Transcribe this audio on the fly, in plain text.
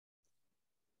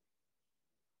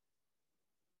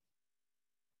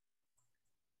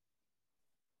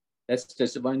Let's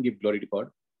testify and give glory to God.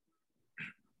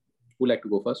 Who would like to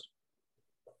go first?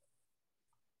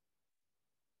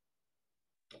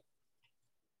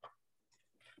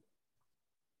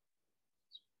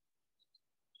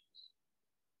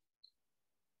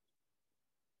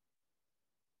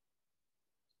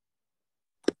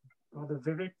 Brother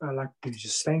Vivek, I'd like to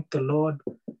just thank the Lord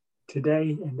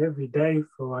today and every day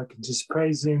for I can just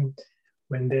praise Him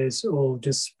when there's all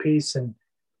just peace and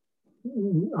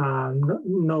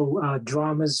no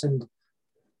dramas and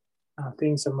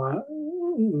things in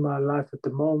my life at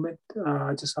the moment.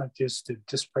 I just like to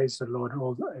praise the Lord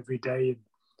every day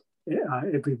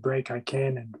and every break I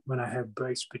can, and when I have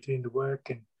breaks between the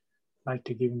work, and like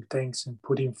to give Him thanks and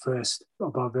put Him first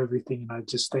above everything. And I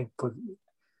just thank for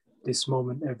this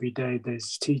moment every day.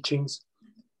 There's teachings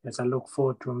as I look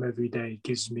forward to them every day. It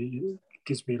gives me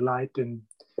light and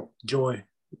joy.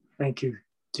 Thank you,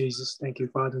 Jesus. Thank you,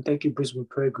 Father. And thank you, Brisbane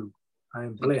Prayer Group. I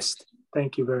am blessed.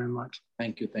 Thank you very much.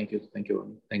 Thank you,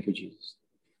 Jesus.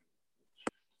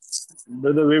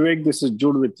 Brother Vivek, this is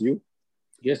Jude with you.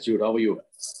 Yes, Jude, how are you?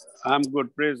 I'm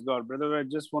good, praise God. Brother, I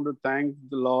just want to thank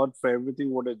the Lord for everything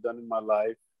what He's done in my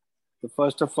life.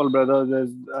 First of all, brother,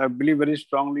 I believe very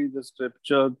strongly the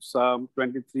scripture, Psalm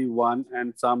 23:1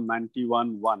 and Psalm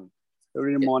 91:1.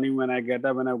 Every morning when I get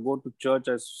up, when I go to church,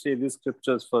 I say these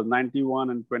scriptures for 91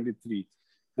 and 23.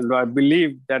 And I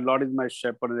believe that Lord is my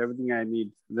shepherd and everything I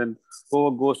need. Then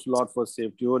whoever goes to Lord for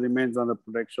safety, who remains on the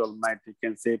protection of Almighty,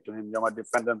 can say to Him, "You're my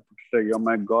defender and protector, you're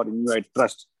my God, in you I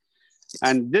trust."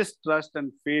 And this trust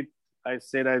and faith, I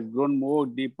said, I've grown more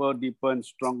deeper and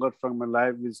stronger from my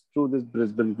life is through this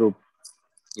Brisbane group.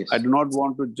 Yes. I do not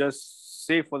want to just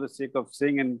say for the sake of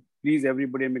saying and please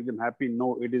everybody and make them happy.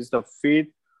 No, it is the faith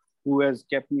who has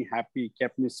kept me happy,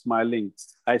 kept me smiling.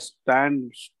 I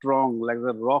stand strong like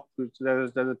the rock,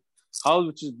 there's a house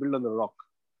which is built on the rock.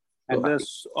 And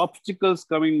there's obstacles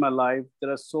coming in my life.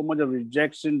 There are so much of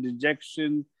rejection.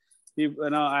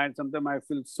 And sometimes I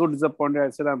feel so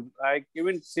disappointed. I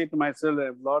even say to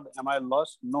myself, Lord, am I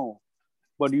lost? No,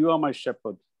 but you are my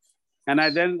shepherd. And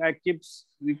I keep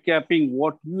recapping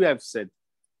what you have said.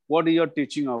 What are you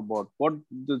teaching about? What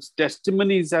the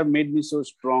testimonies have made me so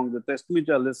strong. The testimonies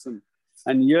I listen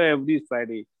and hear every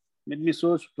Friday made me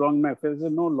so strong. My faith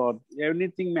said, no, Lord,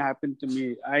 anything may happen to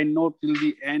me. I know till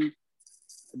the end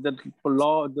that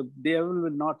the devil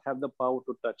will not have the power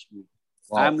to touch me.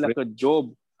 Wow. I'm like a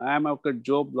Job.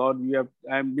 Lord.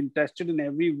 I've been tested in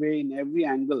every way, in every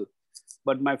angle.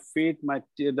 But my faith,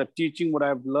 the teaching, what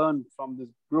I've learned from this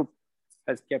group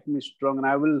has kept me strong. And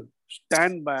I will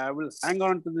stand by. I will hang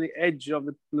on to the edge of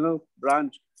the little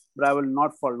branch, but I will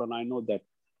not fall down. I know that.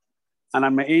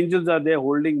 And my angels are there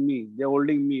holding me. They're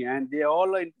holding me. And they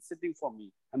all are interceding for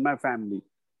me and my family.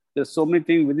 There's so many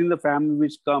things within the family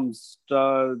which comes.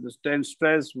 The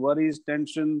stress, worries,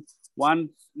 tension, one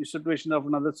situation of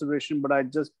another situation. But I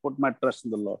just put my trust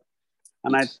in the Lord.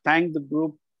 And I thank the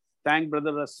group. Thank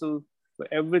Brother Russell for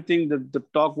everything, the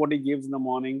talk, what he gives in the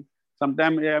morning.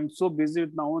 Sometimes I'm so busy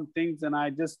with my own things and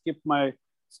I just skip the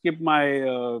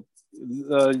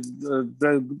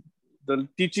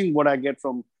teaching what I get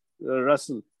from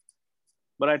Russell.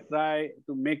 But I try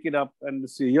to make it up and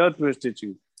hear through his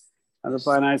teaching. And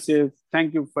I say,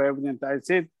 thank you for everything. I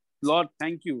say, Lord,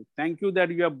 thank you. Thank you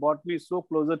that you have brought me so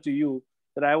closer to you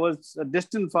that I was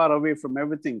distant far away from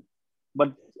everything.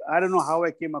 But I don't know how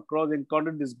I came across,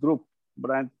 encountered this group.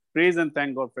 But I praise and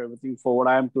thank God for everything, for what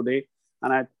I am today.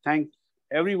 And I thank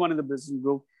everyone in the business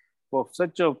group for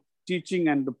such a teaching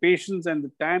and the patience and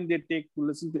the time they take to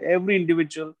listen to every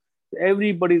individual.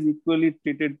 Everybody is equally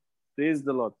treated. Praise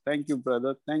the Lord. Thank you,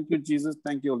 brother. Thank you, Jesus.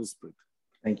 Thank you, Holy Spirit.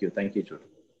 Thank you, Jude.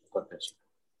 God bless you.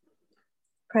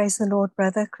 Praise the Lord,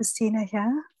 brother. Christina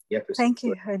here. Yeah, Christina. Thank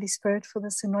you, Holy Spirit, for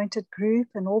this anointed group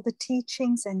and all the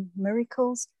teachings and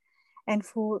miracles, and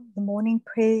for the morning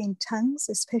prayer in tongues,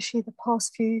 especially the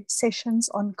past few sessions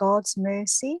on God's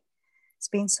mercy. It's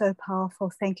been so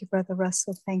powerful. Thank you, Brother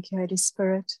Russell. Thank you, Holy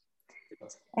Spirit.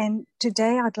 And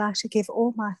today I'd like to give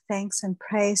all my thanks and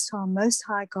praise to our Most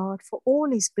High God for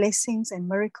all His blessings and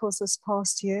miracles this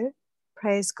past year.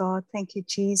 Praise God. Thank you,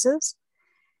 Jesus.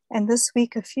 And this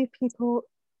week, a few people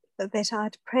that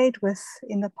I'd prayed with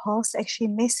in the past actually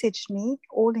messaged me,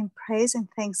 all in praise and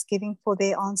thanksgiving for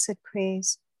their answered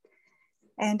prayers.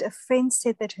 And a friend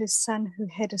said that her son, who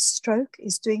had a stroke,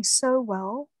 is doing so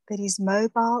well, that he's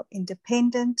mobile,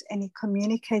 independent, and he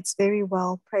communicates very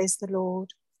well. Praise the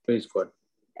Lord. Praise God.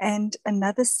 And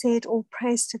another said, all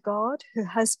praise to God, her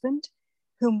husband,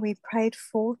 whom we prayed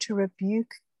for to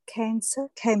rebuke cancer,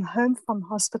 came home from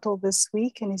hospital this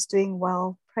week and is doing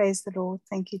well. Praise the Lord.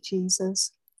 Thank you,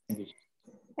 Jesus. Thank you.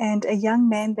 And a young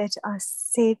man that I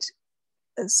said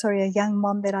a young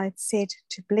mom that I had said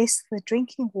to bless the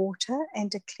drinking water and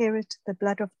declare it the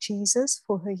blood of Jesus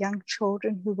for her young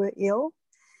children who were ill,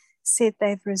 said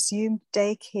they've resumed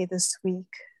daycare this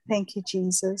week. Thank you,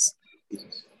 Jesus.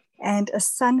 And a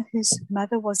son whose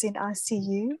mother was in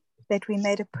ICU that we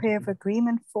made a prayer of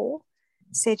agreement for,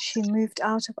 said she moved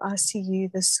out of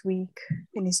ICU this week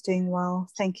and is doing well.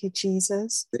 Thank you,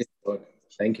 Jesus.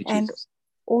 Thank you, And Jesus.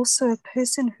 also a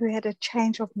person who had a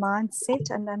change of mindset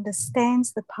and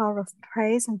understands the power of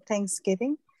praise and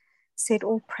thanksgiving, said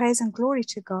all praise and glory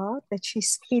to God, that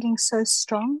she's feeling so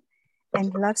strong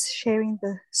and loves sharing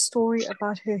the story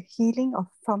about her healing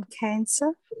from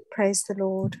cancer. Praise the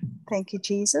Lord. Thank you,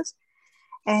 Jesus.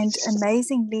 And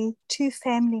amazingly, 2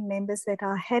 family members that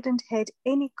I hadn't had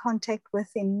any contact with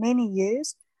in many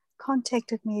years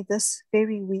contacted me this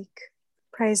very week.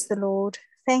 Praise the Lord.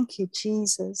 Thank you,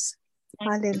 Jesus.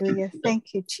 Hallelujah.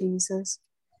 Thank you, Jesus.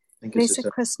 Thank you, Blessed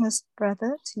sister. Christmas,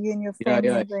 brother, to you and your family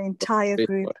and the entire Praise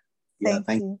group. God. Yeah,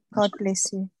 Thank you. God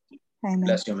bless you. Amen.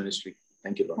 Bless your ministry.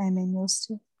 Thank you, Lord. Amen. Yours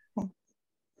too.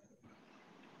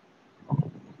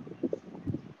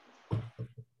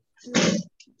 Good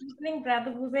evening,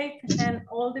 Brother Vivek and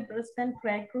all the Brisbane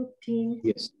Prayer Group team.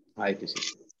 Yes. Hi,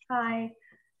 Tissy. Hi.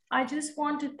 I just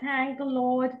want to thank the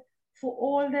Lord for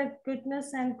all the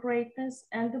goodness and greatness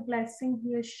and the blessing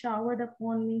He has showered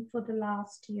upon me for the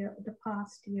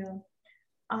past year.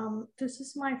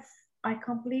 I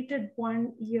completed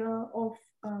 1 year of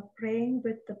praying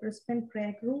with the Brisbane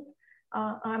Prayer Group.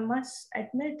 I must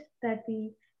admit that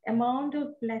the amount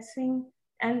of blessing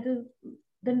and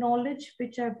the knowledge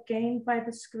which I've gained by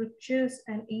the scriptures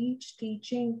and each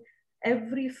teaching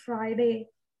every Friday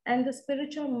and the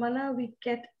spiritual manna we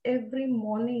get every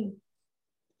morning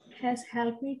has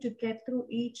helped me to get through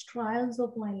each trials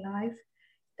of my life.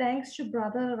 Thanks to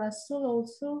Brother Russell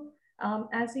also,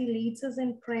 as he leads us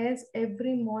in prayers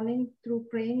every morning through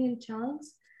praying in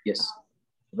tongues. Yes.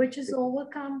 Which has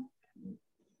overcome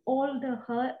all the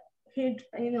hurt,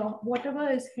 whatever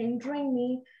is hindering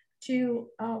me to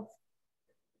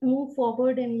move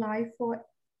forward in life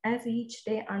as each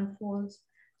day unfolds.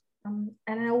 And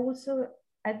I also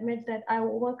admit that I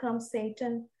overcome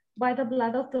Satan by the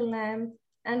blood of the Lamb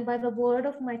and by the word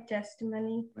of my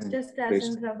testimony, just as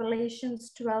in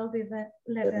Revelations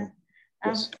 12:11.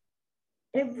 Yes.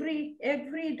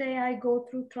 Every day I go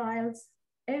through trials,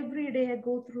 every day I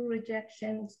go through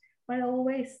rejections, but I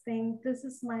always think, this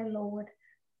is my Lord.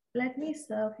 Let me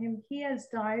serve him. He has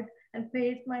died and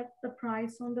paid the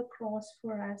price on the cross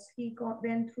for us. He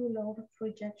went through a lot of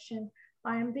rejection.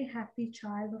 I am the happy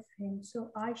child of him, so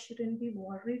I shouldn't be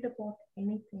worried about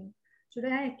anything.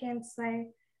 Today I can say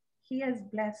he has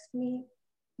blessed me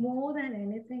more than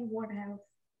anything what I have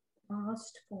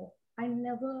asked for. I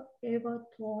never ever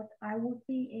thought I would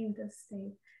be in this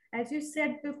state. As you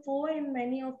said before in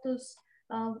many of those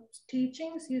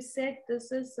teachings, you said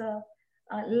this is a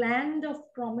land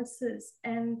of promises.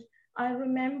 And I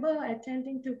remember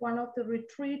attending to one of the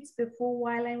retreats before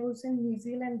while I was in New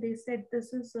Zealand. They said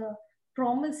this is a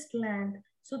promised land.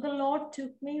 So the Lord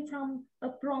took me from a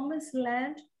promised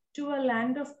land to a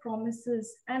land of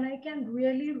promises. And I can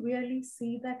really, really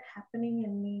see that happening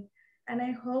in me. And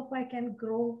I hope I can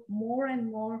grow more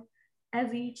and more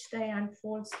as each day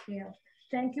unfolds here.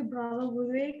 Thank you, Brother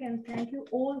Vivek, and thank you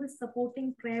all the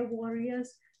supporting prayer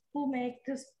warriors who make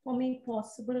this for me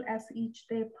possible as each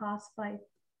day pass by.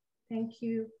 Thank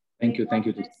you. Thank you. Thank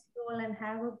you. Bless you all and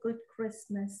have a good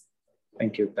Christmas.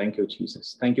 Thank you. Thank you,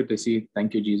 Jesus. Thank you, Tissy.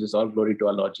 Thank you, Jesus. All glory to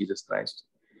our Lord Jesus Christ.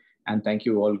 And thank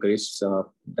you, all grace,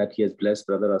 that he has blessed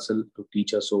Brother Russell to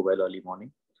teach us so well early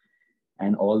morning.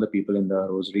 And all the people in the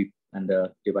Rosary and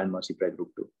the Divine Mercy Prayer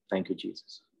Group too. Thank you,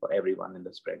 Jesus, for everyone in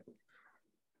this prayer group.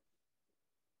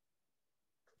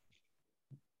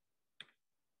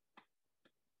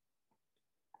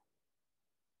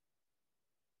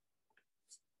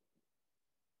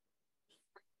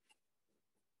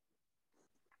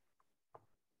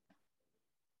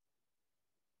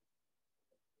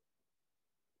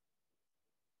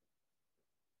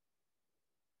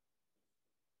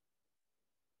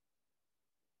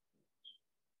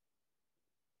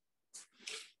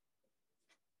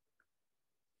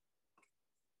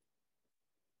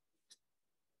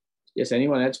 Yes,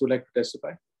 anyone else would like to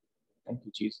testify? Thank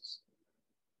you, Jesus.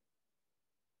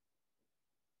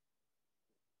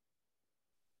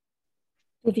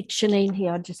 Vivek Shaneen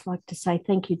here. I'd just like to say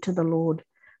thank you to the Lord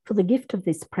for the gift of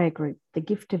this prayer group, the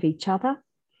gift of each other.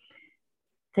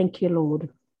 Thank you, Lord,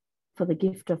 for the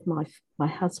gift of my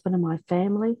husband and my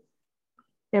family,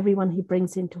 everyone he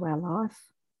brings into our life,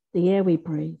 the air we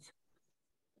breathe.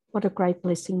 What a great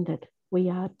blessing that we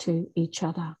are to each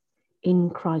other in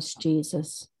Christ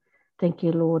Jesus. Thank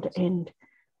you, Lord. And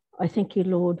I thank you,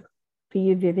 Lord, for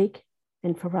you, Vivek,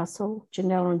 and for Russell,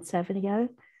 Janelle and Savio,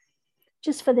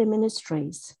 just for their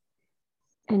ministries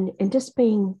and just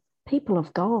being people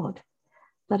of God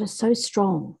that are so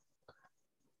strong.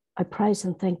 I praise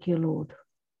and thank you, Lord.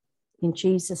 In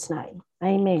Jesus' name,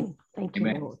 amen. Thank you,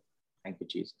 Lord. Thank you,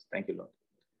 Jesus. Thank you, Lord.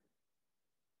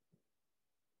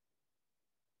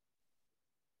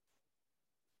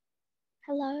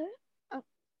 Hello.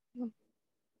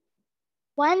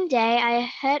 One day I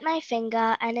hurt my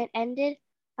finger and it ended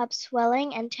up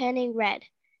swelling and turning red.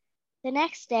 The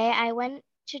next day I went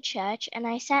to church and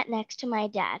I sat next to my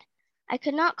dad. I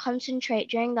could not concentrate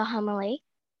during the homily,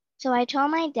 so I told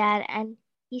my dad and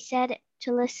he said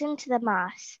to listen to the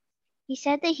Mass. He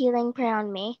said the healing prayer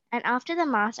on me, and after the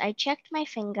Mass I checked my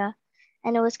finger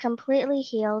and it was completely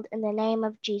healed in the name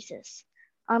of Jesus.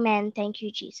 Amen. Thank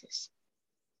you, Jesus.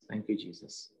 Thank you,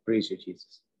 Jesus. Praise you,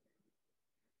 Jesus.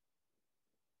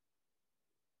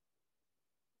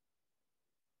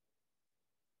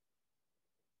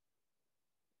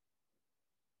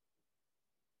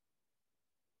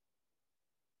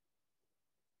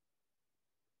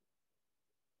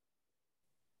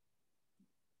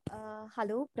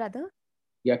 Hello, brother.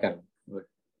 Yeah, Caroline. Good.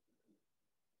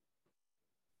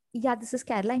 Yeah, this is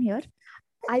Caroline here.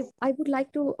 I would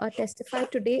like to testify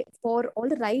today for all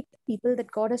the right people that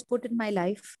God has put in my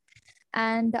life.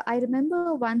 And I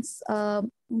remember once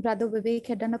Brother Vivek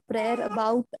had done a prayer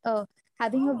about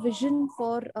having a vision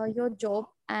for your job.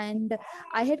 And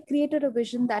I had created a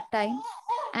vision that time.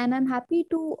 And I'm happy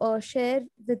to share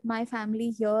with my family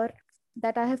here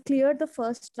that I have cleared the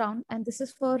first round. And this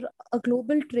is for a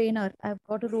global trainer. I've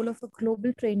got a role of a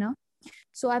global trainer.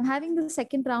 So I'm having the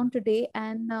second round today.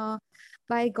 And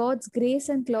by God's grace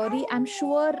and glory, I'm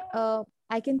sure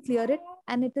I can clear it.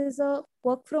 And it is a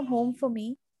work from home for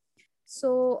me.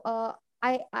 So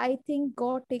I think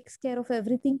God takes care of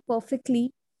everything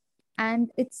perfectly, and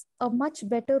it's a much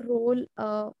better role,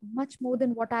 much more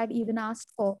than what I'd even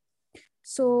asked for.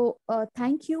 So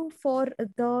thank you for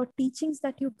the teachings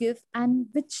that you give, and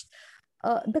which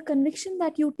the conviction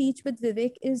that you teach with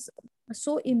Vivek is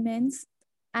so immense,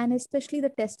 and especially the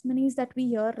testimonies that we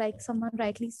hear, like someone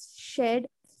rightly shared,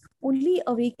 only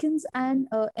awakens and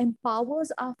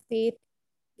empowers our faith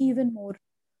even more.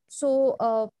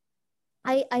 So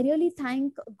I really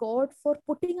thank God for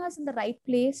putting us in the right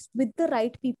place with the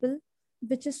right people,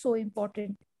 which is so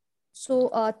important. So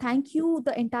thank you,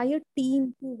 the entire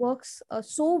team who works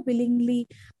so willingly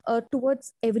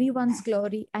towards everyone's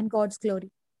glory and God's glory.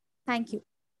 Thank you.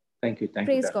 Thank you. Thank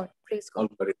Praise you. God. Praise God. All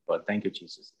glory to God. Thank you,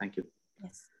 Jesus. Thank you.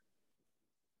 Yes.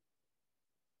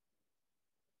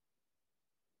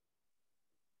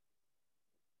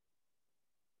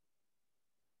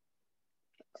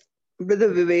 Brother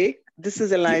Vivek, this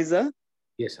is Eliza.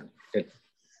 Yes, honey. Tell me.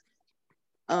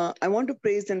 I want to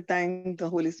praise and thank the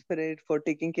Holy Spirit for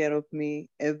taking care of me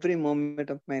every moment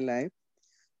of my life.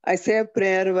 I say a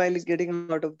prayer while getting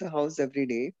out of the house every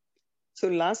day. So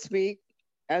last week,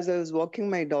 as I was walking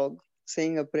my dog,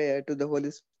 saying a prayer to the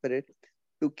Holy Spirit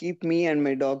to keep me and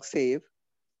my dog safe,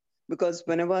 because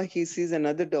whenever he sees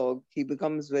another dog, he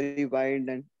becomes very wild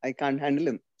and I can't handle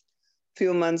him.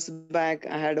 Few months back,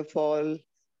 I had a fall,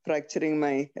 fracturing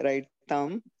my right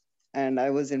thumb, and I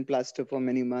was in plaster for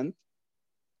many months.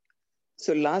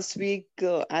 So last week,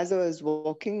 as I was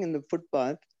walking in the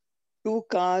footpath, two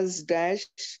cars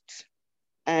dashed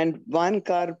and one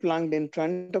car plunged in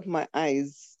front of my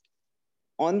eyes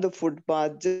on the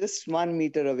footpath just 1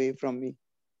 meter away from me.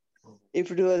 If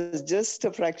it was just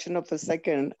a fraction of a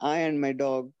second, I and my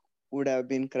dog would have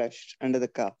been crushed under the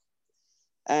car.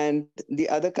 And the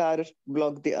other car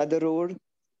blocked the other road.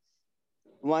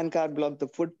 One car blocked the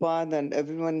footpath and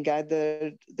everyone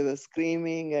gathered. They were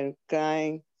screaming and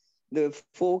crying. There were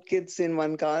 4 kids in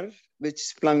one car,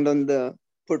 which plunged on the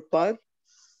footpath.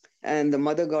 And the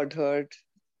mother got hurt.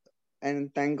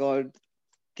 And thank God,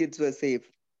 kids were safe.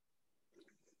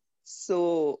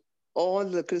 So all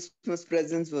the Christmas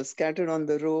presents were scattered on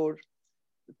the road.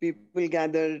 People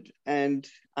gathered, and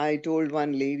I told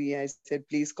one lady, I said,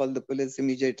 please call the police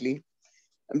immediately.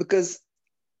 Because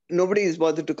nobody is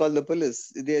bothered to call the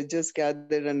police. They're just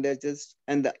gathered and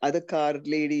and the other car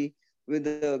lady with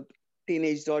the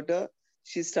teenage daughter,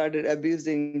 she started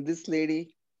abusing this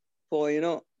lady for,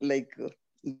 like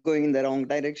going in the wrong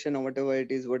direction or whatever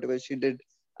it is, whatever she did.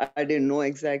 I didn't know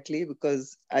exactly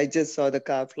because I just saw the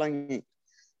car flying.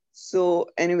 So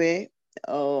anyway,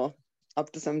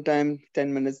 after some time,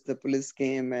 10 minutes, the police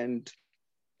came and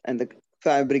the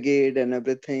fire brigade and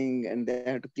everything, and they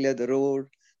had to clear the road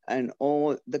and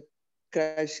all the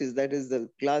crashes, that is the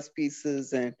glass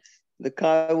pieces and The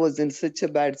car was in such a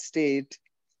bad state.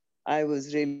 I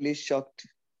was really shocked.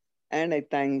 And I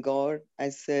thank God. I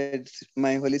said,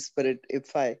 my Holy Spirit,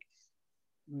 if I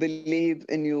believe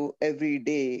in you every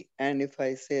day and if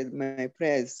I say my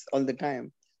prayers all the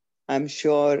time, I'm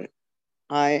sure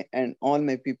I and all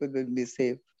my people will be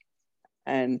safe.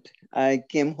 And I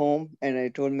came home and I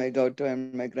told my daughter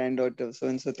and my granddaughter, so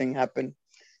and so thing happened.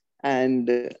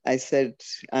 And I said,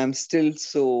 I'm still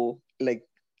so like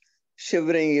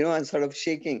shivering, you know, and sort of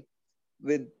shaking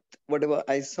with whatever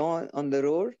I saw on the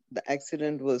road. The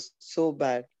accident was so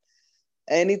bad.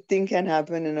 Anything can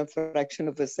happen in a fraction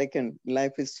of a second.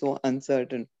 Life is so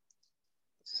uncertain.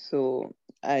 So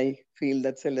I feel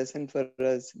that's a lesson for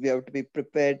us. We have to be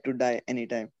prepared to die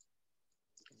anytime.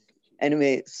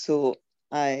 Anyway, so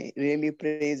I really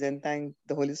praise and thank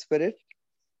the Holy Spirit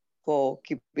for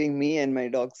keeping me and my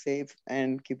dog safe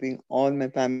and keeping all my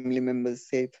family members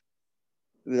safe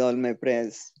with all my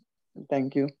prayers.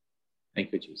 Thank you.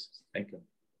 Thank you, Jesus. Thank you.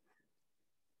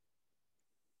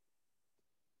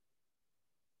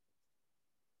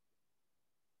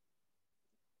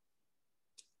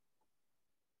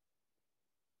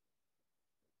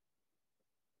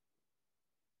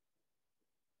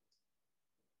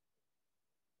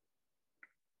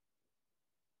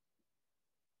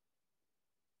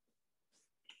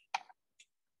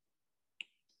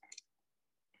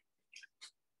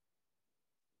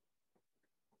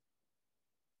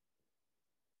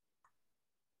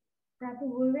 Brother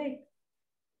Vivek,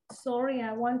 sorry,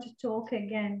 I want to talk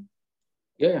again.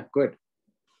 Yeah, good.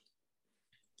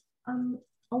 I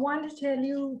want to tell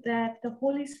you that the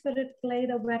Holy Spirit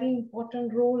played a very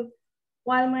important role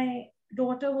while my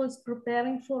daughter was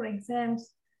preparing for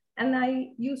exams. And I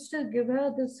used to give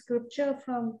her the scripture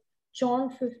from John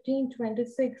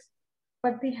 15:26.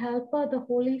 But the Helper, the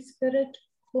Holy Spirit,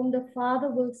 whom the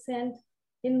Father will send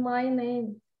in my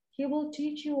name, he will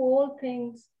teach you all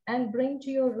things and bring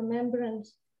to your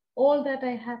remembrance all that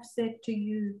I have said to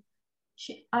you.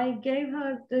 I gave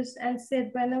her this and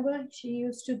said whenever she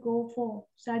used to go for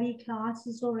study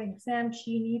classes or exams,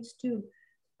 she needs to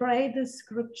pray this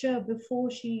scripture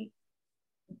before she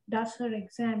does her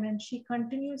exam. And she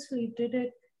continuously did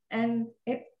it. And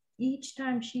each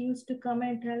time she used to come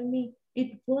and tell me,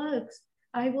 it works.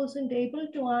 I wasn't able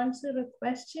to answer a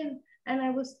question. And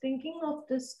I was thinking of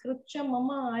this scripture,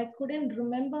 Mama, I couldn't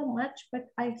remember much, but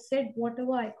I said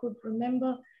whatever I could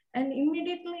remember. And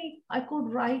immediately I could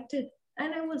write it.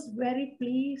 And I was very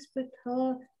pleased with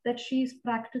her that she's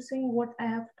practicing what I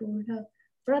have told her.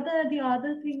 Brother, the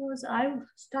other thing was I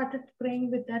started praying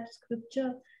with that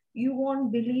scripture. You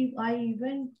won't believe I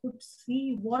even could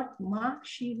see what mark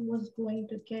she was going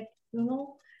to get, you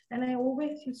know. And I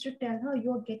always used to tell her,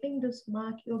 you're getting this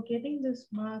mark, you're getting this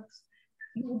marks.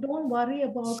 You don't worry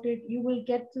about it. You will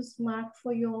get this mark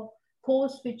for your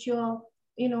course which you're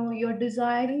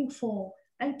desiring for.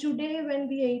 And today when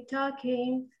the ATAR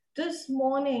came, this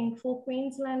morning for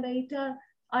Queensland ATAR,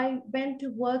 I went to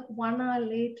work 1 hour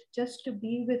late just to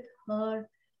be with her.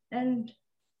 And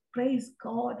praise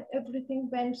God, everything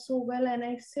went so well. And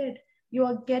I said, you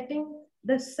are getting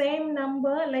the same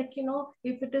number, like,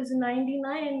 if it is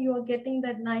 99 and you are getting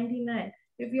that 99.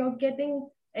 If you're getting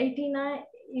 89,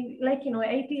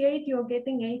 88, you're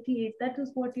getting 88. That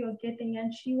is what you're getting.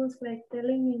 And she was like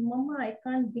telling me, Mama, I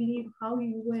can't believe how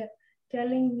you were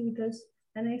telling me this.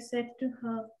 And I said to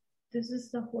her, this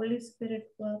is the Holy Spirit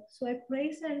work. So I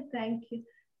praise and thank you,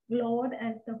 Lord,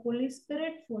 and the Holy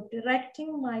Spirit for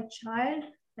directing my child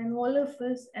and all of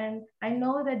us. And I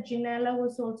know that Janella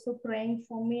was also praying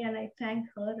for me, and I thank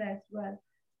her as well.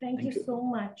 Thank you so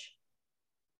much.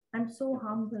 I'm so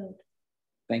humbled.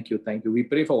 Thank you. Thank you. We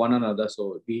pray for one another.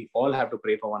 So we all have to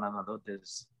pray for one another.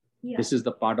 This is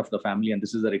the part of the family, and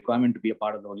this is the requirement to be a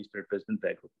part of the Holy Spirit Presbyterian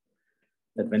Prayer Group.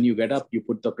 That when you get up, you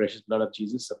put the precious blood of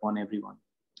Jesus upon everyone.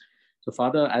 So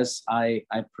Father, as I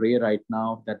pray right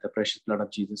now that the precious blood of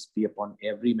Jesus be upon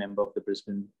every member of the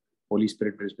Holy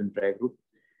Spirit Presbyterian Prayer Group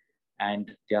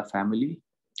and their family,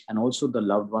 and also the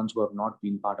loved ones who have not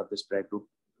been part of this prayer group.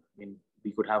 I mean, we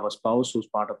could have a spouse who's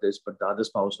part of this, but the other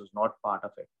spouse is not part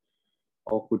of it,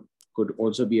 or could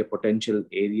also be a potential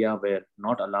area where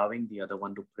not allowing the other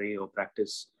one to pray or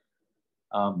practice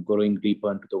going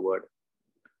deeper into the word.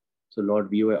 So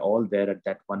Lord, we were all there at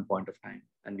that one point of time,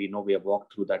 and we know we have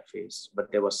walked through that phase,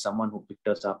 but there was someone who picked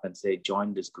us up and said,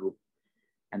 join this group.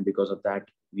 And because of that,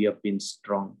 we have been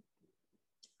strong.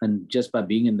 And just by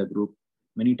being in the group,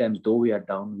 many times, though we are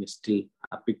down, we still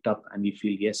are picked up and we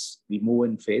feel, yes, we move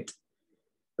in faith.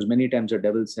 Because many times the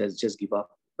devil says, just give up.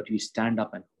 But we stand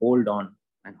up and hold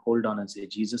on and say,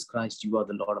 Jesus Christ, you are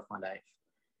the Lord of my life.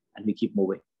 And we keep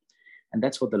moving. And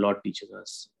that's what the Lord teaches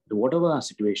us. whatever our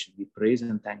situation, we praise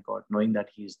and thank God, knowing that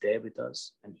He is there with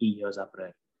us and He hears our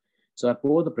prayer. So I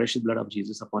pour the precious blood of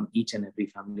Jesus upon each and every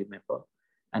family member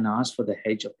and ask for the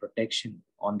hedge of protection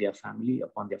on their family,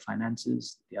 upon their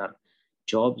finances, their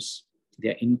jobs,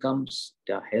 their incomes,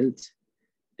 their health,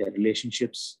 their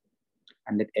relationships,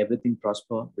 and let everything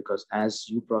prosper, because as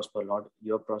you prosper, Lord,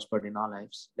 you're prospered in our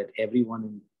lives. Let everyone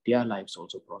in their lives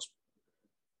also prosper.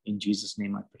 In Jesus'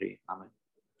 name I pray. Amen.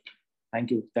 Thank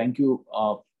you. Thank you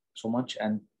so much.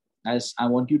 And as I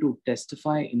want you to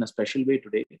testify in a special way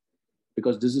today,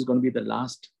 because this is going to be the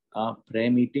last prayer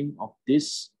meeting of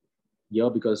this year,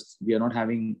 because we are not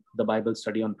having the Bible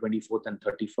study on 24th and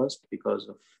 31st because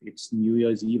of it's New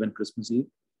Year's Eve and Christmas Eve.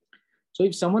 So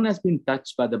if someone has been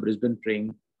touched by the Brisbane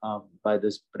praying, by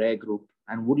this prayer group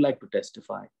and would like to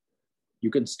testify, you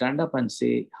can stand up and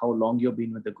say how long you've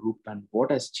been with the group and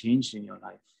what has changed in your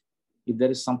life. If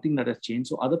there is something that has changed,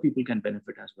 so other people can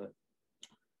benefit as well.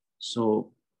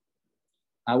 So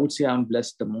I would say I'm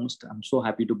blessed the most. I'm so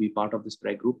happy to be part of this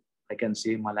prayer group. I can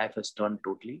say my life has turned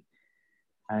totally.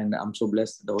 And I'm so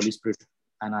blessed the Holy Spirit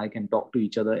and I can talk to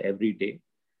each other every day.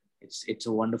 It's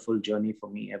a wonderful journey for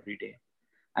me every day.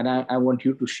 And I want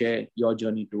you to share your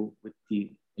journey too with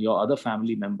your other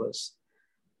family members.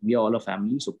 We are all a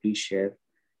family, so please share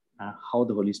how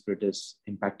the Holy Spirit is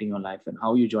impacting your life and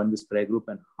how you joined this prayer group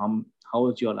and how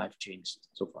has your life changed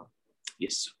so far.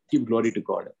 Yes, give glory to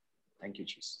God. Thank you,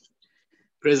 Jesus.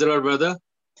 Praise the Lord, brother.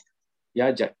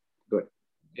 Yeah, Jack, go ahead.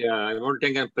 Yeah, I want to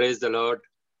thank and praise the Lord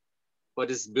for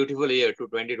this beautiful year to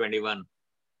 2021.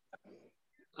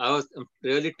 I was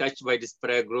really touched by this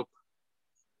prayer group,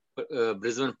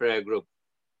 Brisbane prayer group.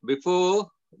 Before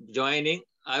joining,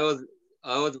 I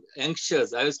was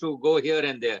anxious. I used to go here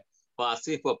and there for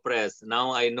asking for prayers.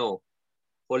 Now I know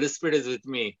Holy Spirit is with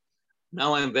me.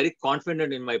 Now I'm very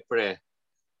confident in my prayer.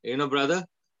 You know, brother,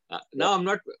 now I'm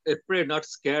not afraid, not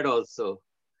scared also.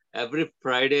 Every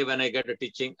Friday when I get a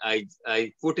teaching, I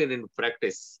put it in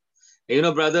practice. You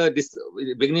know, brother, this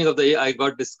beginning of the year, I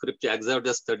got this scripture,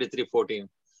 Exodus 33:14.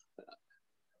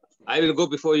 I will go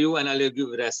before you and I will give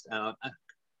rest.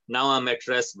 Now I'm at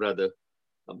rest, brother.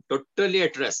 I'm totally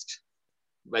at rest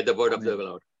by the word of the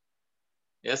Lord.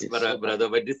 Yes, brother.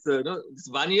 But this, this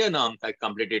 1 year now I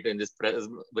completed in this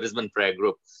Brisbane prayer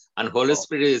group. And Holy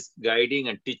Spirit is guiding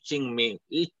and teaching me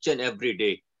each and every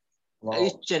day. Wow.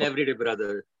 Each and every day,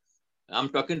 brother. I'm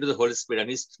talking to the Holy Spirit and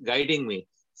He's guiding me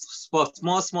for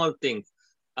small things.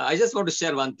 I just want to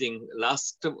share one thing.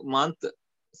 Last month,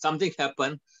 something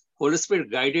happened. Holy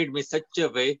Spirit guided me such a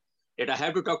way that I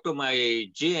have to talk to my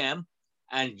GM,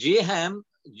 and GM,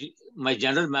 my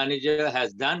general manager,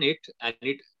 has done it and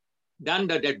done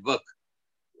that work.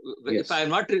 Yes. If I am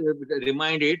not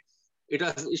reminded, it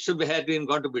should have been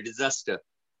going to be disaster.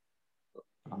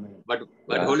 Amen. But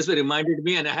Holy Spirit reminded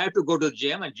me, and I have to go to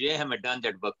GM, and GM had done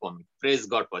that work for me. Praise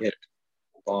God for that.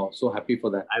 Wow, so happy for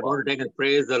that. I want to take and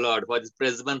praise the Lord for this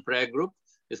Brisbane prayer group.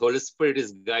 His Holy Spirit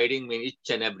is guiding me each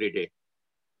and every day.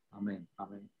 Amen.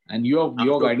 Amen. And you're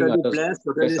guiding totally others. Blessed,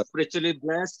 totally spiritually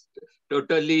blessed.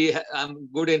 Totally, I'm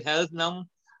good in health now.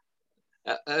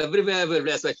 Everywhere we're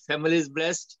blessed. My family is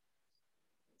blessed.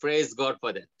 Praise God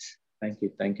for that. Thank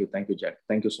you, Jack.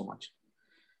 Thank you so much.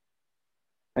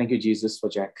 Thank you, Jesus, for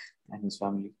Jack and his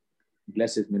family.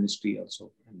 Bless his ministry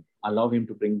also. And allow him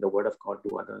to bring the word of God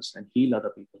to others and heal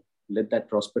other people. Let that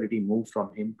prosperity move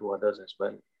from him to others as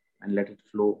well. And let it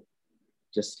flow.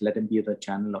 Just let him be the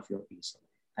channel of your peace.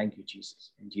 Thank you,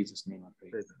 Jesus. In Jesus' name I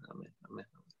pray. Amen. Amen.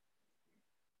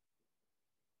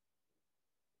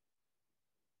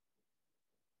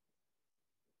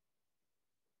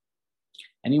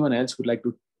 Anyone else would like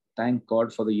to thank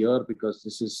God for the year, because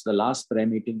this is the last prayer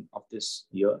meeting of this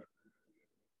year.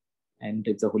 And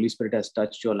if the Holy Spirit has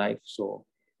touched your life, so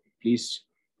please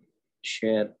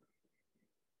share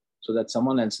so that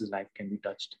someone else's life can be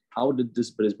touched. How did this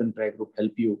Brisbane prayer group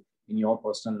help you in your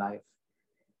personal life?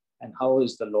 And how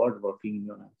is the Lord working in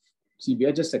your life? See, we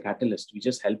are just a catalyst. We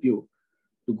just help you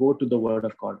to go to the word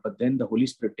of God, but then the Holy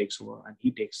Spirit takes over and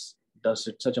He does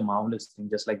it such a marvelous thing,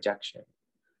 just like Jack shared.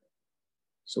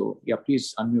 So yeah,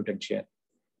 please unmute and share.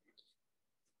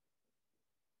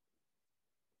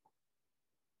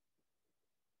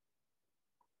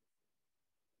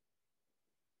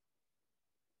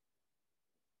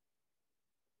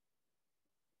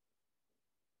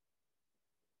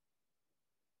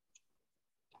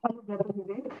 Hello, Brother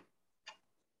Vivek.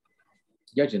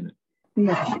 Yeah, Jinder.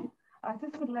 Yeah. I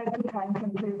just would like to thank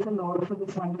and praise the Lord for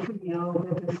this wonderful year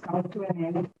that has come to an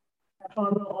end, and for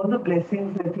all the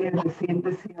blessings that we have received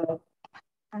this year.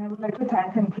 And I would like to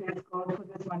thank and praise God for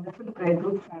this wonderful prayer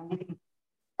group family.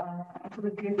 for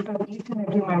the gift of each and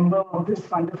every member of this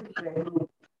wonderful prayer group.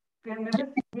 We have never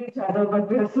seen each other, but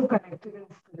we are so connected in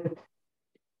spirit.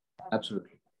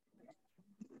 Absolutely.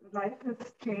 Life has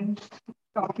changed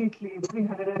completely,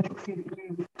 360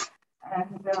 degrees.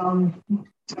 And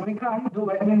we can't do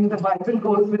it. I mean, the Bible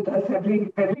goes with us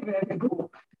everywhere we go.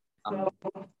 So,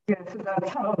 yeah, so that's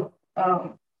how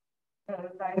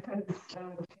life has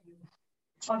changed.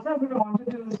 Also, I would wanted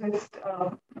to just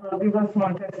give a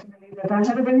small testimony that I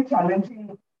had a very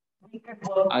challenging week at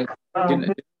work.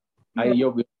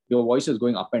 Your voice is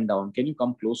going up and down. Can you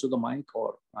come close to the mic,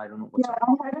 or I don't know what's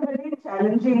happening? I had a very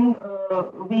challenging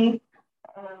week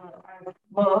at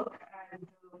work, and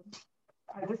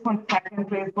I just want to thank and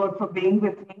praise God for being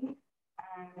with me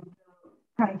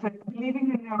and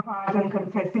believing in your heart and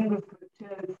confessing the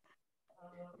scriptures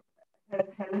has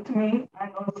helped me,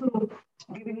 and also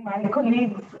giving my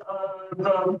colleagues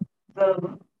the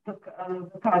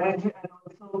courage, and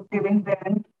also giving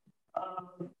them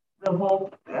the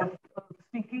hope of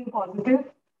speaking positive,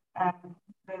 and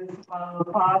there's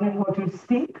power in what you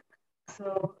speak.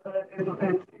 So it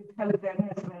helped them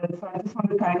as well. So I just want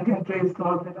to thank and praise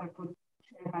God that I could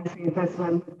share my faith as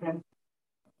well with them.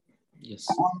 Yes.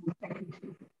 Thank you,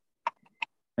 Jesus.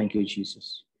 Thank you,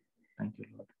 Jesus. Thank you,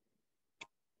 Lord.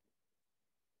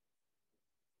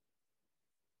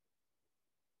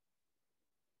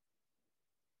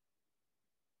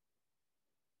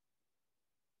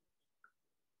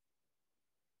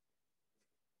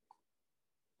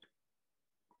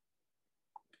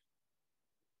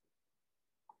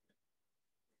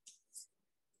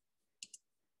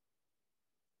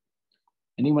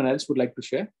 Anyone else would like to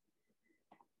share?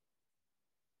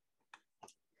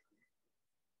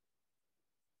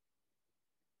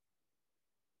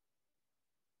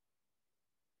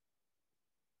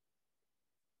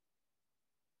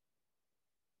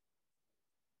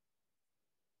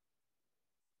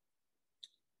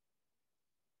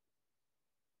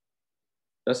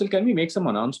 Russell, can we make some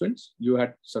announcements? You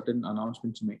had certain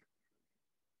announcements to make.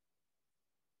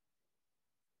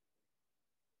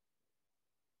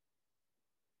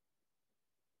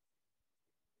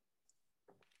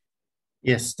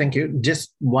 Yes, thank you.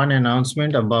 Just one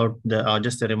announcement about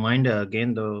just a reminder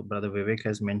again, though Brother Vivek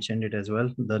has mentioned it as well.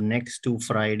 The next 2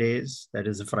 Fridays, that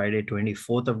is Friday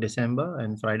 24th of December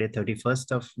and Friday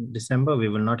 31st of December, we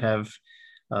will not have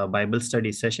Bible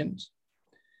study sessions.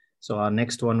 So our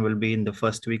next one will be in the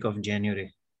first week of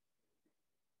January.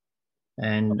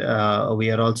 And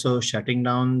we are also shutting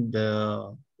down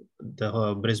the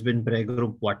Brisbane Prayer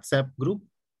Group WhatsApp group,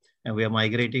 and we are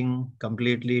migrating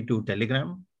completely to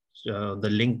Telegram. So the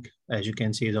link, as you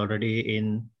can see, is already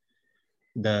in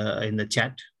the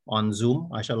chat on Zoom.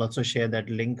 I shall also share that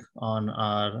link on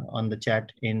the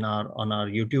chat on our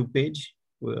YouTube page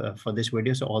for this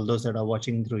video. So all those that are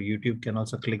watching through YouTube can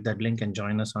also click that link and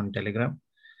join us on Telegram.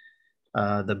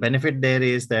 The benefit there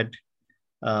is that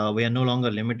we are no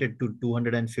longer limited to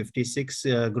 256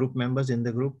 group members in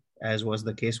the group, as was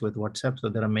the case with WhatsApp. So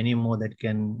there are many more that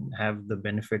can have the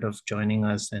benefit of joining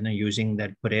us and using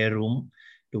that prayer room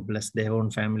to bless their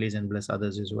own families and bless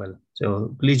others as well.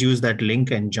 So please use that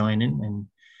link and join in, and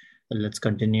let's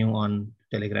continue on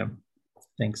Telegram.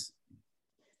 Thanks.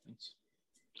 Thanks.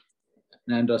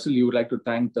 And Russell, you would like to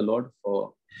thank the Lord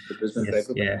for the Brisbane Prayer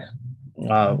Group?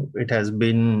 Yeah. It has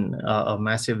been a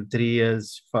massive 3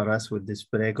 years for us with this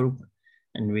prayer group.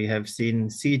 And we have seen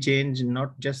sea change,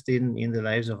 not just in the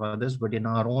lives of others, but in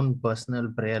our own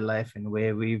personal prayer life, and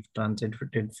where we've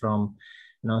transited from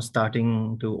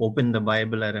starting to open the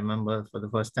Bible, I remember for the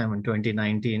first time in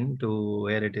 2019, to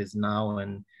where it is now,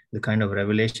 and the kind of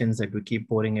revelations that we keep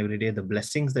pouring every day, the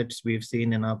blessings that we've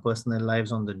seen in our personal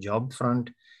lives, on the job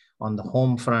front, on the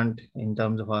home front, in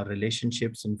terms of our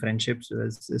relationships and friendships.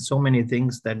 There's so many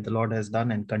things that the Lord has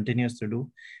done and continues to do.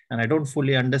 And I don't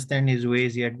fully understand his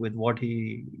ways yet with where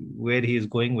he is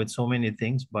going with so many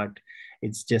things, but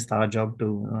it's just our job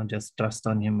to just trust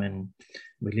on him and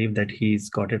believe that he's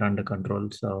got it under control.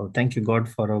 So thank you, God,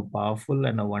 for a powerful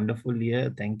and a wonderful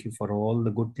year. Thank you for all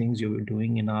the good things you were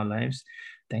doing in our lives.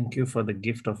 Thank you for the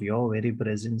gift of your very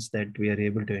presence that we are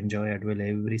able to enjoy at will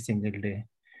every single day.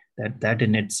 That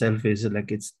in itself is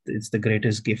like, it's the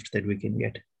greatest gift that we can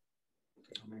get.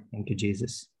 Amen. Thank you,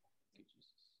 Jesus.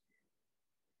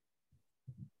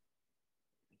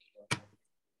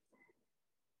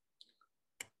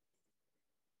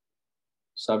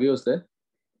 Savio is there?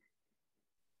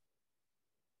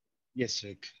 Yes,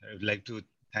 Rick. I would like to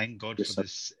thank God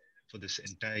for this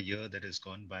entire year that has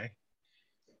gone by,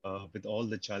 with all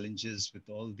the challenges, with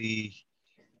all the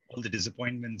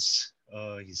disappointments.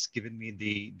 He's given me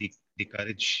the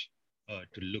courage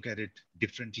to look at it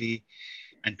differently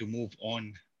and to move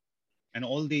on. And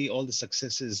all the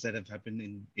successes that have happened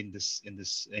in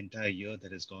this entire year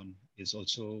that has gone is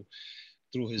also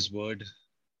through his word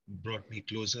brought me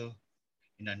closer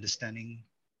in understanding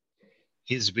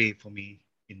his way for me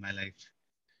in my life.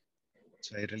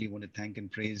 So I really want to thank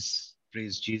and praise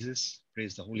Jesus,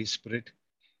 praise the Holy Spirit.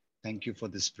 Thank you for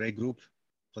this prayer group,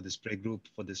 for this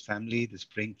family, this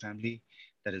praying family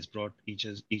that has brought each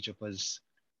of us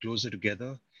closer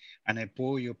together. And I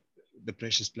pour the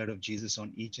precious blood of Jesus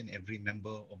on each and every member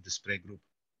of this prayer group,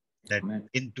 that Amen.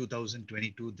 In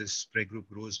 2022, this prayer group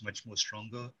grows much more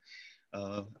stronger.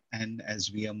 And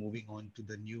as we are moving on to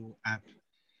the new app,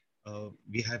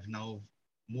 we have now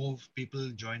more people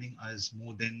joining us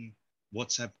more than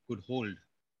WhatsApp could hold.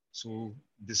 So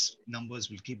these numbers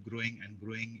will keep growing and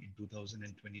growing in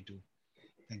 2022.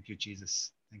 Thank you,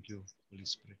 Jesus. Thank you, Holy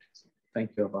Spirit.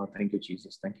 Thank you, Abba. Thank you,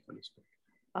 Jesus. Thank you, Holy Spirit.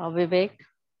 Vivek,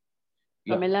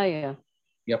 Yeah. Pramila here.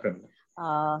 Yeah,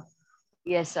 Pramila.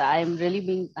 Yes, I'm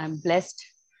blessed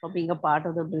for being a part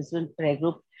of the Brisbane prayer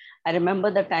group. I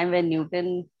remember the time when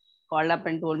Newton called up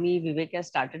and told me Vivek has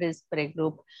started his prayer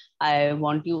group. I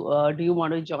want you, do you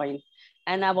want to join?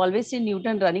 And I've always seen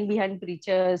Newton running behind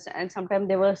preachers, and sometimes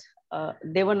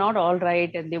they were not all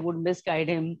right and they would misguide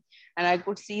him. And I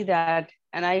could see that.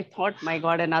 And I thought, my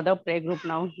God, another prayer group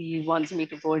now he wants me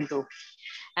to go into.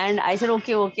 And I said,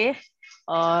 okay,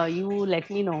 you let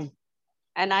me know.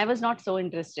 And I was not so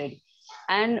interested.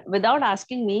 And without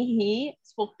asking me, he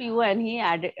spoke to you and he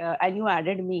added, and you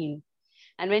added me in.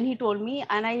 And when he told me,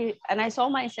 and I saw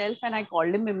myself and I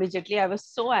called him immediately, I was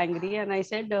so angry. And I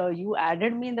said, you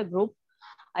added me in the group.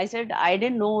 I said, I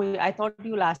didn't know. I thought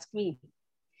you'll ask me.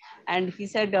 And he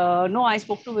said, no, I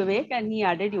spoke to Vivek and he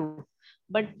added you.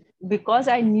 But because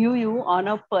I knew you on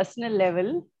a personal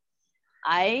level,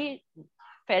 I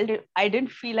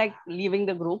didn't feel like leaving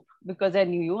the group because I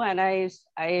knew you. And I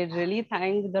really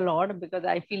thank the Lord, because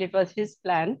I feel it was his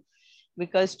plan,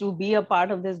 because to be a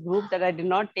part of this group, that I did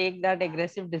not take that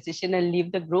aggressive decision and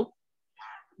leave the group.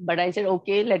 But I said,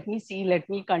 okay, let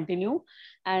me continue.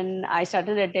 And I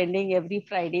started attending every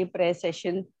Friday prayer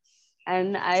session.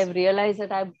 And I've realized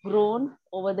that I've grown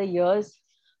over the years.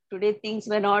 Today, things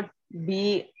may not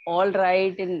be all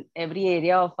right in every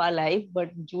area of our life, but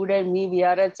Jude and me, we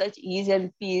are at such ease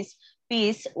and peace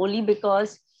only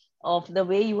because of the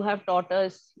way you have taught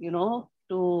us,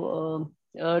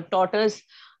 taught us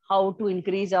how to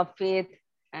increase our faith,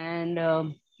 and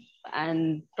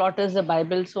taught us the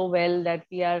Bible so well that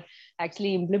we are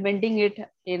actually implementing it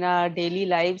in our daily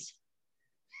lives.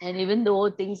 And even though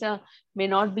things may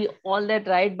not be all that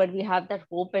right, but we have that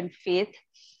hope and faith.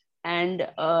 And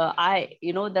there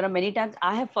are many times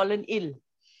I have fallen ill,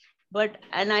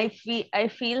 and I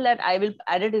feel that I will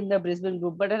add it in the Brisbane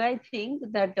group. But I think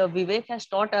that Vivek has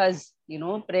taught us,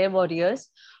 prayer warriors,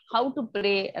 how to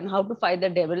pray and how to fight the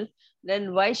devil.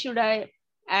 Then why should I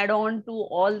add on to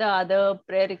all the other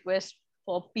prayer requests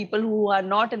for people who are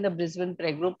not in the Brisbane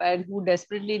prayer group and who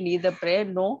desperately need the prayer?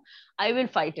 No, I will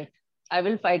fight it.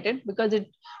 Because it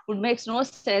would make no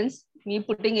sense me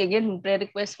putting again prayer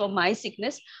requests for my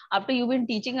sickness after you've been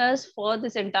teaching us for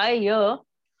this entire year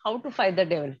how to fight the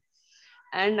devil.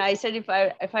 And I said, if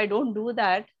I don't do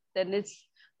that, then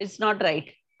it's not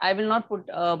right. I will not put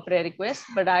a prayer request,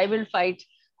 but I will fight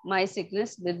my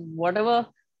sickness with whatever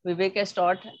Vivek has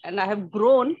taught. And I have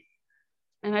grown,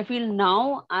 and I feel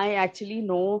now I actually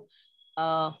know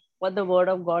what the word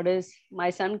of God is.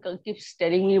 My son keeps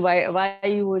telling me, why are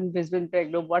you in Brisbane prayer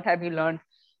group? What have you learned?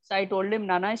 So I told him,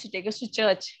 Nana used to take us to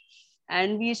church,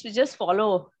 and we used to just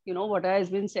follow, what has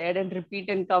been said and repeat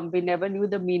and come. We never knew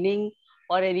the meaning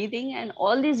or anything. And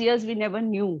all these years we never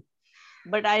knew.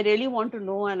 But I really want to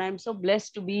know, and I'm so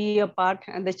blessed to be a part.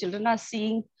 And the children are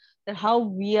seeing that how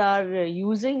we are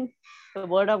using the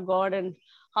word of God, and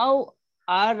how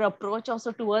our approach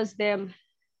also towards them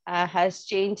has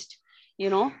changed.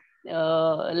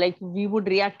 Like we would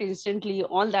react instantly.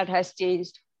 All that has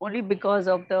changed only because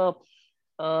of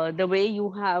the way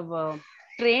you have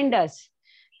trained us.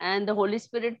 And the Holy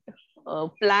Spirit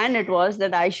plan it was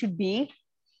that I should be.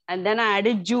 And then I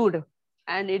added Jude,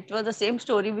 and it was the same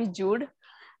story with Jude.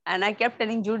 And I kept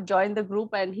telling Jude, join the group,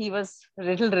 and he was a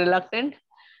little reluctant.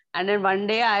 And then one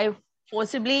day I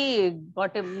forcibly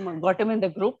got him in the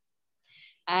group,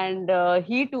 and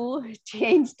he too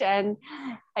changed. And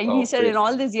he said, in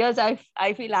all these years,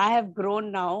 I feel I have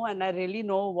grown now, and I really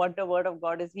know what the word of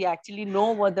God is. We actually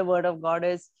know what the word of God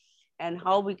is and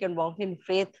how we can walk in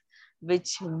faith,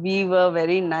 which we were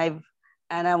very naive.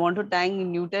 And I want to thank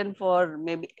Newton for,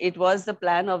 maybe it was the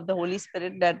plan of the Holy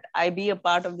Spirit that I be a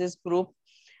part of this group.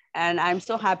 And I'm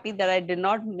so happy that I did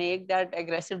not make that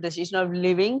aggressive decision of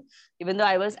leaving, even though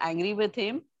I was angry with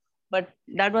him. But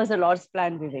that was the Lord's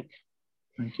plan, Vivek.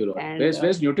 Thank you, Lord. And,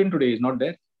 where's Newton today? He's not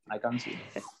there. I can't see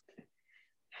him.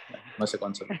 Yeah, must have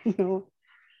concert. No.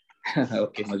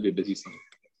 Okay, must be busy somewhere.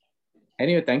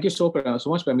 Anyway, thank you so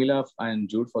much, Pramila and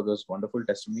Jude, for those wonderful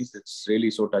testimonies. It's really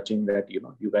so touching that, you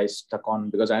know, you guys stuck on,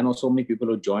 because I know so many people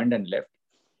who joined and left,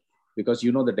 because,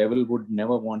 you know, the devil would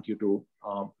never want you to,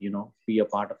 you know, be a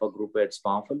part of a group where it's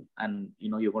powerful and, you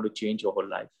know, you're going to change your whole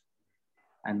life.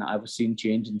 And I've seen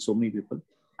change in so many people.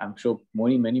 I'm sure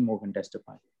many more can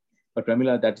testify. But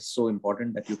Pramila, that is so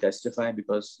important that you testify,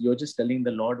 because you're just telling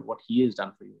the Lord what he has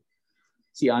done for you.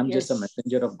 See, I'm just a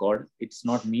messenger of God. It's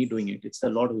not me doing it. It's the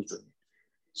Lord who's doing it.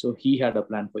 So he had a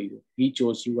plan for you. He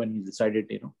chose you and he decided,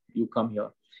 you know, you come here.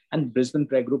 And Brisbane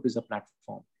Prayer Group is a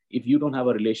platform. If you don't have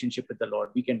a relationship with the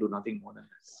Lord, we can do nothing more than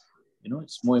that. You know,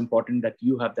 it's more important that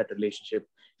you have that relationship.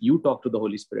 You talk to the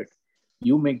Holy Spirit.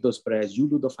 You make those prayers. You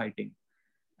do the fighting.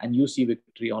 And you see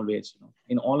victory always, you know,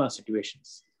 in all our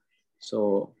situations.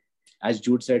 So as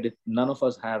Jude said, none of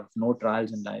us have no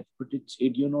trials in life. But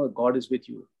you know, God is with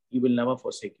you. He will never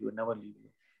forsake you, never leave you.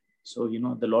 So, you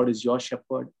know, the Lord is your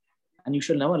shepherd. And you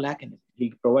shall never lack in it.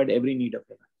 He'll provide every need of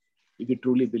your life if you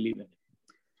truly believe in it.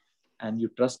 And you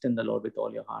trust in the Lord with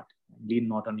all your heart. And lean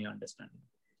not on your understanding.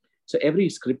 So every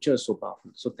scripture is so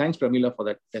powerful. So thanks, Pramila, for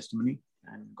that testimony.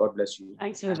 And God bless you.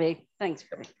 Thanks, Vivek. Thanks,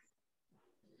 Vivek.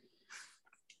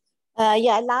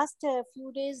 Last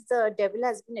few days, the devil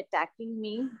has been attacking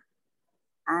me.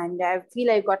 And I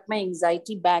feel I got my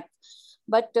anxiety back.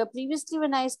 But previously,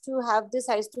 when I used to have this,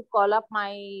 I used to call up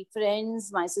my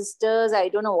friends, my sisters. I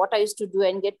don't know what I used to do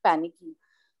and get panicky.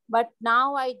 But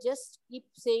now I just keep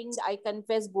saying, I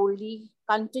confess boldly,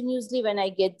 continuously when I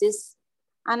get this.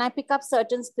 And I pick up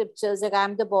certain scriptures, like I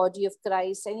am the body of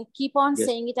Christ. And I keep on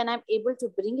saying it, and I'm able to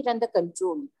bring it under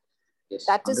control. Yes.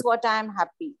 That is what I am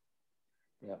happy.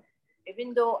 Yeah.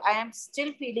 Even though I am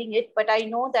still feeling it, but I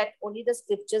know that only the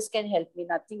scriptures can help me.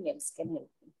 Nothing else can help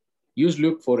me. Use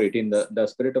Luke 4:18. The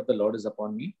Spirit of the Lord is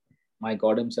upon me. My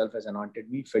God himself has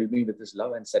anointed me, filled me with his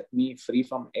love, and set me free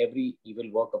from every evil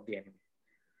work of the enemy.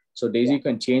 So Daisy, you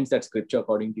can change that scripture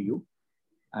according to you.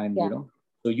 And, you know,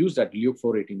 so use that Luke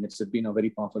 4:18. It's been a very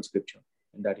powerful scripture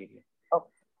in that area.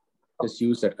 Just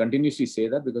use that. Continuously say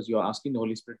that, because you're asking the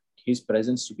Holy Spirit, his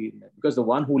presence to be in there. Because the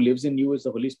one who lives in you is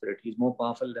the Holy Spirit. He's more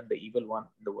powerful than the evil one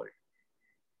in the world.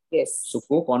 Yes. So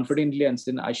go confidently and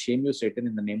say, I shame you, Satan,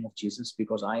 in the name of Jesus,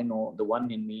 because I know the one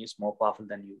in me is more powerful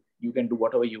than you. You can do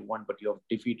whatever you want, but you're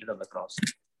defeated on the cross.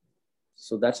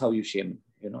 So that's how you shame,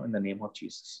 you know, in the name of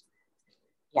Jesus.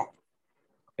 Yeah.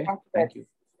 Okay. Thank you.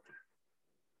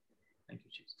 Thank you,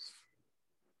 Jesus.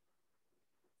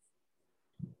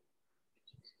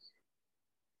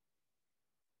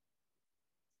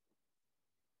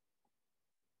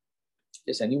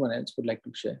 Yes, anyone else would like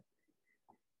to share?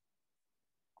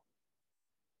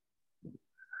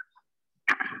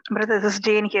 Brother, this is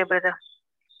Jane here, brother.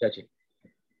 Yeah, Jane.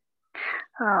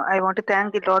 I want to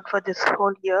thank the Lord for this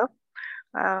whole year.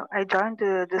 I joined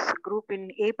this group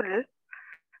in April.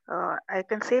 I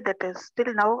can say that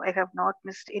still now I have not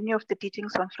missed any of the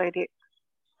teachings on Friday.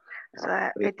 So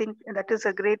I think that is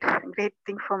a great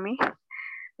thing for me.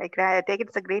 Like I take it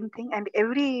as a great thing, and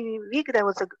every week there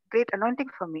was a great anointing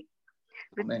for me,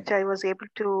 which I was able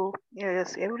to.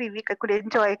 Yes, every week I could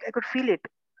enjoy. I could feel it.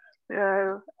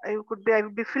 I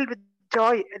would be filled with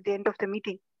joy at the end of the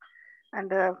meeting,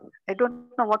 and I don't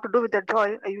know what to do with that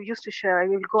joy. I used to share. I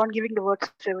will go on giving the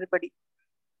words to everybody.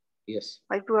 Yes.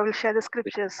 I will share the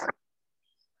scriptures.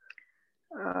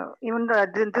 Even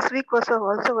this week was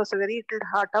a very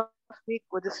tough week,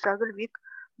 was a struggle week,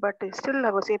 but still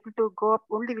I was able to go up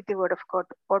only with the word of God,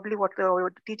 only what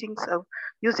the teachings of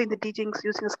using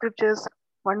the scriptures,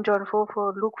 1 John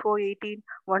 4:4, Luke 4:18,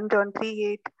 1 John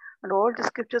 3:8, and all the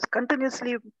scriptures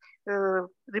continuously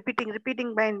repeating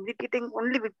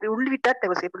only with that I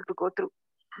was able to go through.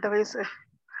 Otherwise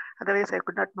I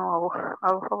could not know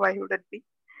how I would be.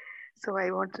 So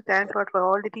I want to thank God for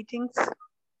all the teachings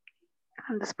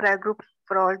and this prayer group,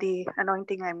 for all the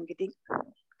anointing I'm getting.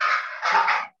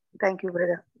 Thank you,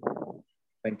 brother.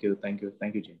 Thank you, Jane.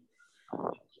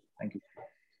 Thank you.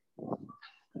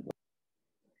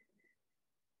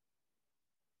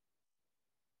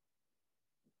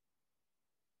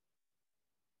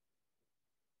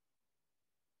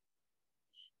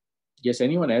 Yes,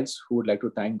 anyone else who would like to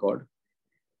thank God?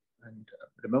 And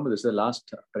remember, this is the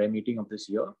last prayer meeting of this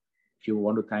year. If you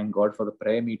want to thank God for the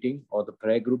prayer meeting or the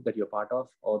prayer group that you're part of,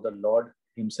 or the Lord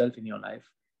himself in your life,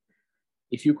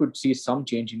 if you could see some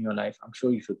change in your life, I'm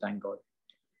sure you should thank God.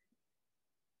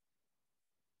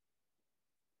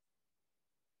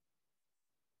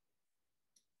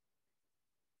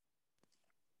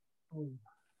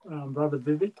 Brother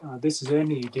Vivek, this is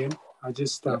Ernie again. I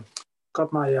just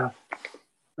got my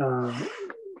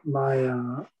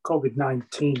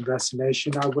COVID-19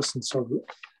 vaccination. I wasn't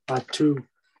too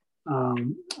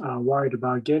worried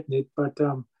about getting it, but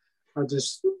I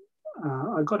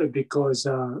got it because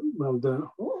the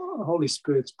Holy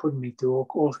Spirit's putting me through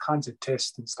all kinds of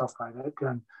tests and stuff like that.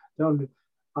 And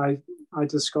I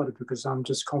just got it because I'm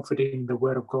just confident in the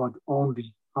Word of God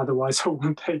only. Otherwise, I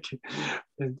wouldn't take it.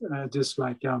 And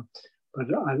but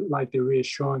I like the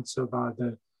reassurance about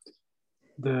the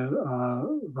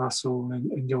Russell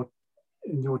in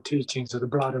your teachings of the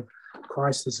blood of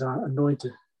Christ is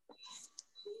anointed,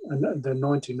 and the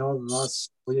anointing over us.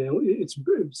 Yeah,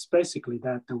 it's basically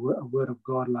that the word of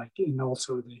God, like in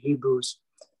also the Hebrews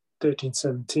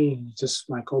 13:17, just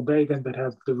like obey them that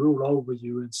have the rule over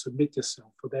you and submit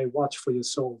yourself, for they watch for your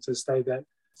souls as they that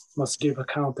must give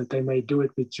account, that they may do it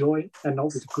with joy and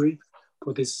not with grief,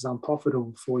 for this is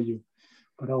unprofitable for you.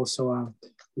 But also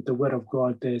with the word of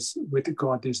God, there's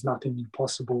nothing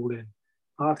impossible. And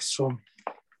ask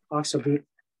of it,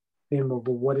 him of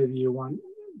whatever you want,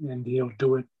 and he'll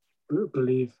do it.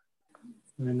 Believe.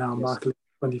 And now Mark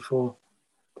 24,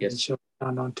 yes, shall be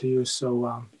done unto you.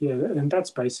 So and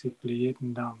that's basically it.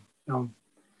 And I'm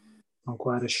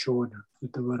quite assured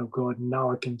with the word of God. And now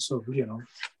I can sort of,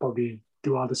 probably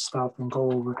do other stuff and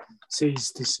go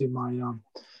overseas to see my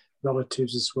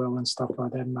relatives as well and stuff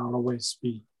like that. And I'll always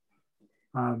be,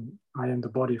 I am the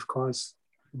body of Christ.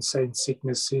 And saying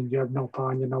sickness, sin, you have no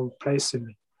power and you have no place in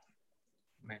me.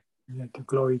 Amen. Yeah, the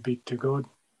glory be to God.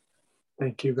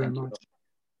 Thank you very much.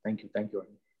 Thank you.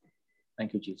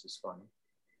 Thank you, Jesus, for me.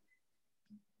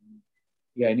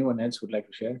 Yeah, anyone else would like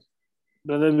to share?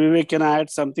 Brother Vivek, can I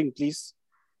add something, please?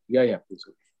 Yeah, please.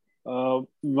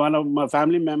 One of my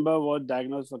family member was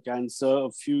diagnosed for cancer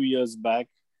a few years back,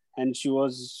 and she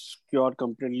was cured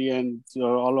completely. And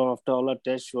after all her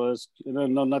tests,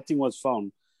 nothing was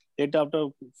found. Later, after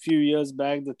a few years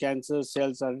back, the cancer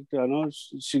cells are,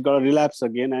 she got a relapse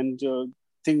again, and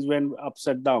things went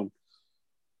upside down.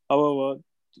 However,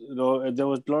 there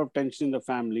was a lot of tension in the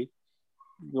family.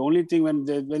 The only thing when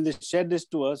they shared this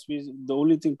to us, the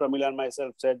only thing Pramila and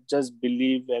myself said, just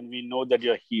believe and we know that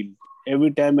you're healed.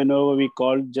 Every time whenever we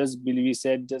called, just believe, we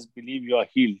said, just believe you are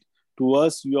healed. To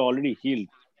us, you are already healed.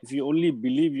 If you only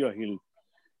believe you're healed.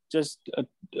 Just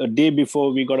a day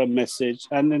before we got a message,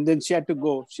 and then she had to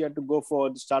go. She had to go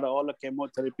for start all the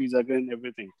chemotherapies again,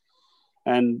 everything.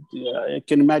 And I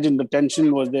can imagine the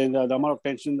tension was there, the amount of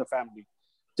tension in the family.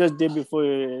 Just day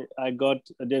before I got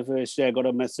a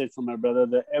message from my brother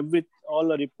that all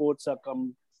the reports are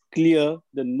come clear.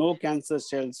 There are no cancer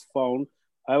cells found.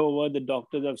 However, the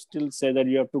doctors have still said that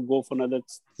you have to go for another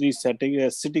 3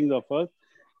 sittings of her,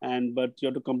 but you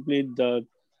have to complete the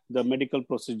medical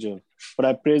procedure. But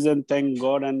I praise and thank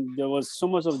God, and there was so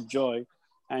much of joy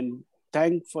and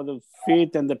thank for the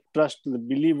faith and the trust and the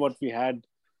belief what we had,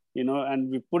 and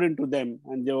we put into them.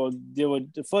 And they were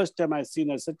the first time I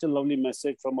seen such a lovely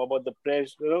message from about the prayer,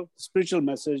 spiritual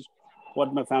message,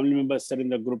 what my family members said in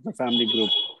the group, the family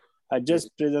group. I just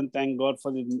praise and thank God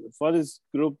for this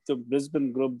group, the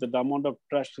Brisbane group, the amount of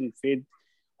trust and faith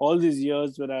all these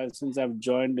years since I've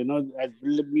joined, has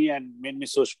built me and made me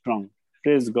so strong.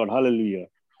 Praise God. Hallelujah.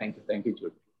 Thank you,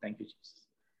 Jude. Thank you, Jesus.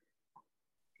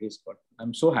 Praise God.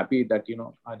 I'm so happy that,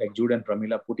 like Jude and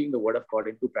Pramila, putting the word of God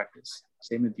into practice.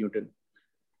 Same with Newton.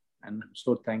 And I'm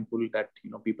so thankful that,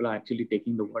 people are actually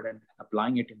taking the word and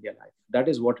applying it in their life. That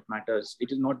is what matters.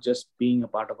 It is not just being a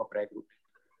part of a prayer group.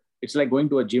 It's like going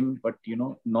to a gym, but,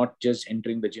 not just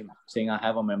entering the gym, saying I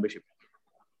have a membership.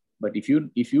 But if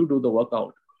you do the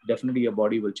workout, definitely your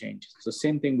body will change. It's the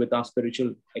same thing with our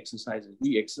spiritual exercises.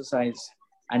 We exercise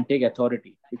and take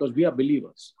authority because we are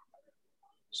believers.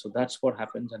 So that's what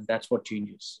happens and that's what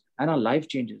changes. And our life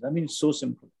changes. I mean, it's so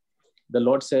simple. The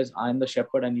Lord says, I am the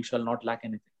shepherd and you shall not lack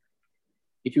anything.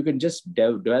 If you can just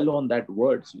dwell on that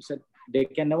words, you said, there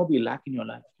can never be lack in your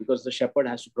life because the shepherd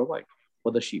has to provide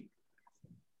for the sheep.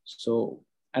 So,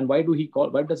 and why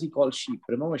does he call sheep?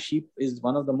 Remember, sheep is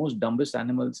one of the most dumbest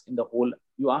animals in the whole.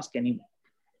 You ask anyone.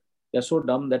 They're so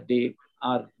dumb that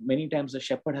many times the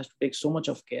shepherd has to take so much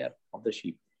of care of the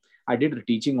sheep. I did a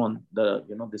teaching on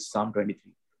this Psalm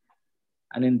 23.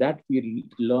 And in that we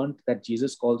learned that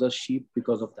Jesus calls us sheep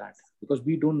because of that. Because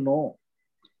we don't know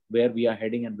where we are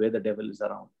heading and where the devil is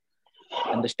around.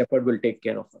 And the shepherd will take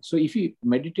care of us. So if you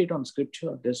meditate on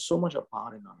scripture, there's so much of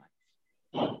power in our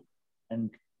life. And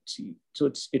see, so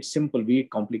it's simple, we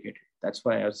complicate it. That's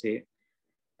why I say,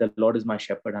 the Lord is my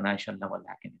shepherd and I shall never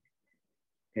lack anything.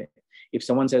 Okay. If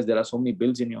someone says there are so many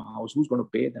bills in your house, who's going to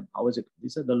pay them? How is it? He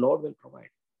said, the Lord will provide.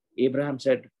 Abraham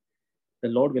said, the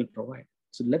Lord will provide.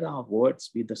 So let our words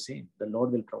be the same. The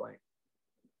Lord will provide.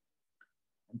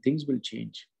 And things will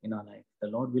change in our life. The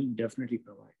Lord will definitely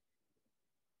provide.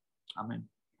 Amen.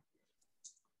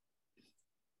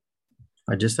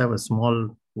 I just have a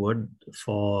small word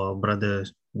for Brother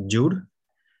Jude.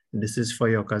 This is for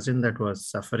your cousin that was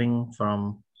suffering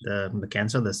from the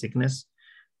cancer, the sickness.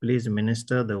 Please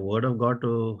minister the word of God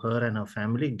to her and her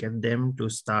family. Get them to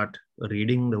start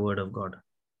reading the word of God.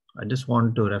 I just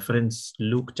want to reference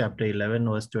Luke chapter 11,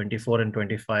 verse 24 and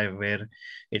 25, where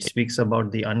it speaks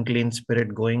about the unclean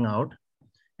spirit going out,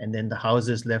 and then the house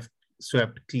is left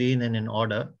swept clean and in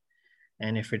order.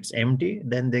 And if it's empty,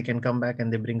 then they can come back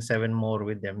and they bring 7 more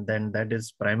with them. Then that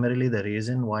is primarily the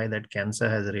reason why that cancer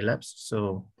has relapsed.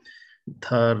 So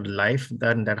her life,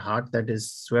 that heart that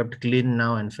is swept clean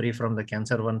now and free from the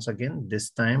cancer once again,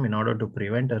 this time, in order to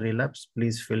prevent a relapse,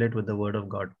 please fill it with the word of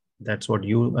God. That's what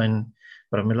you and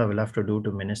Pramila will have to do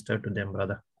to minister to them,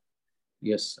 brother.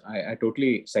 Yes, I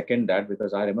totally second that,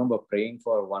 because I remember praying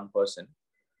for one person,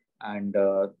 and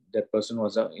that person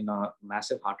was in a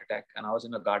massive heart attack, and I was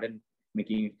in a garden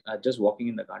just walking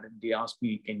in the garden. They asked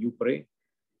me, can you pray?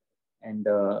 And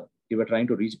they were trying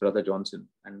to reach Brother Johnson,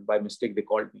 and by mistake they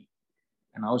called me,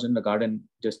 and I was in the garden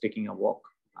just taking a walk.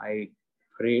 I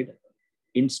prayed.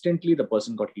 Instantly the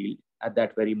person got healed at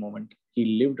that very moment.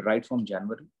 He lived right from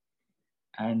January.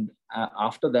 And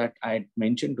after that, I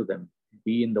mentioned to them,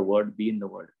 be in the word, be in the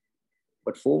word.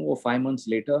 But 4 or 5 months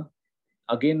later,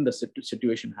 again, the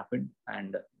situation happened,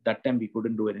 and that time we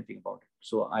couldn't do anything about it.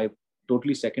 So I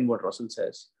totally second what Russell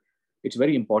says. It's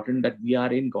very important that we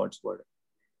are in God's word.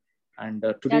 And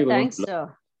today, thanks.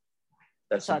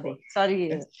 Sorry.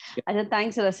 Yes. I said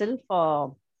thanks, Russell,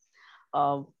 for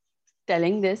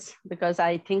telling this, because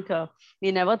I think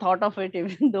we never thought of it,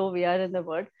 even though we are in the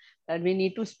word, that we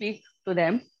need to speak to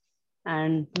them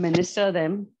and minister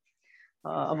them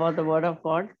about the word of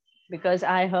God. Because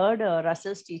I heard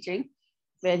Russell's teaching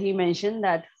where he mentioned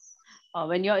that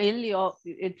when you're ill,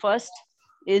 it first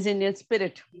is in your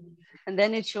spirit, and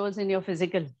then it shows in your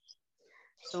physical.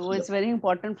 So it's very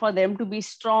important for them to be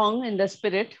strong in the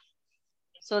spirit,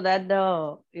 so that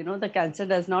the cancer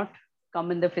does not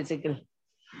come in the physical.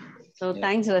 So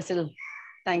thanks, Russell.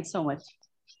 Thanks so much.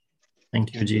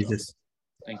 Thank you, Jesus.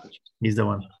 Thank you. He's the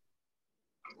one.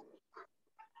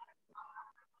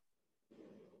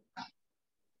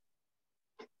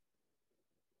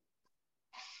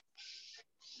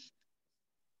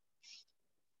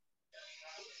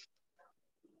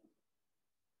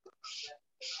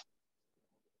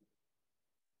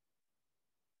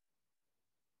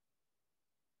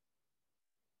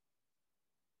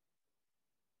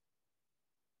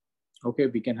 Okay,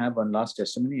 we can have one last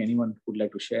testimony. Anyone would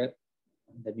like to share?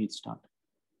 Then we start.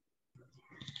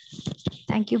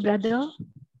 Thank you, brother.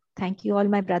 Thank you, all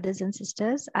my brothers and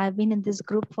sisters. I've been in this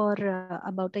group for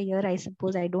about a year, I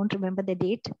suppose. I don't remember the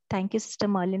date. Thank you, Sister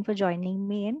Merlin, for joining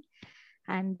me in.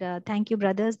 And thank you,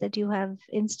 brothers, that you have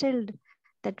instilled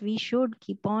that we should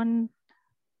keep on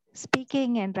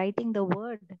speaking and writing the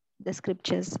word, the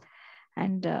scriptures.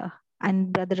 And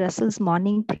Brother Russell's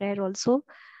morning prayer also,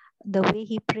 the way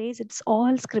he prays, it's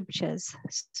all scriptures.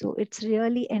 So it's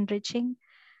really enriching,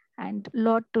 and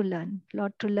lot to learn,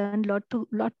 lot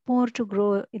more to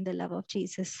grow in the love of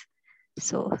Jesus.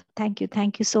 So thank you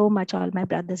so much, all my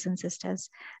brothers and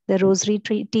sisters. The Rosary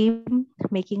team,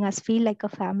 making us feel like a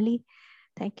family.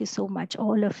 Thank you so much,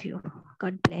 all of you.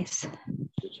 God bless.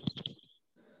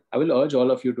 I will urge all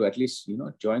of you to at least,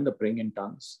 join the praying in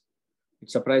tongues.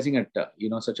 It's surprising at,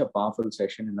 such a powerful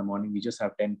session in the morning. We just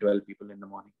have 10, 12 people in the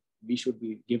morning. We should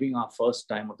be giving our first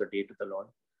time of the day to the Lord.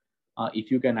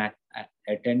 If you can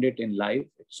attend it in live,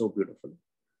 it's so beautiful.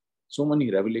 So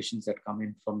many revelations that come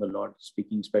in from the Lord,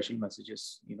 speaking special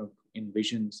messages, in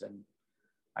visions,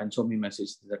 and so many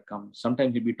messages that come.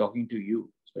 Sometimes he'll be talking to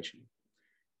you, especially.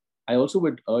 I also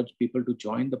would urge people to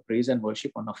join the praise and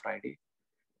worship on a Friday.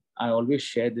 I always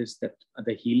share this, that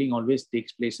the healing always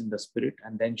takes place in the spirit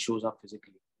and then shows up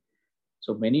physically.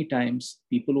 So many times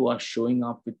people who are showing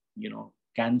up with,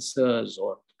 cancers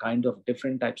or kind of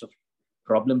different types of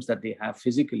problems that they have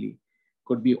physically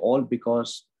could be all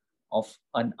because of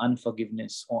an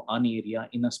unforgiveness or an area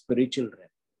in a spiritual realm.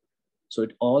 So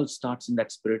it all starts in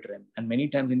that spirit realm. And many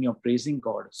times when you're praising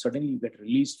God, suddenly you get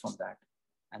released from that,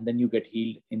 and then you get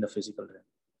healed in the physical realm.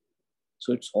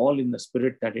 So it's all in the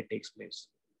spirit that it takes place.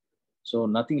 So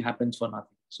nothing happens for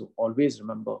nothing. So always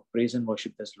remember, praise and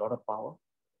worship, there's a lot of power.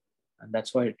 And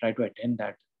that's why I try to attend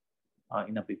that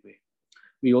in a big way.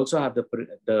 We also have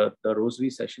the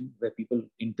Rosary session where people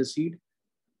intercede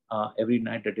every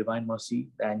night, the Divine Mercy,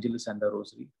 the Angelus, and the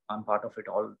Rosary. I'm part of it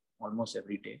almost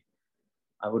every day.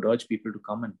 I would urge people to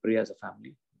come and pray as a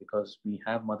family, because we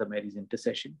have Mother Mary's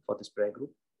intercession for this prayer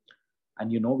group.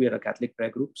 And you know, we are a Catholic prayer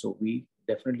group, so we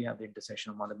definitely have the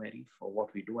intercession of Mother Mary for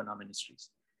what we do in our ministries.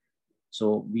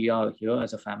 So we are here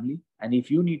as a family. And if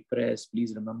you need prayers,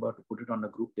 please remember to put it on the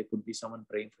group. There could be someone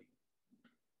praying for you.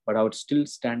 But I would still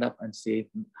stand up and say,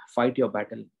 fight your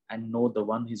battle and know the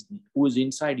one who is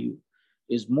inside you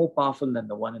is more powerful than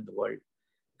the one in the world.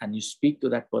 And you speak to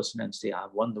that person and say,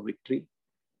 I've won the victory.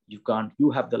 You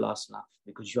have the last laugh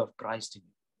because you have Christ in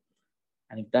you.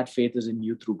 And if that faith is in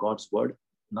you through God's word,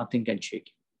 nothing can shake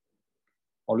you.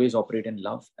 Always operate in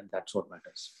love, and that's what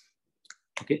matters.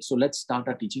 Okay, so let's start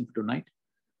our teaching for tonight.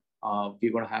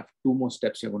 We're going to have 2 more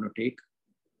steps we're going to take.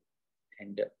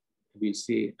 And we'll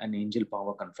say an angel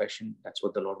power confession. That's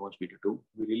what the Lord wants me to do.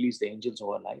 We release the angels of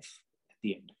our life at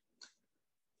the end.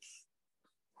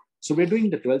 So we're doing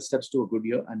the 12 steps to a good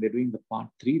year, and we're doing the part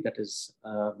 3. That is,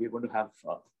 we're going to have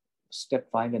step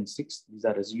 5 and 6. These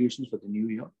are resolutions for the new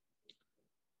year.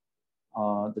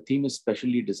 The theme is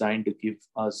specially designed to give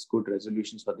us good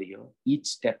resolutions for the year. Each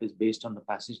step is based on the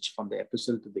passage from the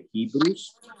epistle to the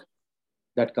Hebrews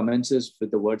that commences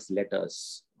with the words "let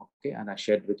us." Okay, and I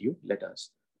shared with you, let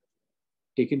us.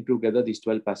 Taken together, these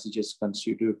 12 passages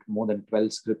constitute more than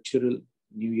 12 scriptural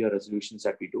New Year resolutions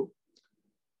that we do.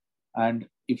 And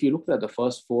if you look at the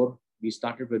first 4, we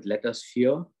started with let us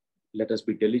fear, let us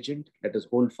be diligent, let us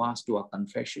hold fast to our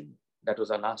confession. That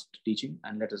was our last teaching.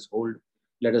 And let us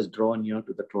draw near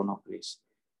to the throne of grace.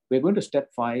 We're going to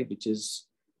step 5, which is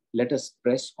let us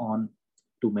press on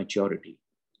to maturity.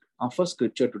 Our first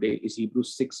scripture today is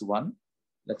Hebrews 6:1.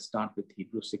 Let's start with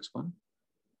Hebrews 6:1.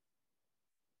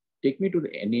 Take me to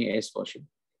the NAS version,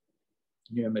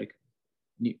 New American,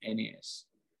 New NAS.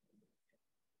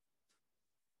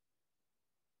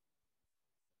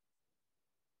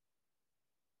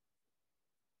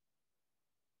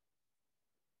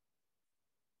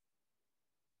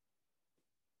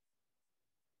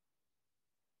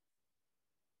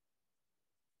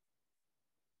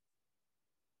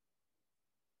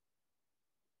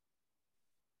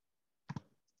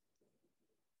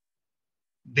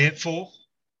 Therefore,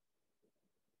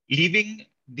 leaving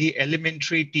the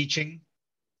elementary teaching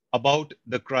about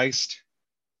the Christ,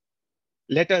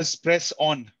 let us press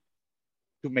on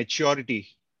to maturity,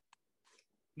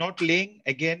 not laying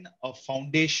again a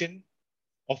foundation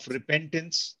of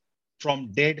repentance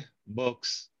from dead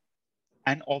works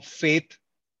and of faith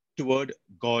toward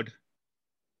God.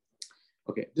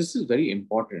 Okay, this is very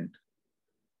important.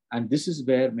 And this is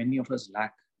where many of us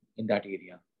lack in that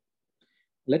area.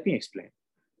 Let me explain.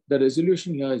 The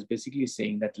resolution here is basically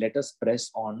saying that let us press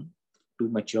on to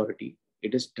maturity.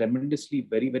 It is tremendously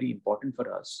very, very important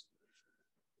for us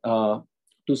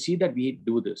to see that we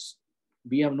do this.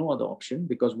 We have no other option,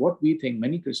 because what we think,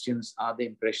 many Christians are the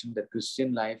impression that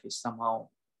Christian life is somehow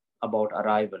about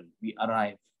arrival. We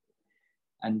arrive.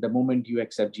 And the moment you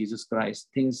accept Jesus Christ,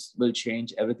 things will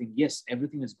change, everything. Yes,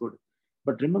 everything is good.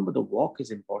 But remember, the walk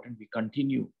is important. We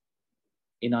continue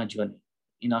in our journey,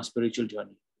 in our spiritual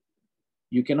journey.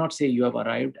 You cannot say you have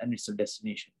arrived and it's a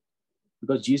destination,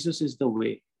 because Jesus is the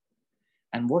way.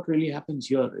 And what really happens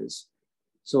here is,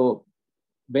 so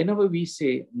whenever we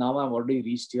say, now I've already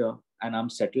reached here and I'm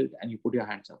settled, and you put your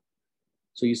hands up.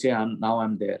 So you say, now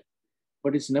I'm there.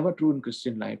 But it's never true in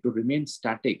Christian life. To remain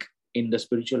static in the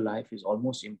spiritual life is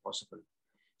almost impossible.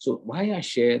 So why I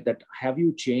share that, have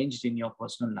you changed in your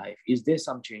personal life? Is there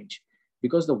some change?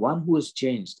 Because the one who has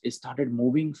changed is started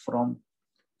moving from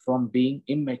being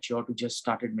immature to just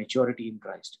started maturity in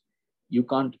Christ. You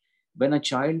can't, when a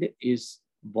child is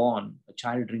born, a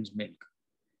child drinks milk,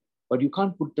 but you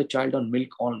can't put the child on milk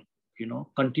all,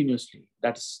 continuously.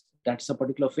 That's a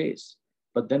particular phase.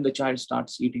 But then the child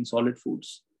starts eating solid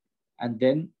foods, and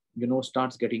then,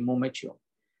 starts getting more mature.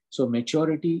 So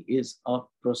maturity is a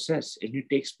process, and it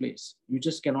takes place. You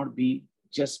just cannot be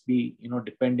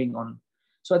depending on.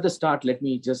 So at the start, let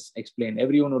me just explain.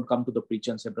 Everyone would come to the preacher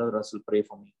and say, Brother Russell, pray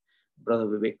for me. Brother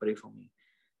Vivek, pray for me.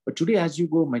 But today, as you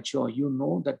go mature, you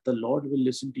know that the Lord will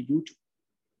listen to you too.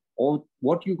 Or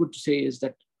what you could say is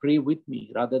that, pray with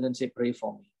me, rather than say, pray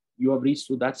for me. You have reached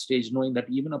to that stage, knowing that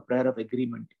even a prayer of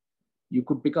agreement, you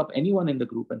could pick up anyone in the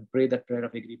group and pray that prayer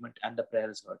of agreement, and the prayer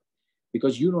is heard.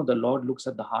 Because the Lord looks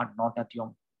at the heart, not at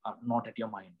your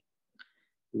mind.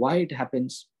 Why it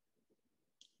happens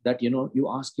that, you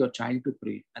ask your child to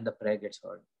pray and the prayer gets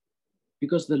heard?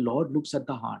 Because the Lord looks at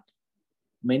the heart.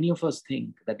 Many of us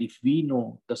think that if we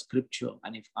know the scripture,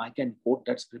 and if I can quote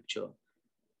that scripture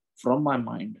from my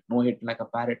mind, know it like a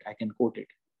parrot, I can quote it,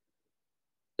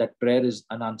 that prayer is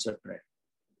an answered prayer.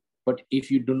 But if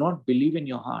you do not believe in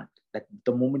your heart that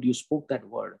the moment you spoke that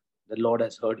word, the Lord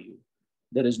has heard you,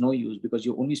 there is no use, because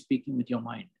you're only speaking with your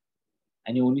mind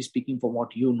and you're only speaking for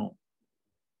what you know.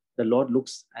 The Lord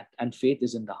looks at, and faith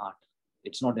is in the heart.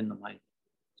 It's not in the mind.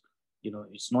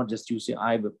 It's not just you say,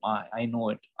 I know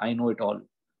it. I know it all.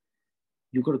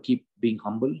 You got to keep being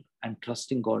humble and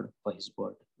trusting God for his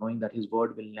word, knowing that his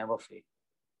word will never fail.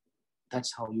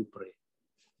 That's how you pray.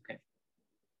 Okay.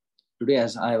 Today,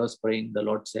 as I was praying, the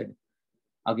Lord said,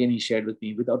 again, he shared with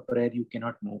me, without prayer, you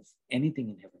cannot move anything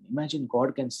in heaven. Imagine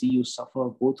God can see you suffer,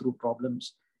 go through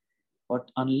problems, but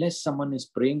unless someone is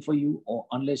praying for you or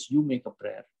unless you make a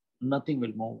prayer, nothing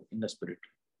will move in the spirit.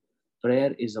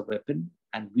 Prayer is a weapon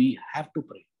and we have to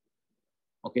pray.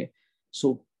 Okay.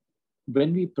 So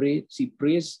when we pray, see,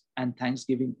 praise and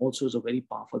thanksgiving also is a very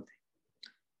powerful thing.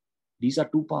 These are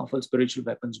two powerful spiritual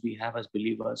weapons we have as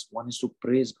believers. One is to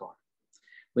praise God.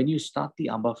 When you start the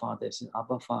Abba Father, it says,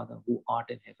 Abba Father, who art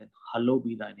in heaven, hallowed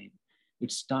be thy name.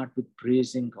 It starts with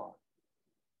praising God.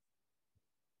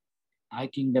 Thy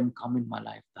kingdom come in my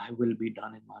life. Thy will be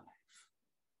done in my life.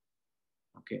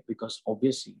 Okay, because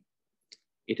obviously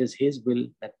it is his will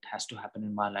that has to happen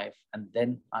in my life, and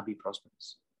then I'll be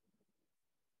prosperous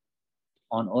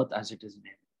on earth as it is in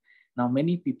heaven. Now,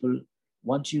 many people,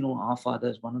 once you know our Father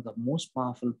is one of the most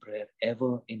powerful prayer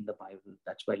ever in the Bible.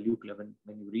 That's why Luke 11,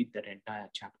 when you read that entire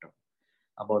chapter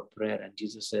about prayer, and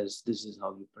Jesus says, this is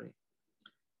how you pray.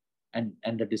 And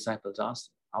the disciples ask,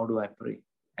 how do I pray?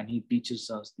 And he teaches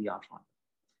us the Our Father.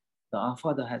 The Our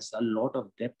Father has a lot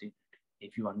of depth in it,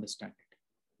 if you understand it.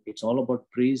 It's all about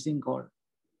praising God.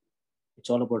 It's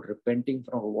all about repenting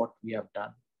from what we have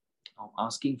done,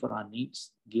 asking for our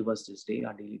needs. Give us this day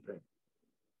our daily bread.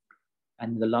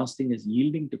 And the last thing is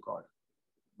yielding to God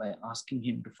by asking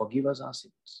him to forgive us our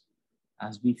sins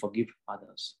as we forgive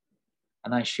others.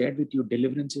 And I shared with you,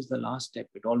 deliverance is the last step.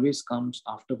 It always comes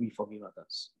after we forgive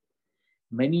others.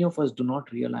 Many of us do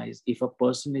not realize if a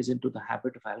person is into the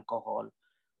habit of alcohol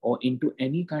or into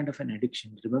any kind of an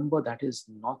addiction, remember that is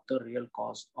not the real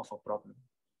cause of a problem.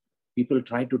 People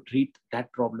try to treat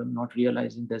that problem, not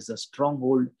realizing there's a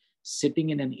stronghold sitting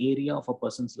in an area of a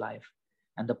person's life,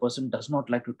 and the person does not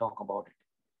like to talk about it.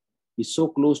 He's so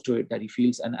close to it that he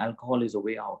feels an alcohol is a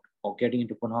way out, or getting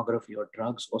into pornography or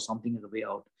drugs or something is a way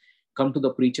out. Come to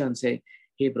the preacher and say,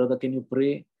 hey brother, can you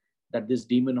pray that this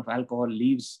demon of alcohol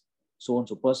leaves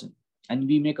so-and-so person? And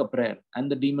we make a prayer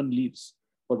and the demon leaves.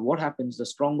 But what happens? The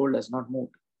stronghold has not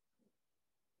moved.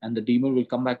 And the demon will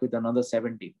come back with another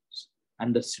 7 demons.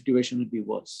 And the situation will be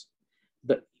worse.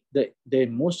 The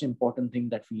most important thing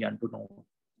that we have to know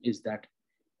is that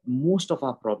most of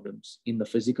our problems in the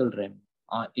physical realm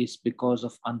is because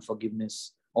of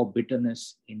unforgiveness or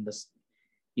bitterness in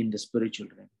the spiritual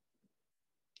realm.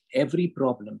 Every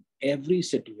problem, every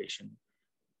situation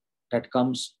that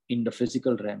comes in the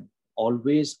physical realm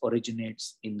always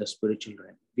originates in the spiritual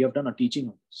realm. We have done a teaching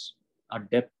on this, a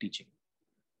depth teaching.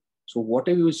 So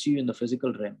whatever you see in the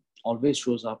physical realm always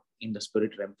shows up in the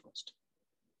spirit realm first.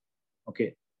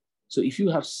 Okay. So if you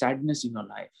have sadness in your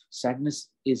life, sadness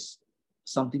is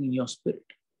something in your spirit.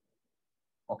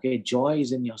 Okay. Joy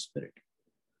is in your spirit.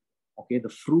 Okay. The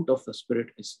fruit of the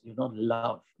spirit is,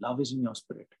 love. Love is in your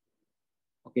spirit.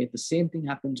 Okay. The same thing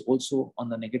happens also on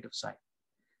the negative side.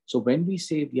 So when we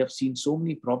say we have seen so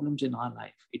many problems in our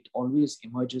life, it always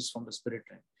emerges from the spirit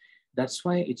realm. That's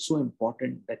why it's so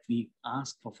important that we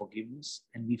ask for forgiveness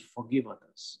and we forgive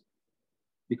others.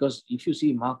 Because if you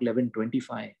see Mark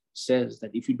 11:25 says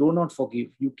that if you do not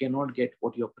forgive, you cannot get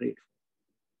what you have prayed for.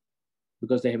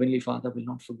 Because the Heavenly Father will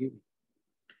not forgive you.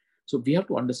 So we have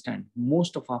to understand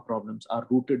most of our problems are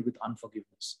rooted with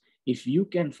unforgiveness. If you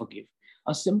can forgive,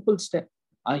 a simple step,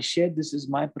 I shared this is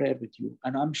my prayer with you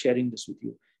and I'm sharing this with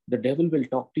you. The devil will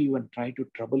talk to you and try to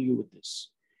trouble you with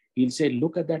this. He'll say,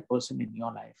 look at that person in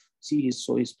your life. See,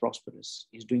 he's prosperous.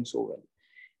 He's doing so well.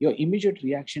 Your immediate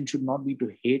reaction should not be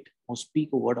to hate or speak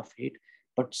a word of hate,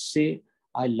 but say,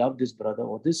 I love this brother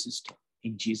or this sister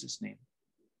in Jesus' name.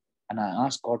 And I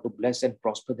ask God to bless and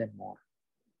prosper them more.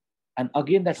 And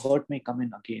again, that hurt may come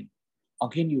in again.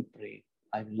 Again, you pray,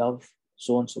 I love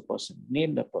so-and-so person.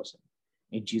 Name that person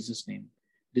in Jesus' name.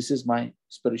 This is my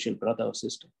spiritual brother or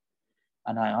sister.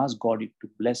 And I ask God to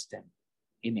bless them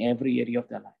in every area of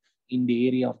their life, in the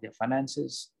area of their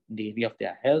finances, in the area of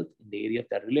their health, in the area of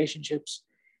their relationships,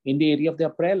 in the area of their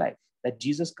prayer life, that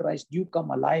Jesus Christ, you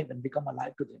come alive and become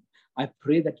alive to them. I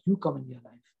pray that you come in their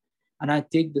life. And I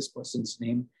take this person's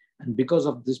name. And because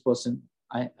of this person,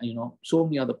 so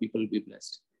many other people will be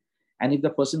blessed. And if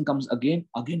the person comes again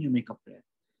you make a prayer.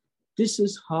 This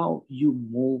is how you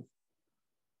move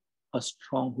a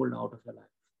stronghold out of your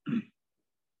life.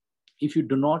 If you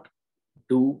do not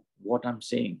do what I'm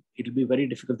saying, it will be very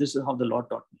difficult. This is how the Lord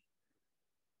taught me.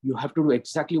 You have to do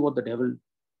exactly what the devil,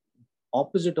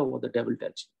 opposite of what the devil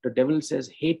tells you. The devil says,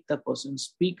 hate the person,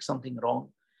 speak something wrong,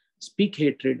 speak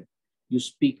hatred, you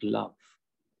speak love.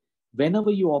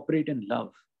 Whenever you operate in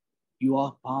love, you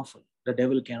are powerful. The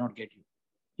devil cannot get you.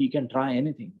 He can try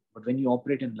anything, but when you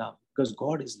operate in love, because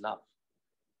God is love,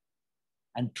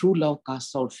 and true love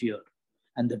casts out fear,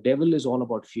 and the devil is all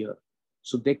about fear.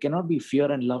 So there cannot be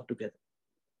fear and love together.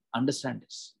 Understand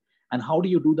this. And how do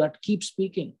you do that? Keep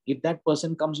speaking. If that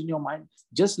person comes in your mind,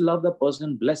 just love the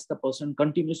person, bless the person,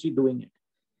 continuously doing it.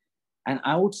 And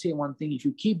I would say one thing, if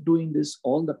you keep doing this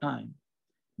all the time,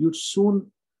 you'd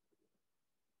soon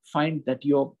find that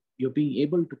you're being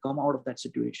able to come out of that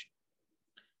situation.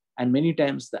 And many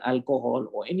times the alcohol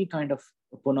or any kind of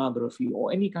pornography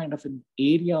or any kind of an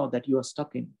area that you are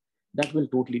stuck in, that will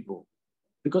totally go,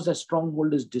 because a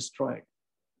stronghold is destroyed.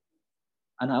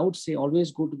 And I would say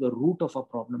always go to the root of a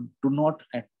problem. Do not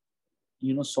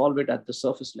solve it at the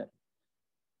surface level,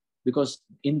 because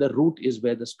in the root is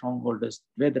where the stronghold is,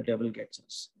 where the devil gets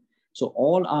us. So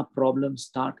all our problems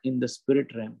start in the spirit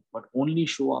realm, but only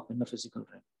show up in the physical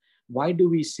realm. Why do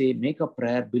we say make a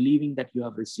prayer believing that you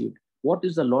have received? What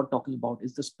is the Lord talking about?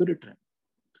 Is the spirit realm.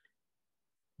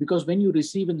 Because when you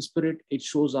receive in spirit, it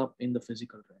shows up in the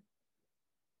physical realm.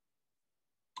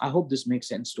 I hope this makes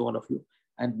sense to all of you.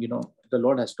 And, the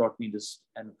Lord has taught me this,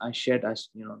 and I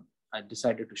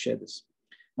decided to share this.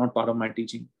 Not part of my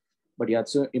teaching, but yeah,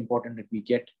 it's so important that we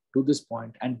get to this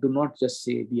point and do not just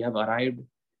say we have arrived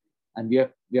and we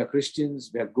are Christians,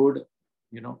 we are good.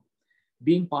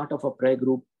 Being part of a prayer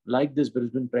group like this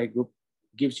Brisbane prayer group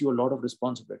gives you a lot of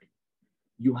responsibility.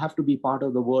 You have to be part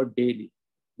of the word daily,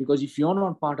 because if you're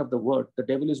not part of the word, the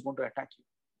devil is going to attack you.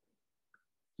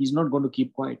 He's not going to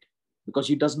keep quiet, because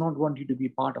he does not want you to be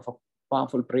part of a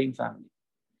powerful praying family.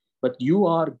 But you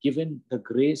are given the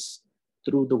grace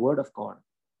through the word of God,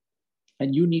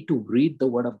 and you need to read the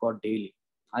word of God daily.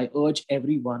 I urge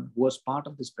everyone who is part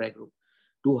of this prayer group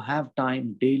to have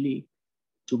time daily,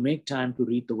 to make time to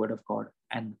read the word of God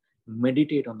and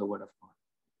meditate on the word of God.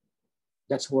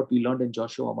 That's what we learned in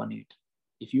Joshua 1:8.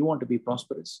 If you want to be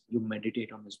prosperous, you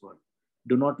meditate on his word.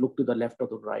 Do not look to the left or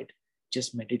the right.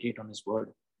 Just meditate on his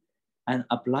word and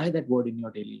apply that word in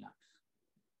your daily life.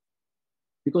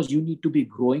 Because you need to be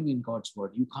growing in God's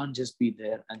word. You can't just be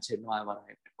there and say, no, I've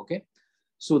arrived. Okay.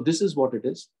 So this is what it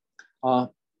is.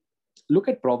 Look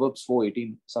at Proverbs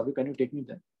 4:18. Savi, can you take me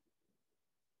there?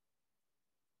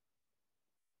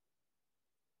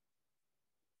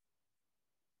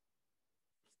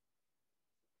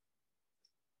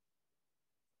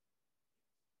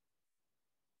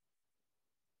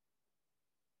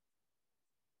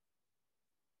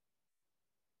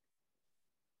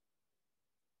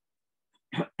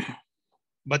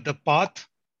 But the path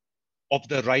of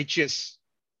the righteous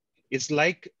is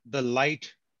like the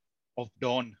light of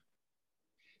dawn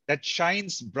that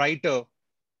shines brighter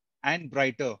and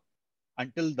brighter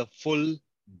until the full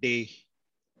day.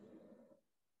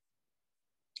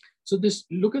 So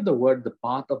look at the word, the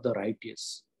path of the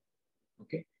righteous.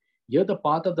 Okay. Here the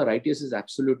path of the righteous is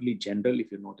absolutely general,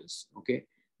 if you notice. Okay.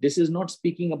 This is not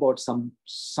speaking about some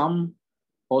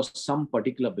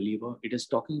particular believer. It is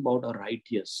talking about a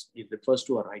righteous. It refers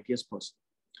to a righteous person.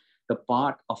 The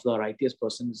path of the righteous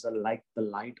person is like the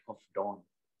light of dawn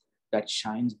that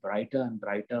shines brighter and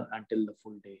brighter until the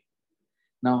full day.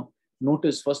 Now,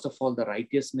 notice, first of all, the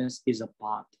righteousness is a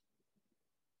path.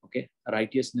 Okay.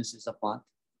 Righteousness is a path.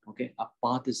 Okay. A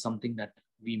path is something that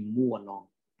we move along.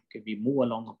 Okay. We move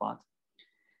along a path.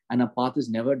 And a path is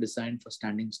never designed for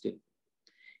standing still.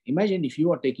 Imagine if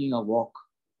you are taking a walk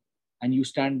and you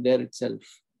stand there itself.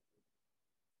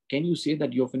 Can you say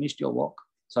that you've finished your walk,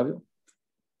 Savio?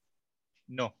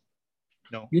 No.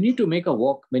 No. You need to make a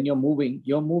walk. When you're moving,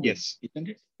 yes. Isn't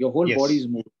it? Your whole yes. body is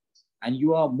moving. And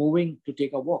you are moving to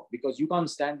take a walk, because you can't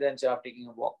stand there and say, I'm taking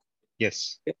a walk.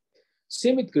 Yes. Okay?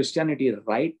 Same with Christianity,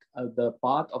 right? The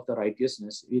path of the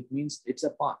righteousness, it means it's a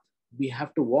path. We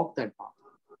have to walk that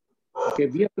path. Okay,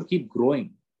 we have to keep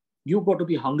growing. You've got to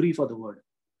be hungry for the word.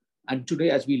 And today,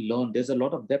 as we learn, there's a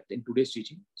lot of depth in today's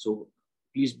teaching. So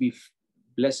please be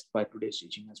blessed by today's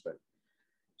teaching as well.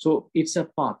 So it's a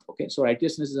path. Okay, so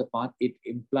righteousness is a path. It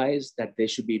implies that there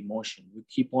should be motion. You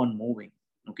keep on moving.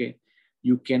 Okay,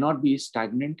 you cannot be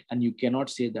stagnant, and you cannot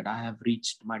say that I have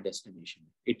reached my destination.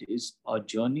 It is a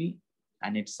journey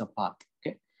and it's a path.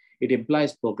 Okay, it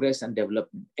implies progress and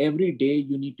development. Every day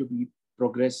you need to be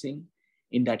progressing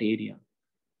in that area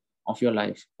of your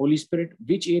life. Holy Spirit,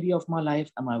 which area of my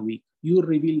life am I weak? You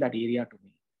reveal that area to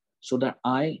me so that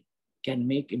I can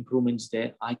make improvements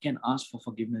there. I can ask for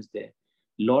forgiveness there.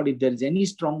 Lord, if there is any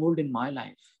stronghold in my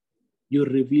life, you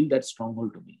reveal that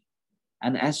stronghold to me.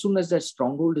 And as soon as that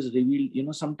stronghold is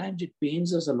revealed, sometimes it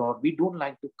pains us a lot. We don't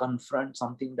like to confront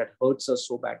something that hurts us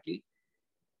so badly.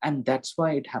 And that's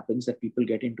why it happens that people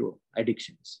get into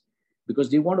addictions, because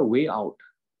they want a way out.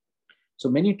 So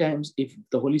many times, if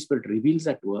the Holy Spirit reveals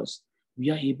that to us, we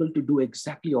are able to do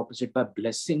exactly opposite by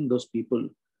blessing those people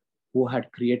who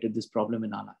had created this problem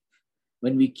in our life.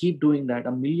 When we keep doing that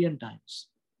 1,000,000 times,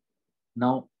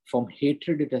 now from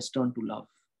hatred, it has turned to love,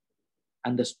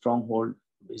 and the stronghold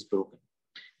is broken.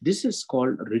 This is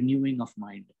called renewing of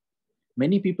mind.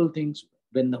 Many people think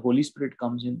when the Holy Spirit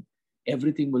comes in,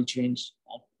 everything will change,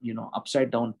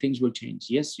 upside down, things will change.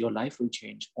 Yes, your life will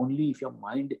change only if your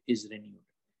mind is renewed.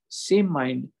 Same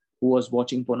mind who was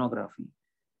watching pornography,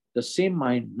 the same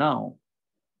mind now,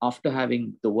 after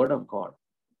having the word of God,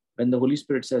 when the Holy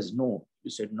Spirit says no,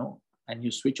 you said no, and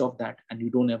you switch off that and you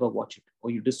don't ever watch it,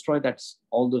 or you destroy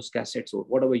all those cassettes or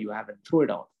whatever you have and throw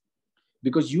it out,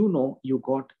 because you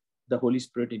got the Holy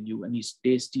Spirit in you, and he's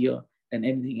tastier than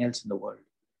anything else in the world,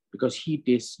 because he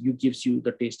gives you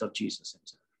the taste of Jesus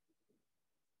himself.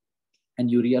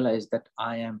 And you realize that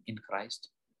I am in Christ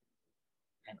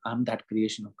and I'm that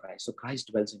creation of Christ. So Christ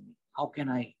dwells in me. How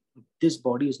can this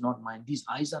body is not mine. These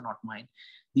eyes are not mine.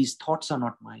 These thoughts are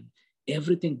not mine.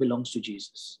 Everything belongs to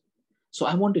Jesus. So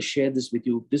I want to share this with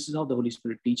you. This is how the Holy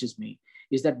Spirit teaches me,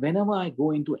 is that whenever I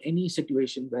go into any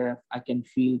situation where I can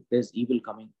feel there's evil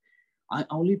coming, I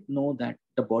only know that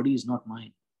the body is not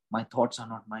mine. My thoughts are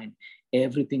not mine.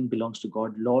 Everything belongs to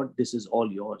God. Lord, this is all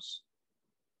yours.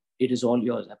 It is all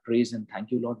yours. I praise and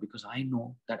thank you, Lord, because I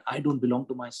know that I don't belong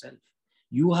to myself.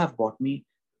 You have bought me.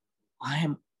 I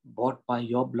am bought by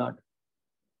your blood.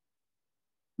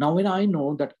 Now, when I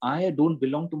know that I don't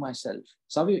belong to myself,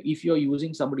 Savio, if you're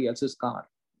using somebody else's car,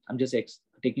 I'm just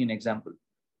taking an example.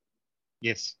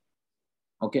 Yes.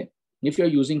 Okay. If you're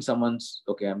using someone's,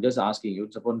 okay, I'm just asking you,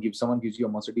 suppose someone gives you a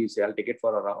Mercedes, say, I'll take it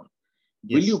for a round.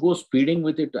 Yes. Will you go speeding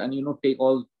with it and, take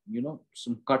all,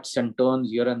 some cuts and turns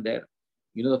here and there?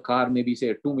 The car, maybe say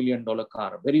a $2 million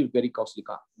car, very, very costly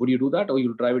car. Would you do that, or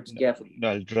you'll drive it carefully? No,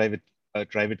 I'll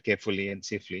drive it carefully and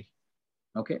safely.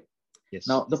 Okay. Yes.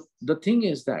 Now, the thing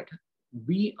is that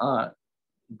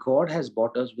God has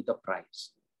bought us with a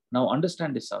price. Now,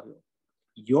 understand this, Savio.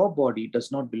 Your body does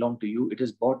not belong to you. It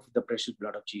is bought with the precious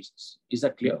blood of Jesus. Is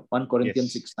that clear? 1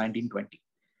 Corinthians 6, 19, 20.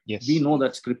 Yes. We know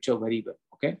that scripture very well.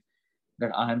 Okay.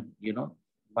 That I am,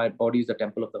 my body is the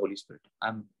temple of the Holy Spirit.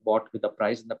 I'm bought with a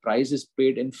price, and the price is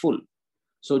paid in full.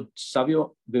 So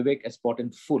Savio Vivek is bought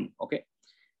in full. Okay.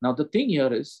 Now the thing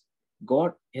here is,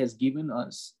 God has given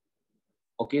us,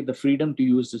 the freedom to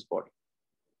use this body.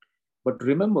 But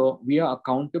remember, we are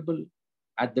accountable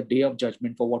at the day of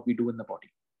judgment for what we do in the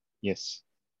body. Yes.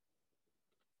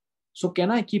 So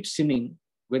can I keep sinning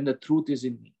when the truth is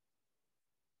in me?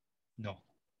 No.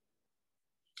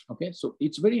 Okay, so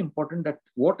it's very important that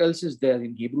what else is there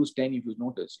in Hebrews 10, if you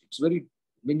notice,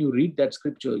 when you read that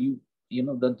scripture,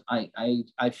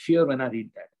 I fear when I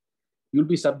read that. You'll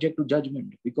be subject to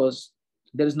judgment, because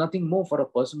there is nothing more for a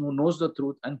person who knows the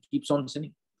truth and keeps on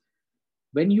sinning.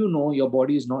 When you know your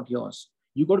body is not yours,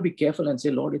 you got to be careful and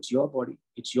say, Lord, it's your body.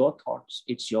 It's your thoughts.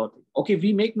 It's your thing. Okay,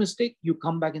 we make mistake. You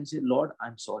come back and say, Lord,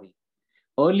 I'm sorry.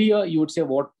 Earlier, you would say,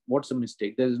 what's a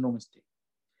mistake? There is no mistake.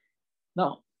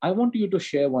 Now, I want you to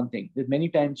share one thing that many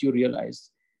times you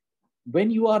realize when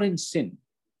you are in sin,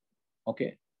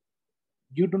 okay,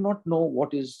 you do not know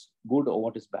what is good or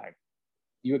what is bad.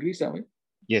 You agree, Samuel?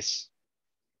 Yes.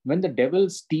 When the devil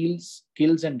steals,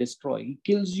 kills, and destroys, he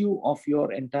kills you of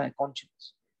your entire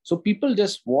conscience. So people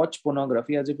just watch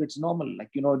pornography as if it's normal. Like,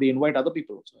 they invite other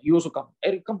people also. You also come.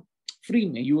 Eric, come, free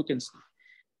me, you can see.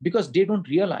 Because they don't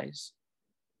realize,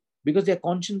 because their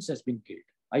conscience has been killed.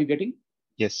 Are you getting?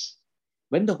 Yes.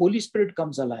 When the Holy Spirit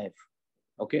comes alive,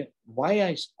 okay, why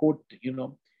I quote,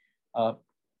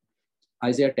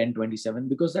 Isaiah 10:27,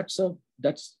 because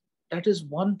that is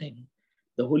one thing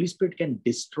the Holy Spirit can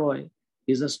destroy,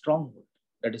 is a stronghold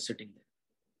that is sitting there.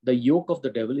 The yoke of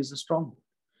the devil is a stronghold.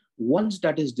 Once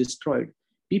that is destroyed,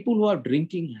 people who are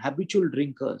drinking, habitual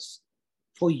drinkers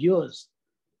for years,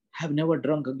 have never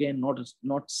drunk again,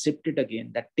 not sipped it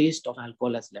again. That taste of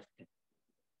alcohol has left them.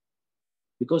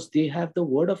 Because they have the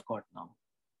word of God now,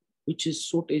 which is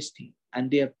so tasty,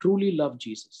 and they have truly loved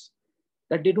Jesus,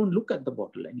 that they don't look at the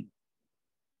bottle anymore.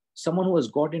 Someone who has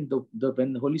got into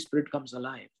when the Holy Spirit comes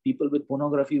alive, people with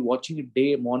pornography watching it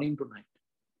day, morning to night,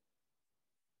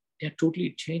 they are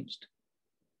totally changed.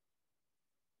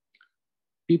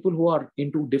 People who are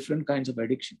into different kinds of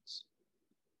addictions,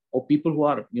 or people who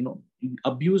are,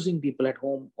 abusing people at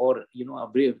home, or, are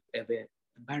aware, the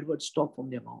bad words stop from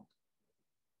their mouth.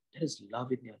 There is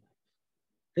love in their life.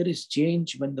 There is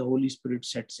change when the Holy Spirit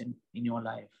sets in your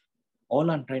life. All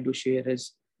I'm trying to share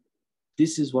is,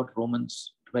 this is what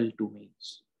Romans 12:2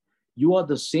 means. You are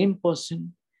the same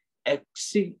person.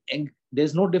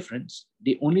 There's no difference.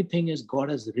 The only thing is God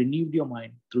has renewed your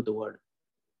mind through the word.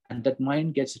 And that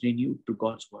mind gets renewed to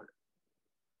God's word.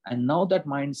 And now that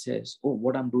mind says, oh,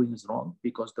 what I'm doing is wrong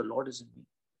because the Lord is in me.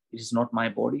 It is not my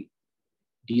body.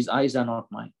 These eyes are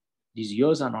not mine. These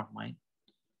ears are not mine.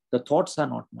 The thoughts are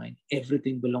not mine.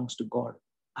 Everything belongs to God.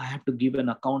 I have to give an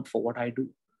account for what I do.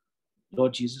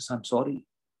 Lord Jesus, I'm sorry.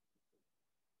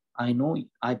 I know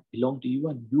I belong to you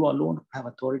and you alone have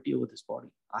authority over this body.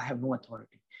 I have no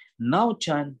authority. Now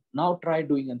try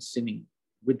doing and sinning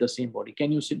with the same body.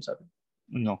 Can you sin, Sabin?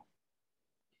 No.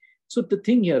 So the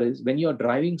thing here is, when you're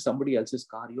driving somebody else's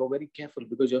car, you're very careful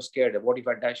because you're scared. What if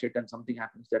I dash it and something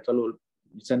happens? That fellow will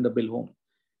send the bill home.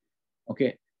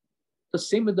 Okay. The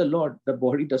same with the Lord. The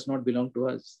body does not belong to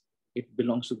us. It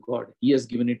belongs to God. He has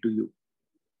given it to you.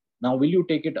 Now, will you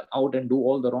take it out and do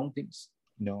all the wrong things?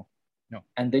 No. No.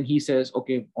 And then he says,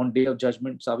 okay, on day of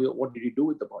judgment, Savio, what did he do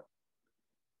with the body?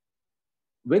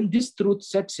 When this truth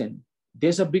sets in,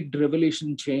 there's a big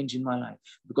revelation change in my life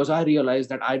because I realize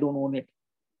that I don't own it.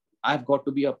 I've got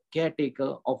to be a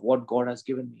caretaker of what God has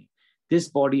given me. This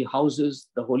body houses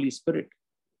the Holy Spirit.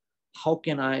 How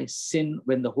can I sin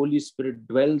when the Holy Spirit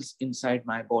dwells inside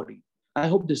my body? I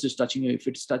hope this is touching you. If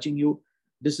it's touching you,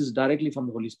 this is directly from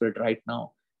the Holy Spirit right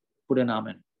now. Put an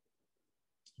amen.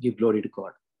 Give glory to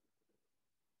God.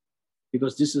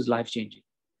 Because this is life-changing.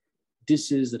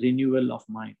 This is renewal of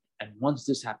mind. And once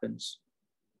this happens,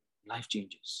 life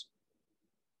changes.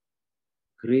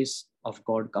 Grace of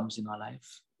God comes in our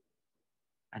life.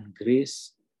 And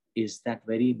grace is that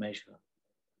very measure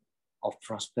of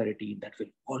prosperity that will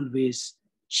always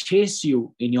chase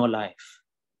you in your life.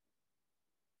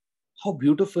 How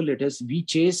beautiful it is. We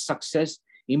chase success.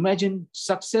 Imagine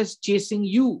success chasing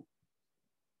you.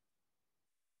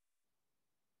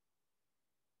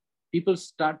 People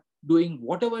start doing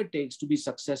whatever it takes to be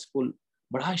successful.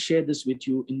 But I share this with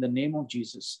you in the name of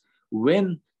Jesus.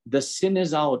 When the sin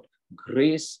is out,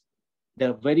 grace,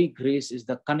 the very grace is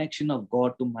the connection of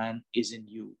God to man is in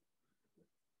you.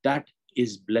 That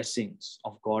is blessings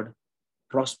of God.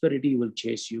 Prosperity will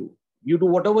chase you. You do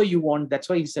whatever you want. That's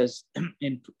why he says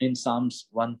in Psalms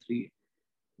 1:3,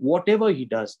 whatever he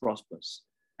does prospers.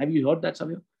 Have you heard that,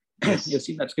 Savio? Yes. You've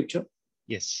seen that scripture?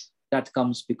 Yes. That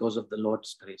comes because of the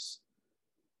Lord's grace.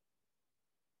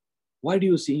 Why do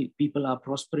you see people are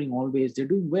prospering always? They're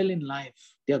doing well in life.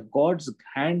 Their God's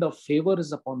hand of favor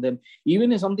is upon them.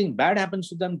 Even if something bad happens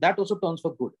to them, that also turns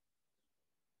for good.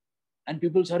 And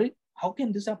people say, how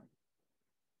can this happen?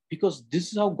 Because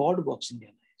this is how God works in their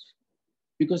lives.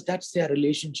 Because that's their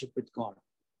relationship with God.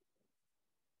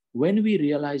 When we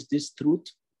realize this truth,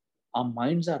 our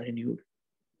minds are renewed.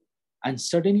 And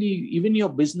suddenly, even your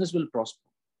business will prosper.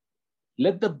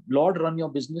 Let the Lord run your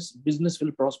business. Business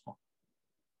will prosper.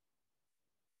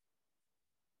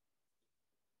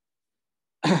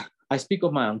 I speak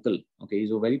of my uncle. Okay,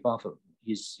 he's a very powerful.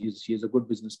 He's a good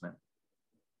businessman.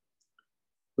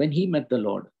 When he met the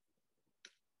Lord,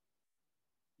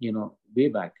 way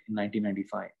back in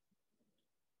 1995,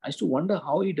 I used to wonder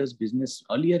how he does business.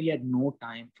 Earlier, he had no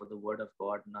time for the word of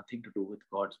God, nothing to do with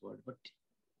God's word. But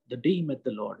the day he met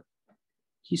the Lord,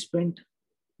 he spent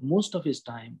most of his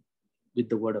time with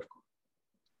the word of God.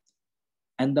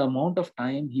 And the amount of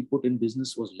time he put in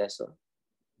business was lesser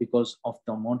because of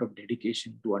the amount of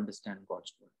dedication to understand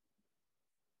God's word.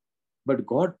 But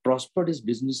God prospered his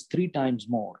business 3 times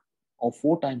more or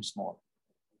 4 times more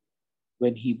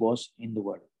when he was in the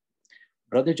word.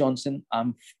 Brother Johnson,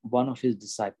 I'm one of his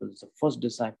disciples, the first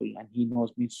disciple, and he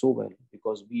knows me so well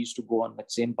because we used to go on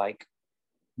that same bike.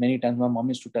 Many times my mom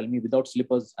used to tell me without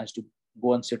slippers, I used to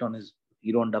go and sit on his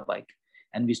Hero Honda bike,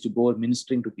 and we used to go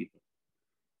ministering to people.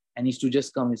 And he used to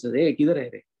just come, he said, hey, kidhar hai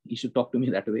re? He should talk to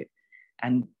me that way.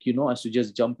 And, I used to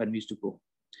just jump and we used to go.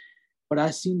 But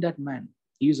I seen that man.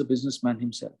 He is a businessman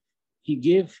himself. He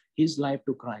gave his life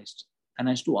to Christ. And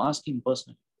I used to ask him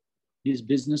personally. His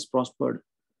business prospered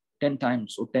 10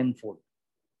 times or 10-fold.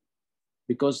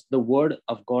 Because the word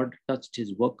of God touched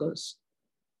his workers.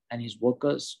 And his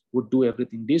workers would do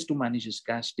everything. They used to manage his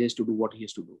cash. They used to do what he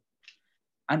used to do.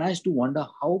 And I used to wonder,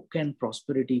 how can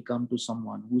prosperity come to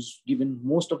someone who's given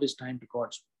most of his time to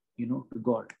God's, to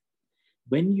God?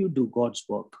 When you do God's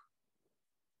work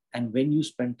and when you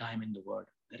spend time in the word,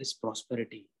 there is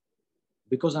prosperity.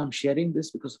 Because I'm sharing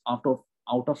this, because out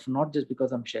of not just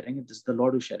because I'm sharing it, this is the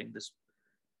Lord who's sharing this.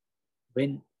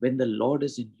 When the Lord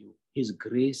is in you, his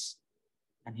grace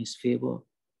and his favor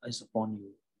is upon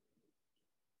you.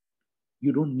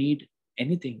 You don't need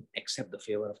anything except the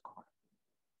favor of God.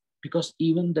 Because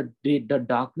even the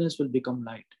darkness will become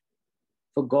light.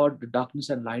 For God, the darkness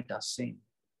and light are same.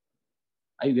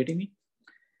 Are you getting me?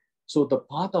 So the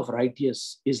path of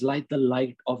righteous is like the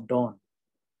light of dawn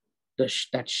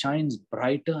that shines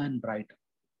brighter and brighter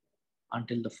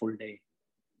until the full day.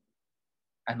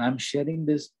 And I'm sharing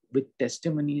this with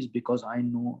testimonies because I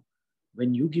know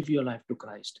when you give your life to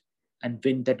Christ and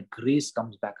when that grace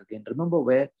comes back again, remember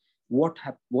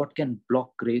what can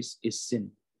block grace is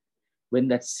sin. When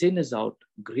that sin is out,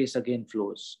 grace again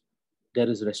flows. There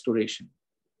is restoration.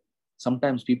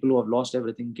 Sometimes people who have lost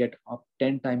everything get up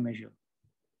 10-time measure,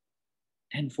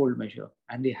 10-fold measure,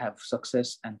 and they have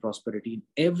success and prosperity in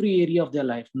every area of their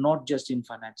life, not just in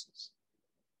finances.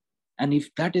 And if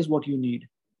that is what you need,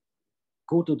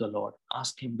 go to the Lord,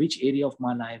 ask him which area of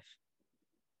my life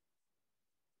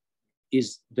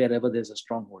is wherever there's a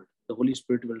stronghold. The Holy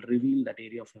Spirit will reveal that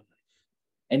area of your life.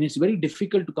 And it's very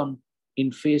difficult to come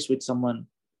in face with someone.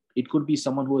 It could be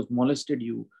someone who has molested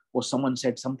you, or someone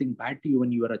said something bad to you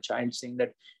when you were a child, saying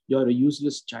that you're a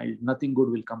useless child, nothing good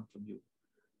will come from you.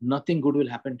 Nothing good will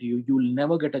happen to you. You will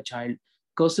never get a child.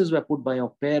 Curses were put by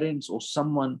your parents or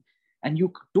someone, and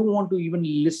you don't want to even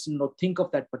listen or think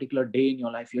of that particular day in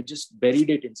your life. You're just buried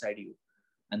it inside you.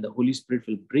 And the Holy Spirit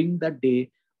will bring that day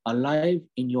alive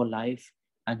in your life,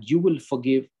 and you will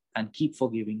forgive and keep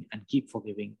forgiving and keep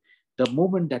forgiving. The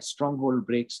moment that stronghold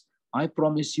breaks, I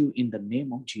promise you in the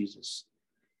name of Jesus,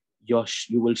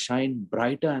 you will shine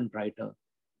brighter and brighter,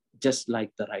 just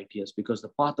like the righteous, because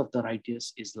the path of the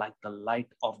righteous is like the light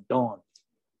of dawn.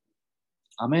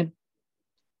 Amen.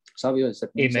 Savio, is that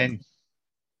Amen.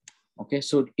 Okay,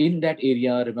 so in that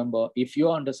area, remember, if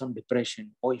you're under some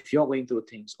depression, or if you're going through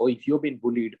things, or if you've been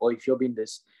bullied, or if you've been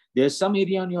this, there's some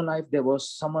area in your life, there was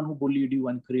someone who bullied you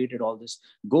and created all this.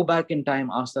 Go back in time,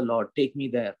 ask the Lord, take me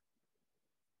there.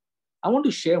 I want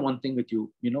to share one thing with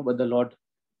you, but the Lord,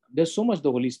 there's so much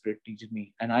the Holy Spirit teaches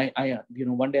me. And I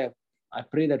one day I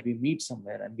pray that we meet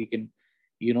somewhere and we can,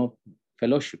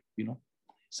 fellowship,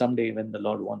 someday when the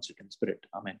Lord wants it in spirit.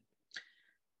 Amen.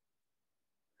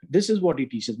 This is what he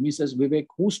teaches me. He says, Vivek,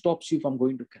 who stops you from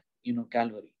going to,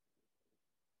 Calvary?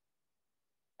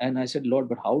 And I said, Lord,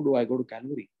 but how do I go to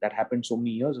Calvary? That happened so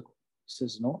many years ago. He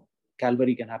says, no,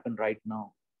 Calvary can happen right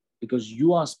now because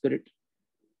you are spirit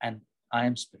and I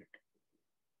am spirit.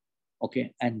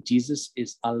 Okay. And Jesus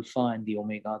is Alpha and the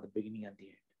Omega, the beginning and the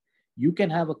end. You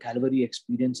can have a Calvary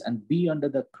experience and be under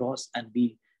the cross and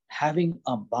be having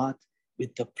a bath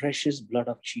with the precious blood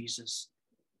of Jesus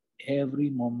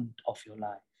every moment of your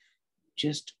life.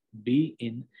 Just be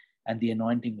in, and the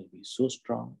anointing will be so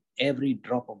strong. Every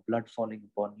drop of blood falling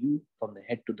upon you from the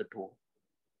head to the toe,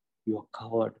 you are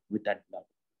covered with that blood.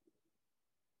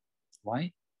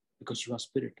 Why? Because you are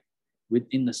spirit.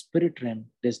 Within the spirit realm,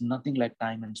 there's nothing like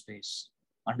time and space.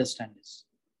 Understand this.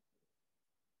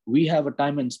 We have a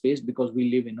time and space because we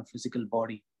live in a physical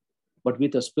body. But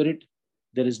with a spirit,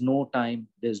 there is no time,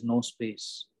 there's no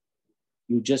space.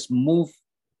 You just move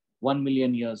 1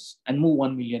 million years and move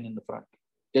 1 million in the front.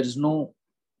 There's no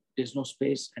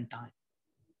space and time.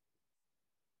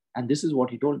 And this is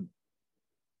what he told me.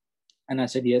 And I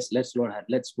said, yes, let's go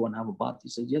and have a bath. He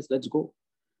said, yes, let's go.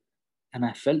 And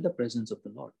I felt the presence of the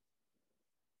Lord.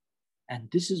 And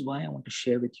this is why I want to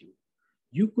share with you.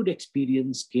 You could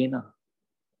experience Cana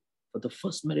for the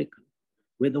first miracle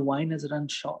where the wine has run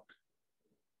short.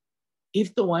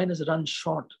 If the wine has run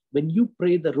short, when you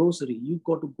pray the rosary, you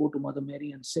got to go to Mother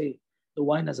Mary and say, the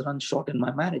wine has run short in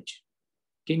my marriage.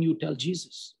 Can you tell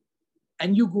Jesus?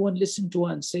 And you go and listen to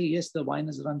her and say, yes, the wine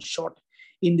has run short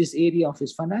in this area of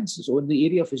his finances or in the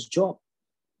area of his job.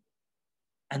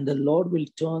 And the Lord will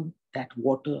turn that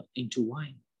water into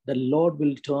wine. The Lord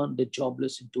will turn the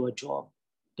jobless into a job.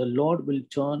 The Lord will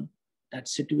turn that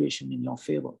situation in your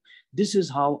favor. This is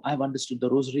how I've understood the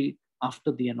rosary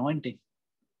after the anointing.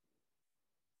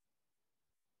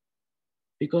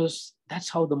 Because that's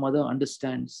how the mother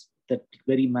understands that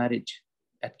very marriage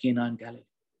at Cana and Galilee.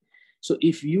 So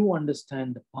if you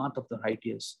understand the path of the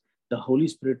righteous, the Holy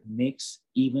Spirit makes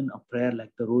even a prayer like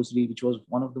the rosary, which was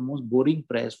one of the most boring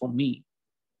prayers for me.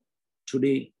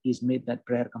 Today, he's made that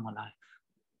prayer come alive.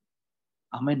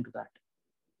 Amen to that.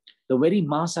 The very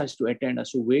mass I used to attend, I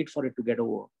used to wait for it to get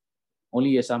over.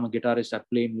 Only, yes, I'm a guitarist, I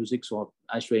play music, so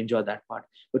I should enjoy that part.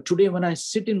 But today, when I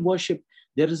sit in worship,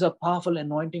 there is a powerful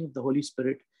anointing of the Holy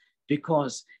Spirit,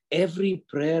 because every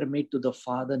prayer made to the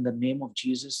Father in the name of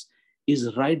Jesus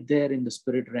is right there in the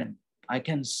spirit realm. I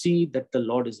can see that the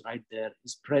Lord is right there.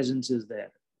 His presence is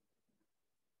there.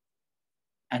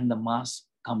 And the mass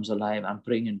comes alive. I'm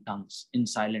praying in tongues, in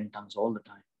silent tongues all the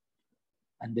time.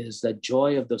 And there's the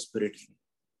joy of the Spirit.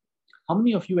 How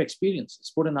many of you experience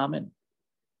this? Put an amen.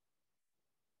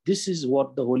 This is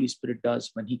what the Holy Spirit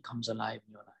does when he comes alive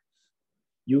in your life.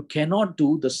 You cannot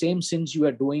do the same sins you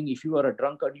are doing. If you are a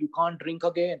drunkard, you can't drink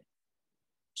again.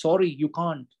 Sorry, you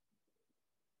can't.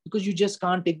 Because you just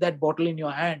can't take that bottle in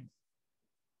your hand.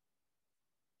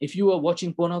 If you are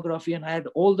watching pornography and had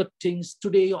all the things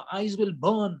today, your eyes will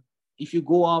burn. If you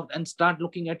go out and start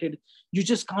looking at it, you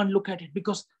just can't look at it,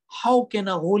 because how can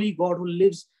a holy God who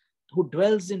lives, who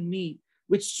dwells in me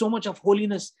with so much of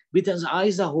holiness, with his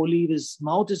eyes are holy, his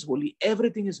mouth is holy,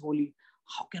 everything is holy,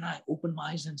 how can I open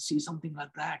my eyes and see something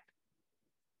like that?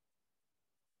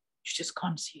 You just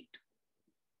can't see it.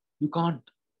 You can't.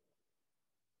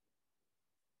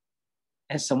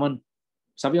 As someone,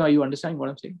 Savya, are you understanding what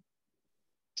I'm saying?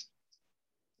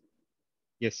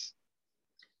 Yes.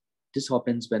 This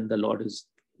happens when the Lord is,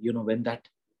 when that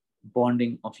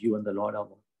bonding of you and the Lord are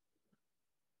one.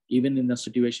 Even in a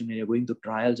situation when you're going through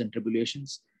trials and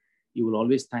tribulations, you will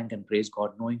always thank and praise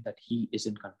God, knowing that he is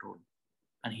in control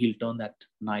and he'll turn that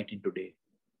night into day.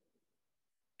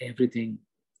 Everything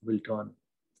will turn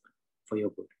for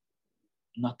your good.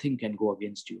 Nothing can go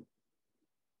against you.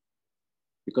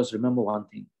 Because remember one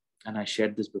thing, and I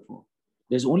shared this before,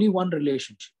 there's only one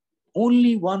relationship,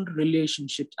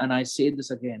 and I say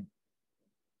this again,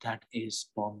 that is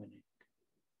permanent.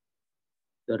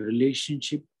 The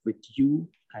relationship with you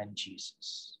and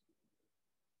Jesus.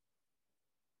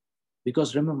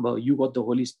 Because remember, you got the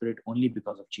Holy Spirit only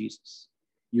because of Jesus.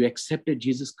 You accepted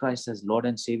Jesus Christ as Lord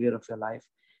and Savior of your life,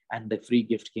 and the free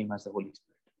gift came as the Holy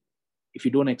Spirit. If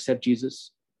you don't accept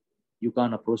Jesus, you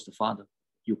can't approach the Father.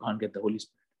 You can't get the Holy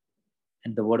Spirit.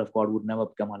 And the Word of God would never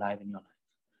become alive in your life.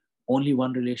 Only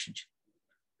one relationship.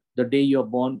 The day you're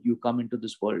born, you come into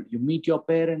this world. You meet your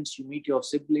parents, you meet your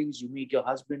siblings, you meet your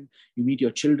husband, you meet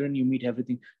your children, you meet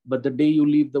everything. But the day you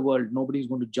leave the world, nobody's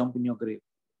going to jump in your grave.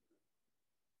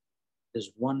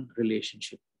 There's one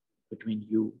relationship between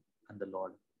you and the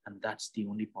Lord, and that's the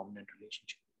only permanent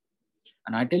relationship.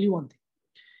 And I tell you one thing,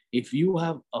 if you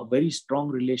have a very strong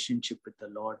relationship with the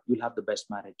Lord, you'll have the best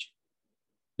marriage.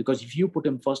 Because if you put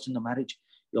him first in the marriage,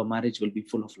 your marriage will be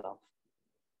full of love.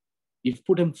 If you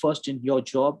put him first in your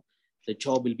job, the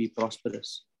job will be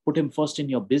prosperous. Put him first in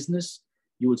your business,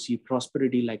 you will see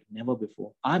prosperity like never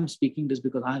before. I'm speaking this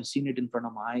because I have seen it in front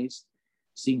of my eyes,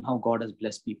 seeing how God has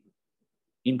blessed people,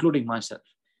 including myself,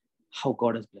 how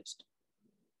God has blessed.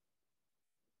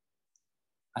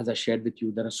 As I shared with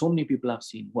you, there are so many people I've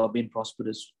seen who have been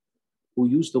prosperous, who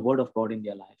use the word of God in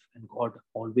their life, and God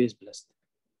always blessed them.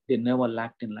 They never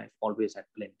lacked in life, always had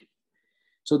plenty.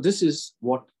 So this is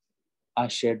what I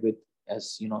shared with,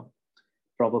 as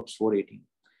Proverbs 4:18.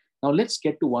 Now let's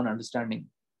get to one understanding,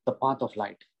 the path of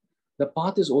light. The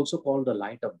path is also called the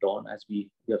light of dawn, as we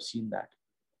have seen that.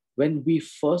 When we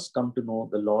first come to know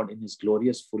the Lord in his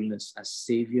glorious fullness as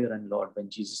Savior and Lord, when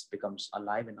Jesus becomes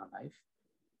alive in our life,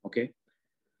 okay,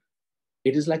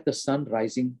 it is like the sun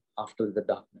rising after the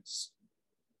darkness.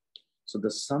 So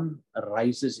the sun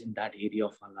rises in that area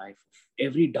of our life.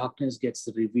 Every darkness gets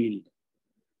revealed.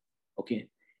 Okay,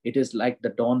 it is like the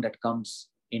dawn that comes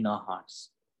in our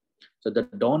hearts. So the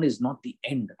dawn is not the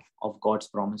end of God's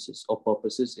promises or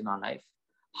purposes in our life.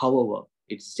 However,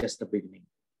 it's just the beginning.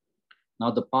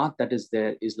 Now the path that is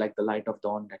there is like the light of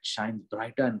dawn that shines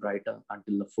brighter and brighter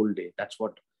until the full day. That's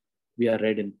what we are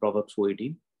read in Proverbs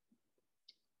 4:18.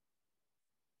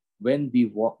 When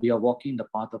we are walking the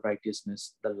path of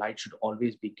righteousness, the light should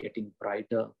always be getting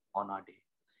brighter on our day.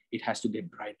 It has to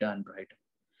get brighter and brighter.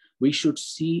 We should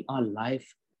see our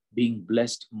life being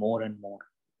blessed more and more,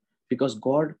 because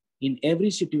God, in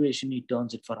every situation, he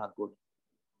turns it for our good.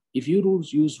 If you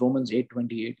use Romans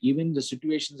 8:28, even the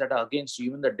situations that are against you,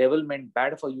 even the devil meant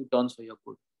bad for you, turns for your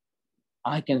good.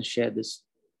 I can share this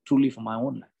truly from my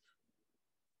own life,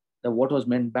 that what was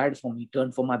meant bad for me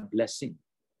turned for my blessing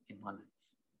in my life.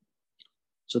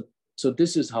 So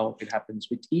this is how it happens.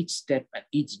 With each step and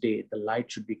each day, the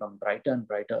light should become brighter and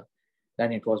brighter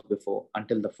than it was before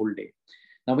until the full day.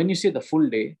 Now, when you say the full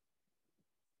day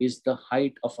is the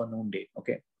height of a noonday,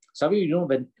 okay? So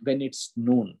when it's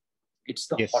noon, it's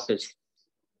the hottest.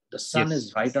 The sun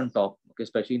is right on top, okay?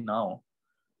 Especially now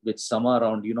with summer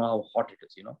around, you know how hot it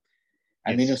is,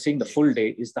 And when you're saying the full day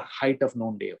is the height of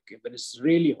noonday, okay? When it's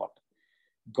really hot.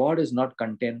 God is not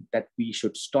content that we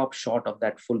should stop short of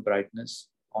that full brightness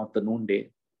on the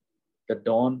noonday. The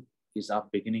dawn is our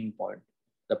beginning point.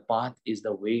 The path is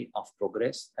the way of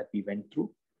progress that we went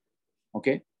through.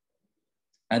 Okay.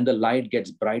 And the light gets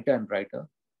brighter and brighter.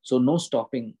 So no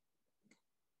stopping.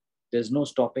 There's no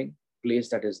stopping place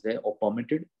that is there or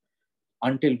permitted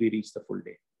until we reach the full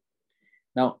day.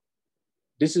 Now,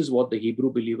 This is what the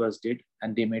Hebrew believers did,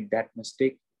 and they made that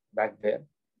mistake back there.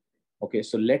 Okay,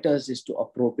 so let us is to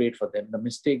appropriate for them. The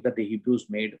mistake that the Hebrews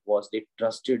made was they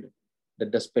trusted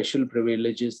that the special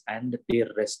privileges and they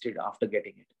rested after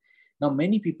getting it. Now,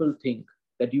 many people think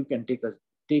that you can take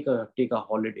a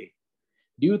holiday.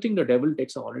 Do you think the devil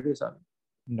takes a holiday, Savio?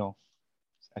 No.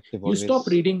 Actually, you stop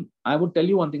reading. I would tell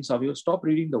you one thing, Savio. Stop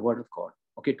reading the Word of God.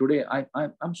 Okay, today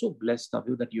I'm so blessed,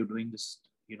 Savio, that you're doing this.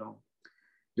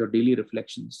 Your daily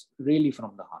reflections really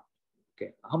from the heart.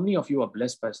 Okay, how many of you are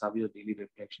blessed by Savio's daily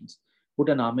reflections? Put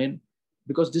an amen,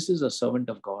 because this is a servant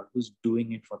of God who's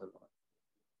doing it for the Lord.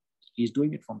 He's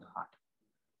doing it from the heart,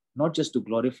 not just to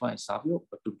glorify Savio,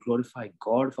 but to glorify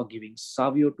God for giving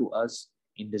Savio to us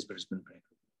in this Brisbane prayer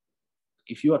group.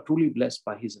 If you are truly blessed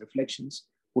by his reflections,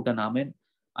 put an amen.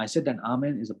 I said that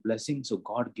amen is a blessing, so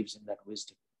God gives him that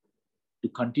wisdom to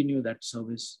continue that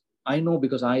service. I know,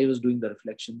 because I was doing the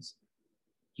reflections.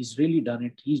 He's really done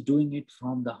it. He's doing it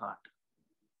from the heart.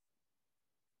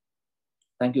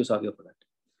 Thank you, Savio, for that.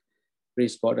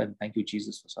 Praise God, and thank you,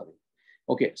 Jesus, for Savio.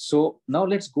 Okay, so now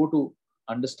let's go to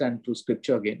understand through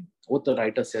scripture again what the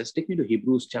writer says. Take me to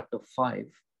Hebrews chapter 5,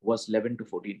 verse 11 to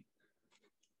 14.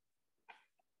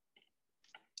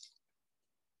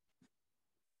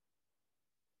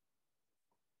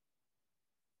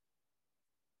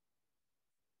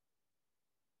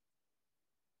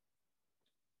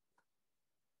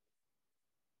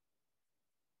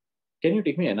 Can you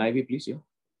take me NIV, please, here?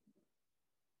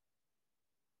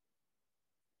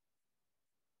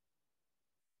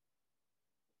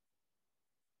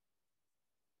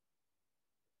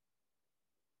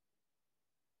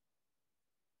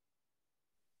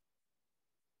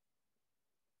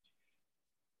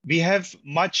 We have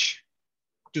much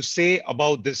to say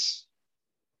about this,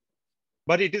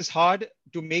 but it is hard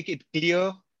to make it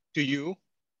clear to you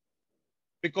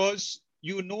because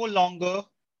you no longer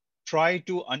try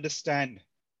to understand.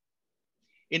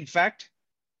 In fact,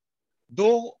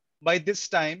 though by this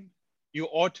time you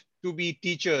ought to be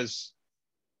teachers,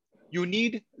 you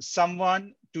need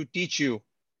someone to teach you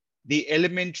the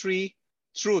elementary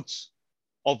truths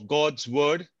of God's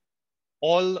word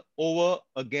all over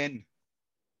again.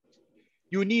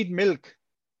 You need milk,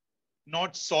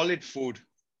 not solid food.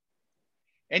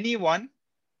 Anyone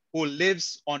who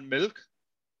lives on milk,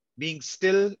 being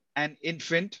still an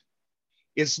infant,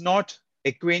 is not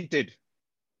acquainted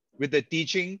with the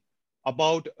teaching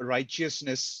about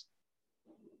righteousness.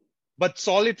 But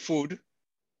solid food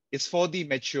is for the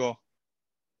mature,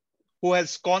 who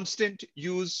has constant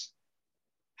use,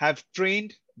 have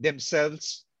trained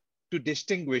themselves to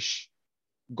distinguish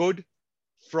good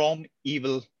from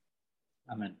evil.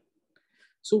 Amen.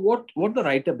 So what the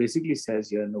writer basically says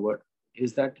here in the word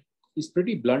is that he's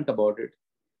pretty blunt about it.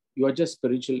 You are just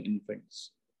spiritual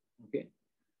infants. Okay.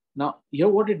 Now, here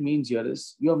what it means here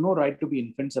is you have no right to be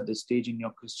infants at this stage in your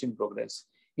Christian progress.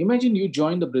 Imagine you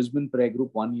joined the Brisbane prayer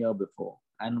group 1 year before,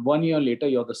 and 1 year later,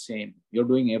 you're the same. You're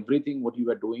doing everything what you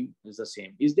were doing is the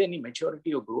same. Is there any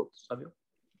maturity or growth, Savio?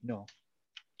 No.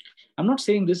 I'm not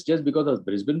saying this just because of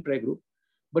Brisbane prayer group,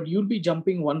 but you'll be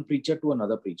jumping one preacher to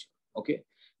another preacher. Okay.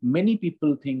 Many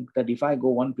people think that if I go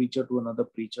one preacher to another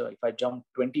preacher, if I jump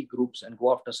 20 groups and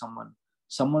go after someone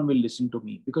will listen to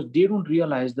me, because they don't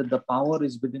realize that the power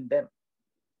is within them.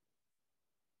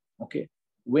 Okay.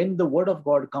 When the word of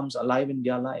God comes alive in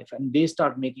their life and they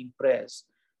start making prayers,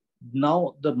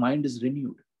 now the mind is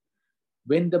renewed.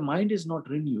 When the mind is not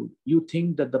renewed, you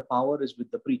think that the power is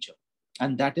with the preacher.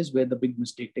 And that is where the big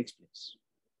mistake takes place.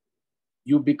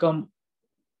 You become,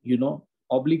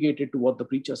 obligated to what the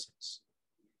preacher says.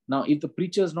 Now, if the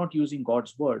preacher is not using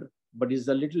God's word, but is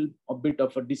a bit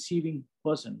of a deceiving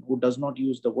person who does not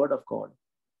use the word of God,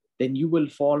 then you will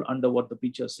fall under what the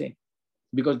preacher is saying,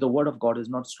 because the word of God is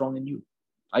not strong in you.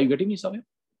 Are you getting me, Samir?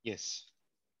 Yes.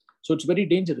 So it's very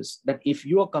dangerous that if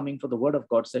you are coming for the word of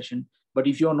God session, but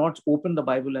if you're not open the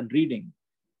Bible and reading,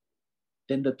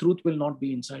 then the truth will not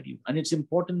be inside you. And it's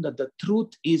important that the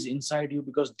truth is inside you,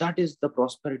 because that is the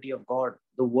prosperity of God,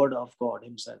 the word of God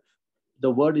himself. The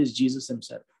word is Jesus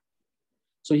himself.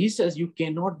 So he says you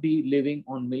cannot be living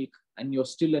on milk and you're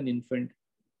still an infant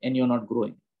and you're not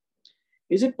growing.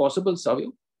 Is it possible,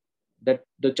 Savio, that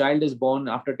the child is born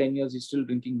after 10 years, he's still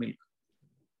drinking milk?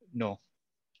 No,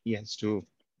 he has to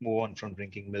move on from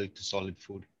drinking milk to solid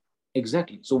food.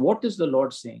 Exactly. So what is the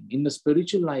Lord saying? In the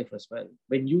spiritual life as well,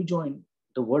 when you join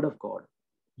the word of God,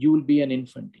 you will be an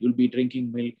infant. You'll be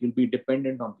drinking milk. You'll be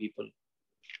dependent on people.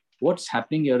 What's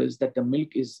happening here is that the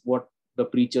milk is what the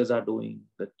preachers are doing,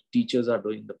 the teachers are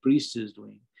doing, the priest is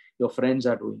doing, your friends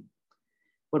are doing.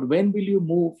 But when will you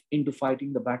move into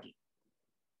fighting the battle?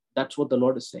 That's what the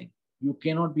Lord is saying. You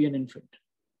cannot be an infant.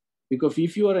 Because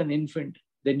if you are an infant,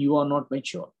 then you are not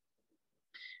mature.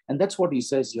 And that's what he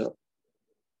says here.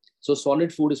 So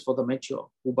solid food is for the mature,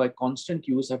 who by constant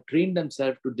use have trained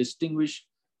themselves to distinguish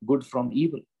good from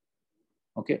evil.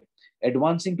 Okay.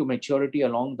 Advancing to maturity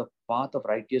along the path of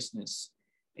righteousness,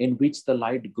 in which the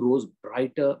light grows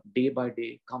brighter day by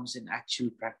day, comes in actual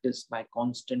practice by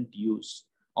constant use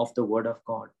of the word of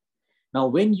God. Now,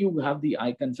 when you have the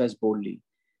I confess boldly,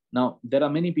 now there are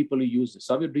many people who use this.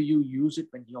 Savir, do you use it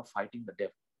when you're fighting the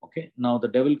devil? Okay. Now the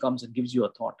devil comes and gives you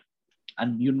a thought,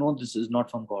 and you know this is not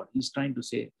from God. He's trying to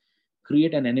say,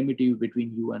 create an enmity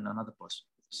between you and another person.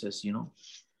 He says,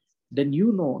 then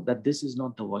you know that this is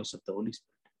not the voice of the Holy Spirit.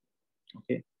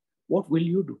 Okay. What will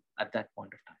you do at that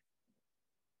point of time?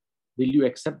 Will you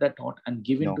accept that thought and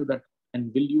give into that?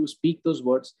 And will you speak those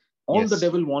words? All the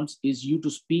devil wants is you to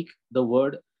speak the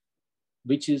word,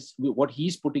 which is what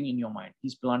he's putting in your mind.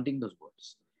 He's planting those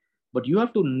words. But you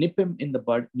have to nip him in the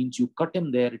bud, means you cut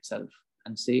him there itself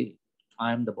and say,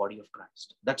 I am the body of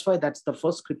Christ. That's why that's the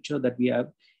first scripture that we have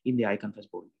in the I confess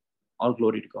boldly. All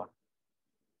glory to God.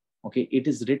 Okay, it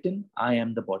is written, I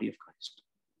am the body of Christ.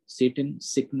 Satan,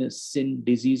 sickness, sin,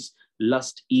 disease,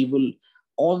 lust, evil,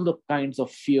 all the kinds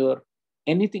of fear,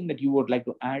 anything that you would like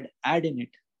to add in it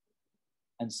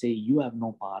and say, you have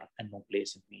no power and no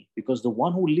place in me, because the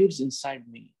one who lives inside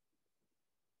me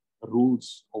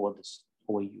rules over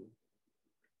you.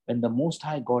 When the Most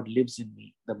High God lives in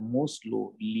me, the Most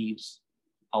Low leaves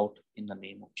out in the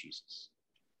name of Jesus.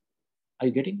 Are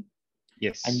you getting?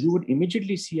 Yes. And you would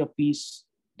immediately see a peace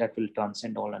that will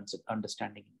transcend all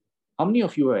understanding. How many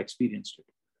of you have experienced it?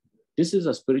 This is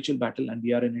a spiritual battle and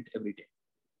we are in it every day.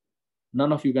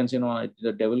 None of you can say, no,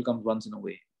 the devil comes once in a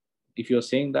way. If you're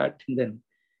saying that, then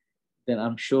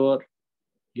I'm sure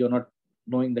you're not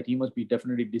knowing that he must be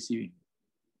definitely deceiving.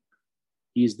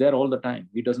 He is there all the time.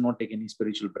 He does not take any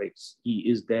spiritual breaks. He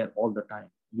is there all the time.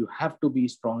 You have to be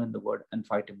strong in the word and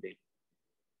fight him daily.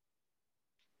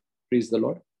 Praise the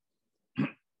Lord.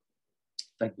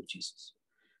 Thank you, Jesus.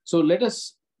 So let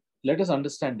us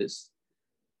understand this,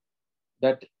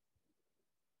 that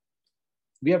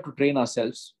we have to train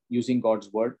ourselves using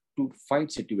God's word to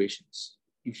fight situations.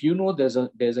 If you know there's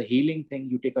a healing thing,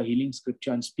 you take a healing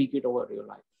scripture and speak it over your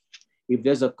life. If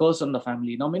there's a curse on the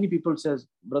family, now many people says,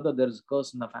 brother, there's a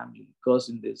curse in the family, curse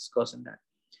in this, curse in that.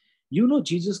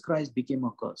 Jesus Christ became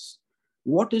a curse.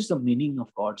 What is the meaning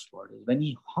of God's word? When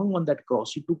he hung on that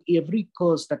cross, he took every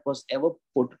curse that was ever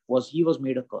put, he was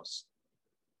made a curse.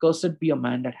 Cursed be a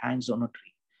man that hangs on a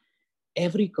tree.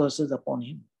 Every curse is upon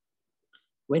him.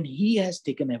 When he has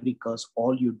taken every curse,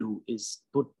 all you do is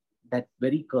put that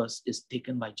very curse is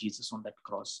taken by Jesus on that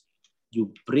cross.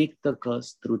 You break the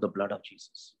curse through the blood of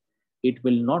Jesus. It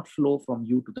will not flow from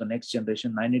you to the next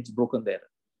generation, and it's broken there.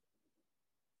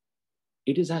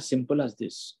 It is as simple as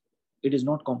this. It is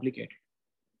not complicated.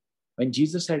 When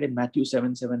Jesus said in Matthew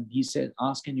 7:7, he said,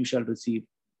 ask and you shall receive.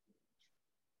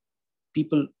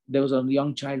 There was a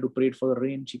young child who prayed for the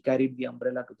rain. She carried the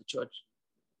umbrella to the church.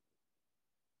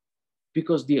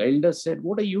 Because the elders said,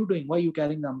 what are you doing? Why are you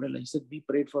carrying the umbrella? He said, we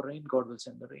prayed for rain. God will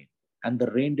send the rain. And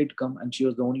the rain did come, and she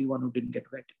was the only one who didn't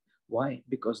get wet. Why?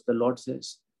 Because the Lord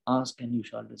says, ask and you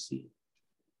shall receive.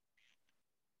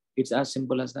 It's as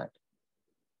simple as that.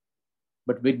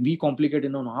 But when we complicate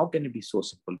it, how can it be so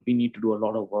simple? We need to do a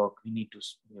lot of work. We need to,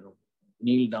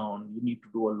 kneel down. We need to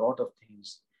do a lot of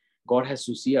things. God has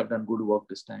to see, I've done good work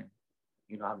this time.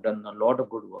 I've done a lot of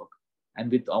good work.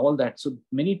 And with all that, so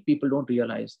many people don't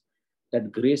realize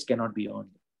that grace cannot be earned.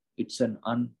 It's an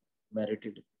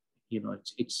unmerited,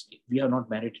 we are not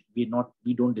merited. We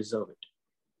don't deserve it.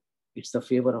 It's the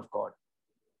favor of God.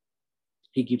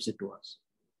 He gives it to us.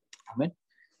 Amen.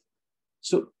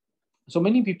 So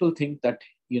many people think that,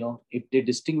 if they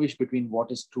distinguish between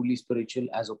what is truly spiritual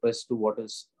as opposed to what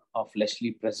is a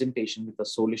fleshly presentation with a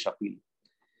soulish appeal.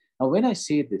 Now, when I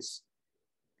say this,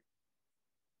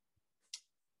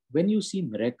 when you see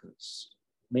miracles,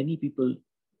 many people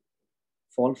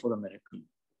fall for the miracle.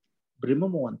 But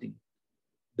remember one thing,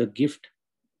 the gift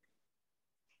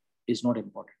is not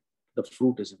important. The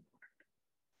fruit is important.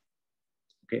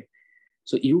 Okay.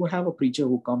 So you have a preacher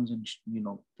who comes and,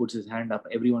 puts his hand up,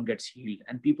 everyone gets healed,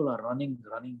 and people are running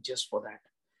just for that.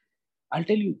 I'll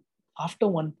tell you, after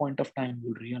one point of time,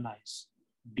 you'll realize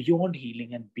beyond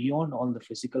healing and beyond all the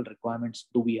physical requirements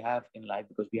do we have in life,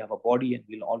 because we have a body and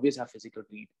we'll always have physical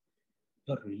need.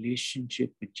 Your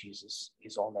relationship with Jesus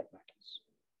is all that matters.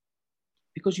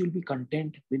 Because you'll be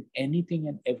content with anything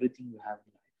and everything you have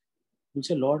in life. You'll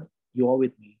say, Lord, you are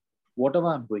with me. Whatever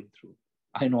I'm going through,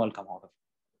 I know I'll come out of it.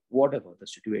 Whatever the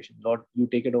situation, Lord, you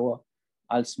take it over.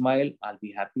 I'll smile. I'll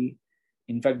be happy.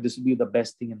 In fact, this will be the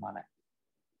best thing in my life.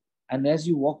 And as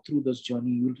you walk through this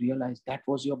journey, you'll realize that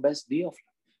was your best day of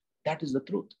life. That is the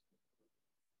truth.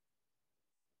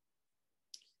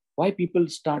 Why people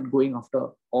start going after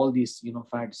all these,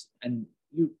 fads. And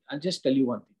I'll just tell you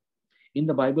one thing. In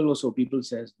the Bible also, people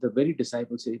says, the very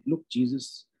disciples say, look,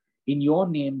 Jesus, in your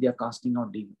name, they are casting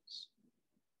out demons.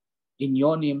 In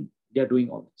your name, they are doing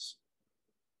all this.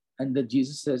 And then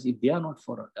Jesus says, if they are not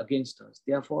against us,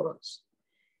 they are for us.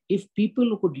 If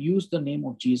people could use the name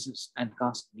of Jesus and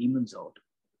cast demons out,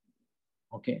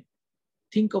 okay,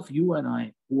 think of you and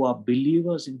I who are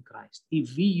believers in Christ.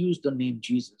 If we use the name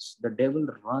Jesus, the devil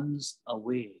runs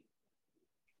away,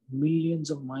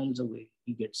 millions of miles away.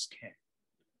 He gets scared.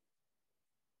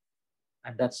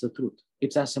 And that's the truth.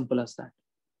 It's as simple as that.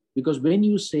 Because when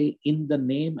you say in the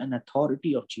name and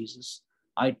authority of Jesus,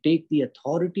 I take the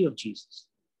authority of Jesus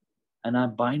and I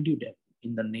bind you devil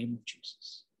in the name of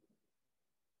Jesus.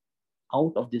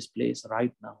 Out of this place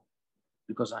right now,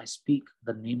 because I speak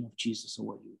the name of Jesus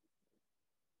over you.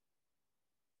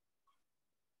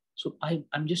 So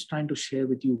I'm just trying to share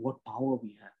with you what power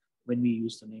we have when we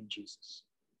use the name Jesus.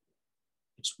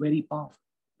 It's very powerful.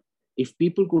 If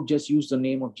people could just use the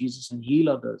name of Jesus and heal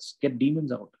others, get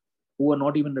demons out, who are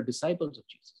not even the disciples of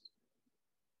Jesus,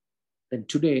 then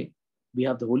today we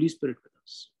have the Holy Spirit with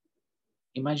us.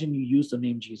 Imagine you use the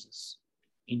name Jesus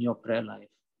in your prayer life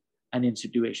and in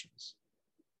situations.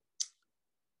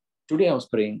 Today I was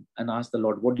praying and asked the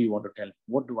Lord, what do you want to tell me?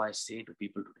 What do I say to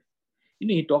people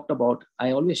today? He talked about,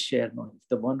 I always share,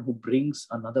 the one who brings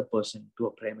another person to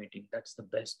a prayer meeting, that's the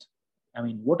best. I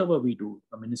mean, whatever we do,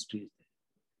 the ministry is there.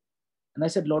 And I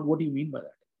said, Lord, what do you mean by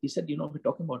that? He said, we're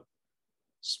talking about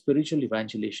spiritual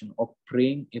evangelization or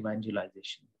praying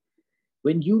evangelization.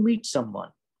 When you meet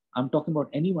someone, I'm talking about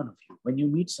any one of you, when you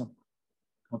meet someone,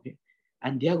 okay,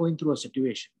 and they are going through a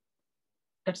situation,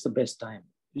 that's the best time.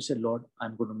 You said, Lord,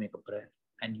 I'm going to make a prayer,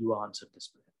 and you answered this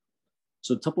prayer.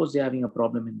 So suppose they're having a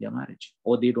problem in their marriage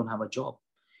or they don't have a job.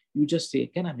 You just say,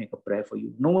 can I make a prayer for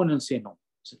you? No one will say no.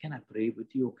 So can I pray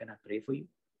with you? Can I pray for you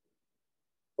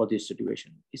for this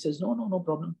situation? He says, no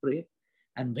problem, pray.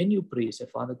 And when you pray, say,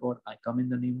 Father God, I come in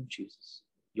the name of Jesus.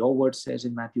 Your word says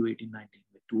in Matthew 18:19,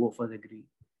 where two of us agree,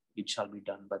 it shall be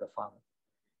done by the Father.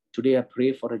 Today I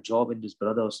pray for a job in this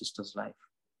brother or sister's life.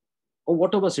 Or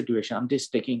whatever situation, I'm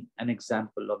just taking an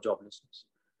example of joblessness.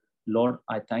 Lord,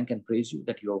 I thank and praise you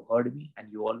that you have heard me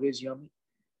and you always hear me.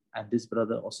 And this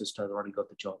brother or sister has already got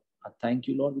the job. I thank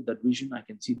you, Lord, with that vision. I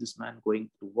can see this man going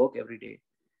to work every day.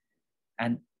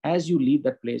 And as you leave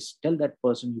that place, tell that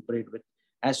person you prayed with,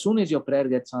 as soon as your prayer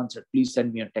gets answered, please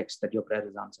send me a text that your prayer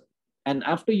is answered. And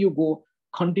after you go,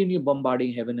 continue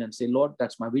bombarding heaven and say, Lord,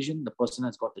 that's my vision. The person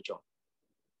has got the job.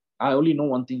 I only know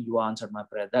one thing, you answered my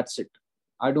prayer. That's it.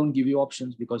 I don't give you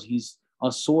options because he's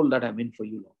a soul that I'm in for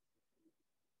you, Lord.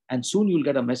 And soon you'll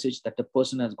get a message that the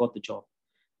person has got the job.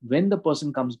 When the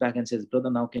person comes back and says, brother,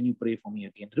 now can you pray for me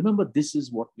again? Remember, this is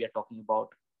what we are talking about,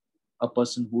 a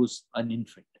person who's an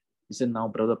infant. He said, now,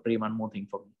 brother, pray one more thing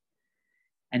for me.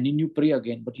 And then you pray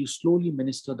again, but you slowly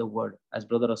minister the word. As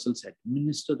Brother Russell said,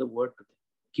 minister the word to them.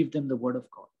 Give them the word of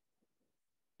God.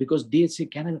 Because they say,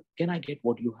 can I get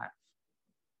what you have?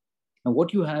 And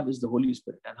what you have is the Holy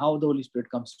Spirit. And how the Holy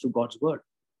Spirit comes through God's word.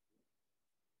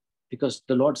 Because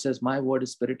the Lord says, my word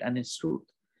is spirit and it's truth.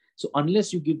 So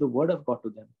unless you give the word of God to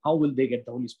them, how will they get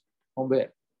the Holy Spirit? From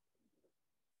where?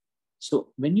 So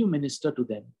when you minister to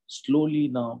them, slowly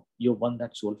now you've won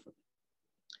that soul for them.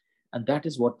 And that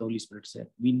is what the Holy Spirit said.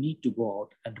 We need to go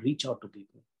out and reach out to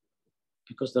people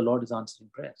because the Lord is answering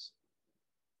prayers.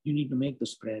 You need to make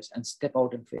those prayers and step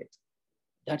out in faith.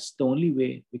 That's the only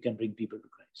way we can bring people to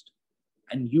Christ.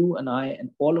 And you and I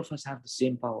and all of us have the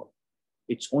same power.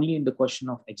 It's only in the question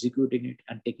of executing it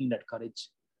and taking that courage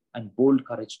and bold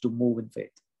courage to move in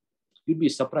faith. You'd be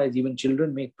surprised, even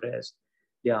children make prayers,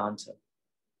 they are answered.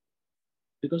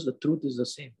 Because the truth is the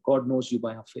same. God knows you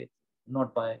by your faith,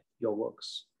 not by your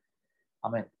works.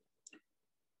 Amen.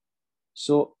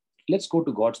 So let's go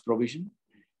to God's provision.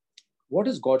 What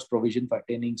is God's provision for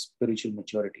attaining spiritual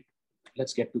maturity?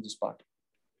 Let's get to this part.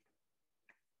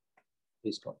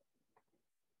 Praise God.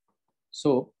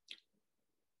 So,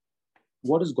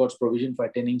 what is God's provision for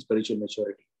attaining spiritual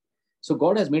maturity? So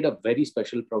God has made a very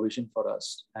special provision for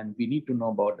us, and we need to know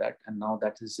about that. And now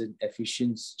that is in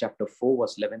Ephesians chapter 4,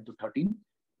 verse 11 to 13.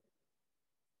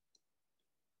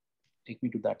 Take me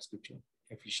to that scripture.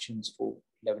 Ephesians 4,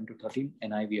 11 to 13,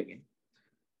 NIV again.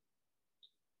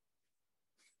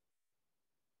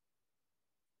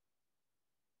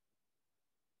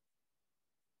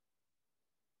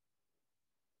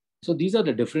 So these are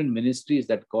the different ministries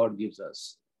that God gives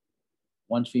us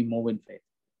once we move in faith.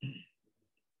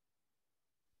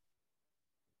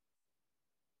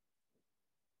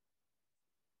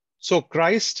 So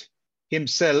Christ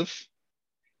himself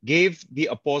gave the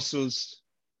apostles,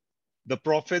 the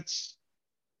prophets,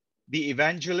 the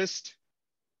evangelists,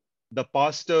 the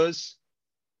pastors,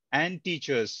 and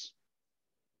teachers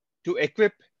to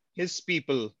equip his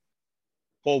people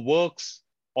for works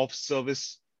of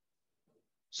service,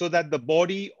 so that the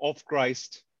body of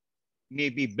Christ may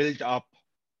be built up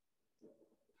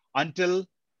until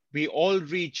we all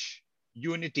reach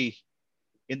unity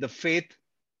in the faith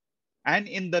and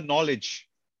in the knowledge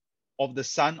of the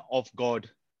Son of God,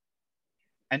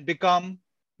 and become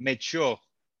mature,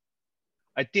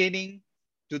 attaining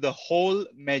to the whole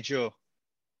measure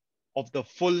of the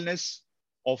fullness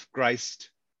of Christ.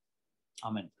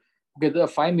 Amen. Okay, there are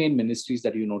 5 main ministries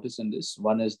that you notice in this.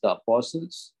 One is the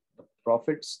apostles, the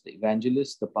prophets, the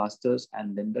evangelists, the pastors,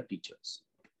 and then the teachers.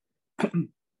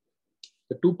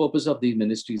 The 2 purposes of these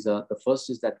ministries are, the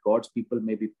first is that God's people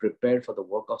may be prepared for the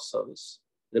work of service.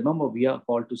 Remember, we are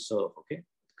called to serve, okay?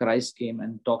 Christ came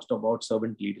and talks about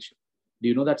servant leadership. Do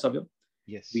you know that, Savio?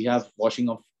 Yes. We have washing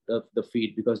of the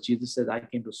feet because Jesus says, I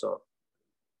came to serve,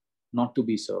 not to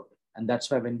be served. And that's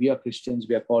why when we are Christians,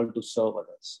 we are called to serve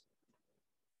others.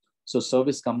 So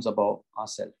service comes above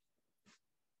ourselves.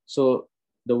 So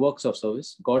the works of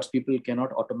service, God's people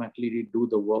cannot automatically do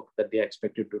the work that they are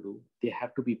expected to do. They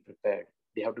have to be prepared.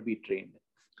 They have to be trained.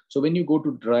 So when you go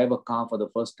to drive a car for the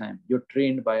first time, you're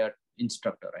trained by an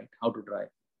instructor, right? How to drive.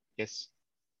 Yes.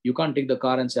 You can't take the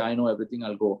car and say, I know everything,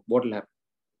 I'll go. What will happen?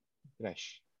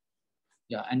 Crash.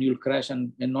 Yeah, and you'll crash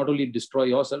and not only destroy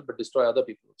yourself, but destroy other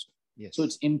people also. Yes. So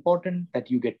it's important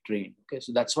that you get trained. Okay,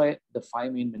 so that's why the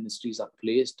 5 main ministries are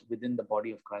placed within the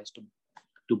body of Christ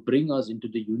to bring us into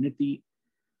the unity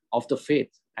of the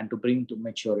faith and to bring to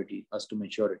maturity, us to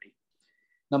maturity.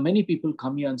 Now, many people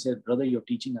come here and say, brother, your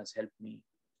teaching has helped me.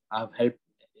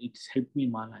 It's helped me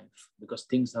in my life because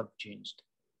things have changed.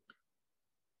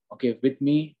 Okay, with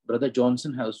me, Brother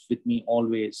Johnson has with me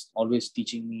always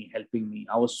teaching me, helping me.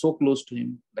 I was so close to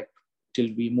him, like till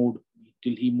he moved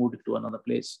to another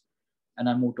place and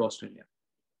I moved to Australia.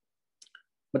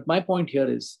 But my point here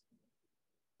is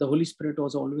the Holy Spirit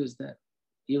was always there.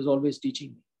 He was always teaching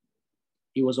me.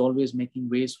 He was always making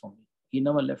ways for me. He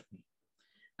never left me.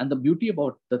 And the beauty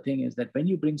about the thing is that when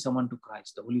you bring someone to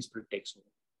Christ, the Holy Spirit takes over.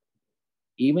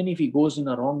 Even if he goes in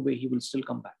a wrong way, he will still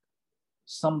come back.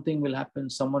 Something will happen.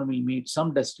 Someone will meet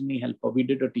some destiny helper. We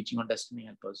did a teaching on destiny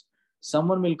helpers.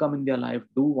 Someone will come in their life,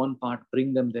 do one part,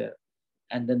 bring them there,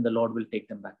 and then the Lord will take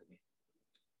them back again.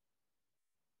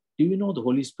 Do you know the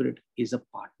Holy Spirit is a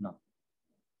partner?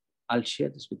 I'll share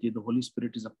this with you. The Holy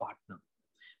Spirit is a partner.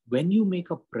 When you make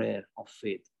a prayer of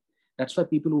faith, that's why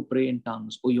people who pray in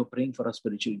tongues, or you're praying for a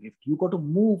spiritual gift, you got to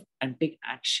move and take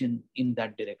action in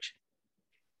that direction.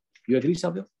 You agree,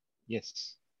 Savio?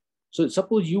 Yes. So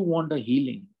suppose you want a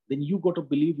healing, then you got to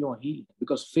believe you're healed,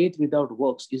 because faith without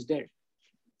works is dead.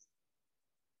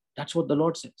 That's what the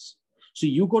Lord says. So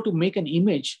you got to make an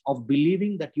image of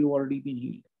believing that you've already been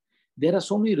healed. There are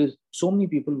so many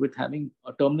people with having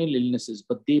terminal illnesses,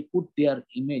 but they put their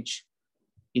image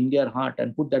in their heart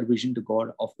and put that vision to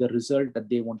God of the result that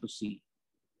they want to see,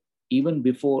 even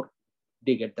before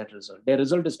they get that result. Their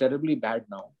result is terribly bad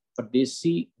now, but they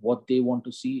see what they want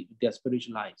to see with their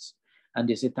spiritual eyes. And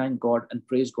they say, thank God and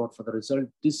praise God for the result.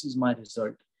 This is my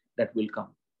result that will come.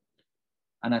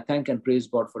 And I thank and praise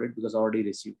God for it because I already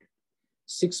received it.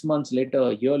 6 months later,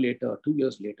 a year later, 2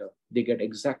 years later, they get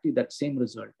exactly that same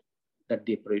result that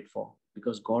they prayed for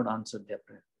because God answered their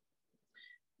prayer.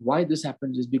 Why this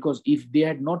happens is because if they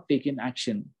had not taken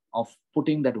action of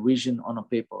putting that vision on a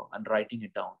paper and writing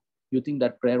it down, you think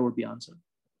that prayer would be answered?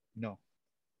 No.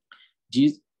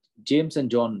 James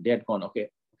and John, they had gone, okay.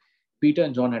 Peter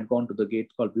and John had gone to the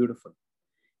gate called Beautiful.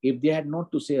 If they had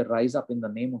not to say, rise up in the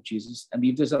name of Jesus, and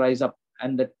if they say, rise up,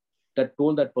 and that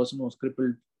told that person who was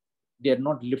crippled, they had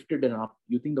not lifted it up,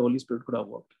 you think the Holy Spirit could have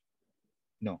worked?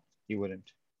 No, he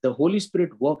wouldn't. The Holy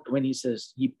Spirit worked when he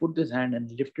says, he put his hand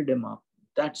and lifted him up.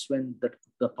 That's when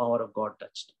the power of God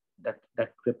touched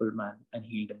that crippled man and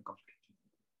healed him completely.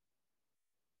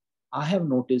 I have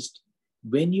noticed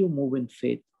when you move in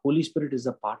faith, Holy Spirit is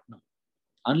a partner.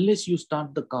 Unless you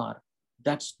start the car,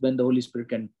 that's when the Holy Spirit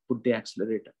can put the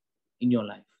accelerator in your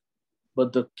life.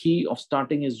 But the key of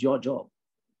starting is your job.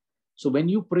 So when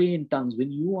you pray in tongues,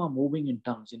 when you are moving in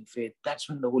tongues in faith, that's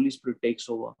when the Holy Spirit takes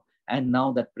over. And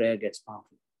now that prayer gets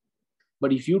powerful.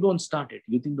 But if you don't start it,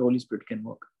 you think the Holy Spirit can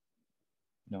work?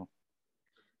 No.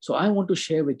 So I want to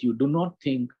share with you, do not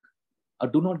think or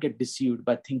do not get deceived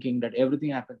by thinking that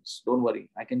everything happens. Don't worry.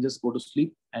 I can just go to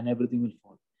sleep and everything will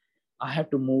fall. I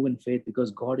have to move in faith because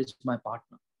God is my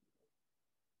partner.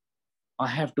 I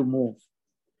have to move.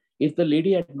 If the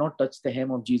lady had not touched the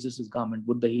hem of Jesus's garment,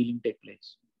 would the healing take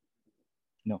place?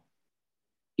 No.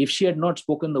 If she had not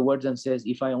spoken the words and says,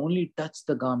 if I only touch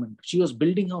the garment, she was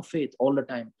building her faith all the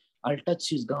time. I'll touch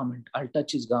his garment,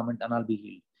 and I'll be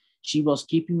healed. She was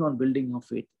keeping on building her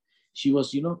faith. She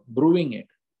was, brewing it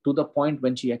to the point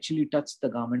when she actually touched the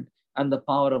garment and the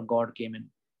power of God came in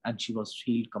and she was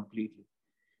healed completely.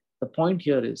 The point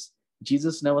here is,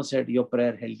 Jesus never said your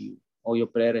prayer held you or your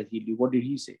prayer has healed you. What did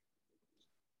he say?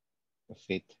 Your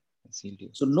faith has healed you.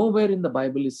 So nowhere in the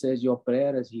Bible it says your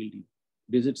prayer has healed you.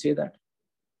 Does it say that?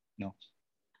 No.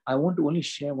 I want to only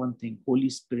share one thing. Holy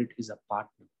Spirit is a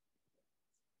partner.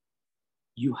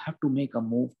 You have to make a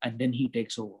move and then he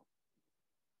takes over.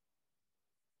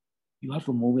 You have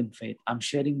to move in faith. I'm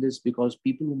sharing this because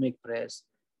people who make prayers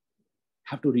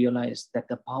have to realize that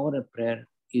the power of prayer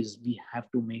is you have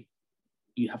to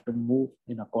move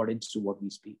in accordance to what we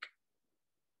speak.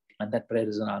 And that prayer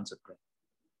is an answered prayer.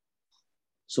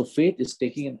 So faith is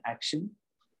taking an action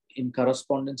in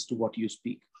correspondence to what you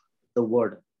speak, the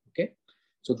word. Okay.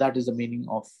 So that is the meaning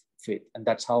of faith. And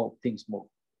that's how things move.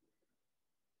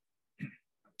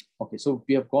 Okay. So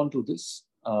we have gone through this.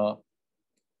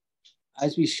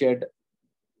 As we shared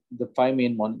the 5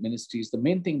 main ministries, the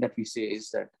main thing that we say is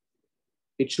that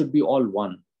it should be all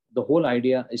one. The whole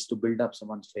idea is to build up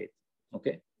someone's faith.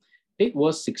 Okay. Take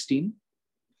verse 16.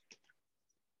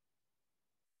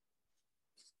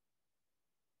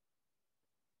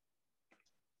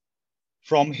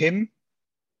 From him,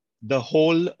 the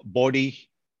whole body,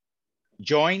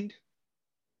 joined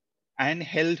and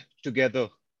held together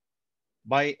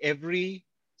by every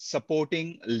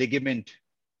supporting ligament,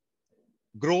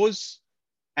 grows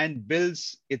and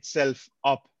builds itself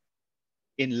up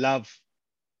in love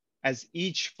as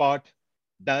each part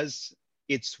does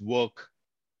its work.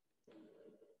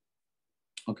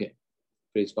 Okay,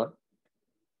 praise God.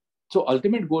 So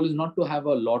ultimate goal is not to have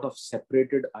a lot of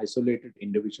separated, isolated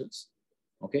individuals.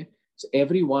 Okay, so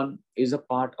everyone is a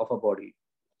part of a body.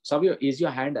 Savio, is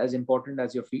your hand as important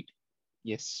as your feet?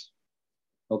 Yes.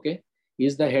 Okay,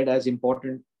 is the head as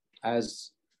important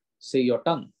as, say, your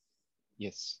tongue?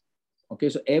 Yes. Okay,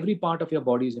 so every part of your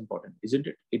body is important, isn't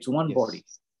it? It's one Yes. body.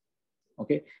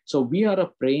 Okay, so we are a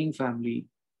praying family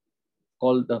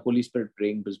called the Holy Spirit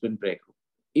Praying Brisbane Prayer Group.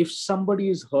 If somebody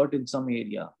is hurt in some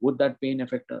area, would that pain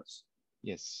affect us?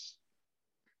 Yes.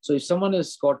 So if someone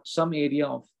has got some area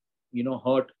of,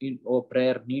 hurt or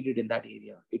prayer needed in that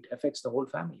area, it affects the whole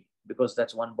family because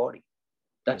that's one body.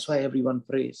 That's why everyone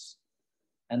prays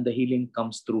and the healing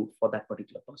comes through for that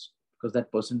particular person because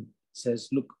that person says,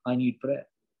 look, I need prayer.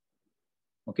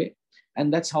 Okay.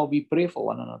 And that's how we pray for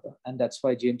one another. And that's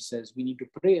why James says we need to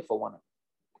pray for one another.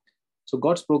 So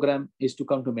God's program is to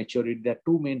come to maturity. There are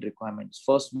 2 main requirements.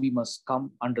 First, we must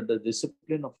come under the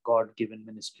discipline of God-given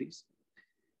ministries.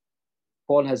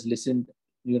 Paul has listened,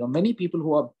 many people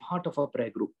who are part of a prayer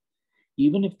group,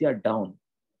 even if they are down,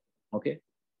 okay?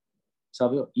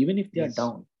 Savio, even if they are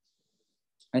down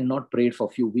and not prayed for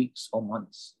a few weeks or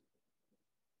months,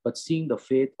 but seeing the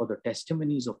faith or the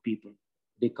testimonies of people,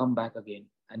 they come back again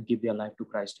and give their life to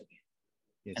Christ again.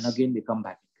 Yes. And again, they come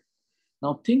back.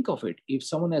 Now think of it. If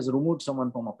someone has removed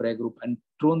someone from a prayer group and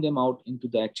thrown them out into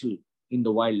in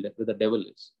the wild where the devil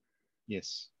is.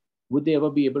 Yes. Would they ever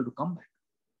be able to come back?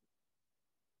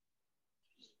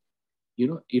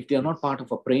 If they are not part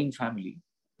of a praying family,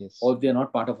 or if they are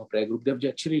not part of a prayer group, they've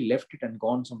actually left it and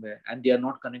gone somewhere and they are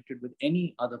not connected with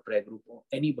any other prayer group or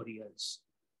anybody else.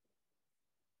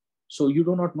 So you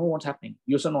do not know what's happening.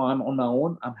 You say, no, I'm on my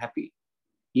own. I'm happy.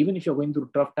 Even if you're going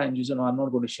through tough times, you say, no, I'm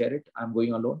not going to share it. I'm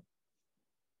going alone.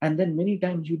 And then many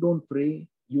times you don't pray.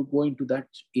 You go into that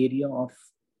area of,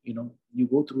 you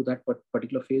go through that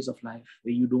particular phase of life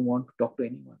where you don't want to talk to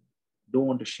anyone, don't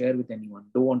want to share with anyone,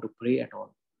 don't want to pray at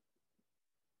all.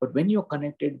 But when you're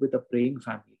connected with a praying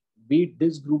family, be it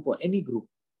this group or any group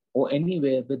or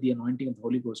anywhere where the anointing of the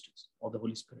Holy Ghost is or the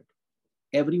Holy Spirit,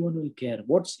 everyone will care.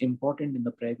 What's important in the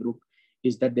prayer group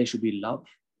is that there should be love.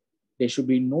 There should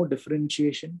be no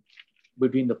differentiation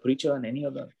between the preacher and any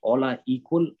other. All are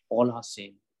equal, all are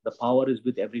same. The power is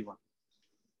with everyone.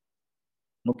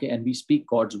 Okay, and we speak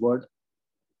God's word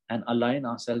and align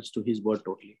ourselves to his word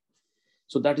totally.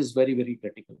 So that is very, very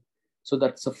critical. So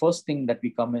that's the first thing that we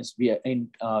come as we are in,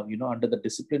 under the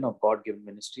discipline of God-given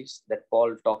ministries that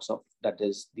Paul talks of, that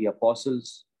is the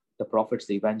apostles, the prophets,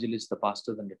 the evangelists, the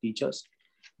pastors, and the teachers.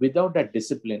 Without that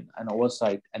discipline and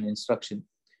oversight and instruction,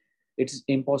 it is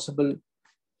impossible,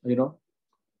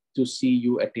 to see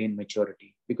you attain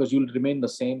maturity because you'll remain the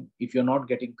same if you're not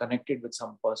getting connected with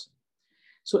some person.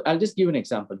 So I'll just give an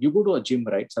example. You go to a gym,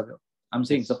 right, Savio? I'm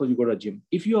saying, suppose you go to a gym.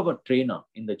 If you have a trainer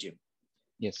in the gym,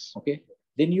 yes, okay,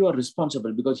 then you are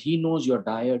responsible, because he knows your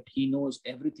diet. He knows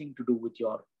everything to do with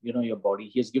your, your body.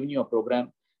 He has given you a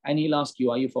program, and he'll ask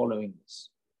you, are you following this?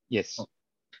 Yes. Okay.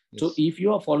 So if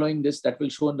you are following this, that will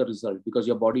show in the result, because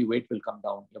your body weight will come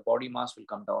down, your body mass will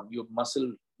come down, your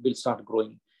muscle will start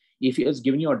growing. If he has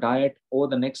given you a diet over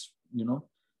the next,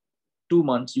 2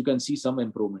 months, you can see some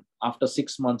improvement. After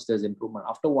 6 months, there's improvement.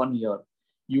 After 1 year,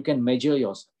 you can measure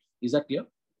yourself. Is that clear?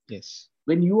 Yes.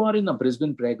 When you are in a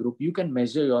Brisbane prayer group, you can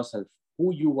measure yourself,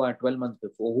 who you were 12 months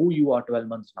before, who you are 12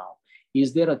 months now.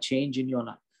 Is there a change in your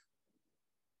life?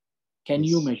 Can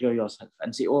you measure yourself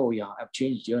and say, oh yeah, I've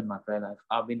changed here in my prayer life.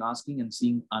 I've been asking and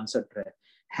seeing answered prayer.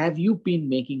 Have you been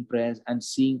making prayers and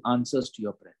seeing answers to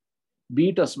your prayer? Be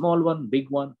it a small one, big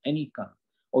one, any kind.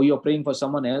 Or you're praying for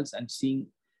someone else and seeing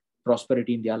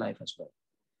prosperity in their life as well.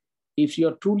 If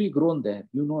you're truly grown there,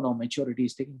 you know now maturity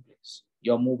is taking place.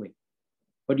 You're moving.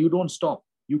 But you don't stop.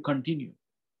 You continue.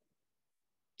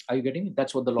 Are you getting it?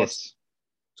 That's what the Lord says.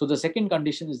 So the second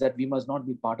condition is that we must not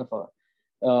be part of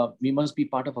we must be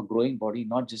part of a growing body,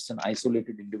 not just an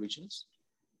isolated individuals.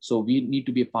 So we need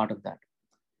to be a part of that.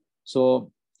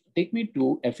 So take me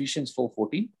to Ephesians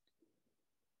 4:14.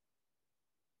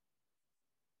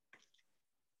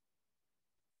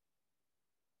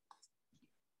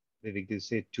 Did you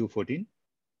say 2:14?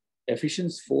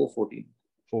 Ephesians 4:14.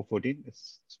 4:14.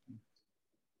 Yes.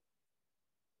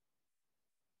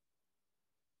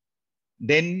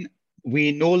 Then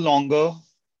we no longer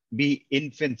be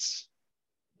infants,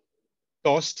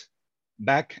 tossed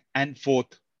back and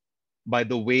forth by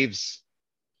the waves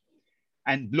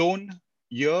and blown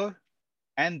here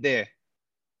and there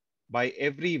by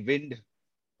every wind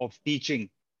of teaching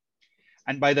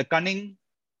and by the cunning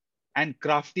and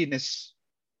craftiness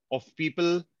of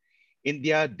people in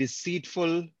their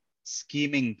deceitful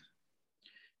scheming.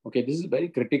 Okay, this is very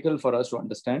critical for us to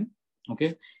understand.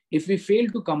 Okay, if we fail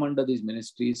to come under these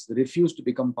ministries, refuse to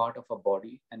become part of a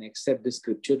body and accept the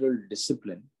scriptural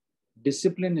discipline,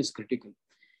 discipline is critical.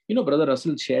 Brother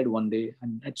Russell shared one day,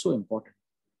 and that's so important.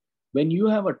 When you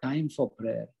have a time for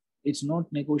prayer, it's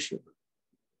not negotiable.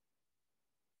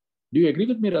 Do you agree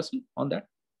with me, Russell, on that?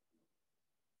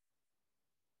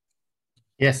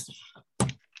 Yes.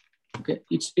 Okay,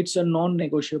 it's a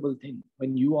non-negotiable thing.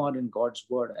 When you are in God's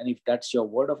word, and if that's your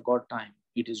word of God time,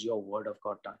 it is your word of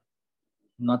God time.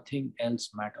 Nothing else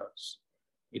matters.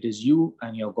 It is you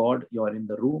and your God. You are in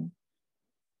the room,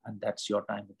 and that's your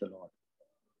time with the Lord.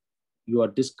 You are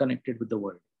disconnected with the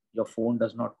world. Your phone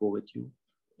does not go with you.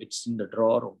 It's in the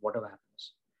drawer or whatever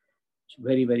happens. It's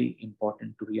very, very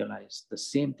important to realize the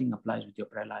same thing applies with your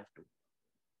prayer life too.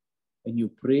 When you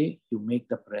pray, you make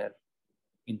the prayer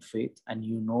in faith, and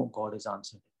you know God is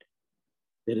answered it.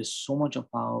 There is so much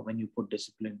of power when you put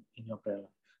discipline in your prayer life.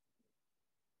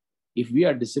 If we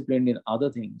are disciplined in other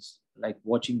things, like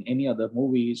watching any other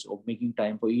movies or making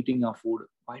time for eating our food,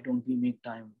 why don't we make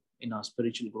time in our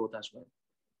spiritual growth as well?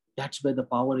 That's where the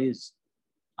power is.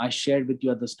 I shared with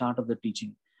you at the start of the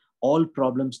teaching, all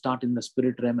problems start in the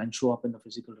spirit realm and show up in the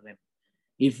physical realm.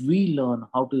 If we learn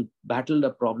how to battle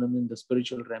the problem in the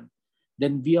spiritual realm,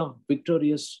 then we are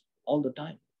victorious all the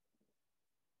time.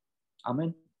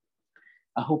 Amen.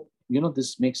 I hope,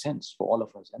 this makes sense for all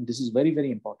of us. And this is very,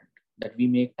 very important that we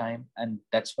make time. And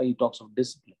that's why he talks of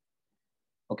discipline.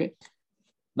 Okay.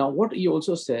 Now, what he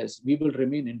also says, we will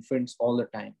remain infants all the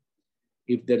time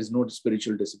if there is no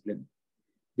spiritual discipline.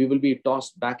 We will be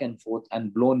tossed back and forth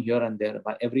and blown here and there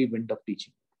by every wind of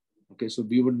teaching. Okay. So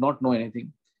we would not know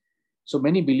anything. So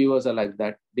many believers are like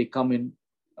that. They come in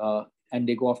and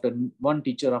they go after one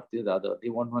teacher after the other. They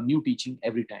want one new teaching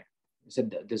every time. They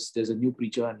said, there's a new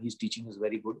preacher and his teaching is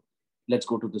very good. Let's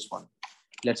go to this one.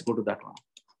 Let's go to that one.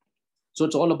 So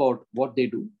it's all about what they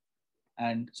do.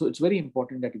 And so it's very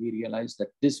important that we realize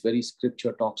that this very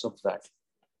scripture talks of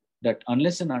that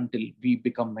unless and until we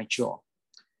become mature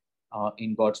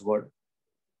in God's word,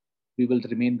 we will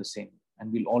remain the same.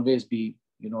 And we'll always be,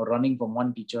 running from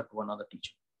one teacher to another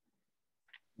teacher,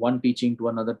 one teaching to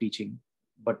another teaching,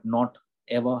 but not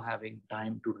ever having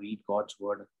time to read God's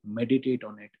word, meditate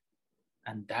on it.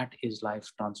 And that is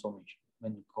life's transformation.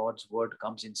 When God's word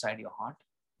comes inside your heart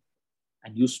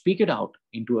and you speak it out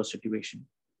into a situation,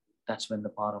 that's when the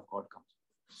power of God comes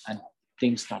and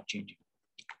things start changing.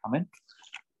 Amen.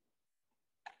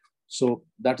 So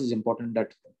that is important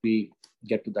that we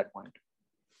get to that point.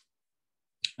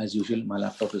 As usual, my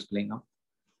laptop is playing up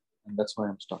and that's why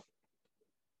I'm stuck.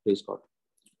 Praise God.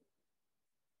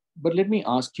 But let me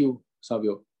ask you,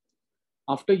 Savio,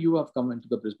 after you have come into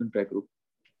the Brisbane Prayer Group,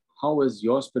 how is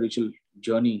your spiritual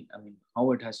journey? I mean,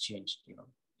 how it has changed?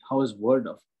 How has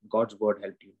God's word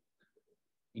helped you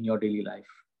in your daily life?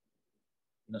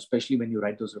 especially when you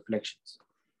write those reflections.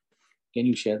 Can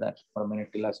you share that for a minute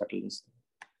till I settle this?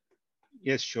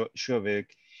 Yes, sure, Vivek.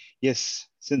 Yes,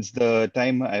 since the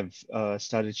time I've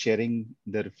started sharing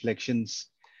the reflections,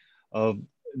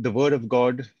 the Word of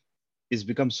God is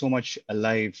become so much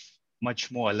alive,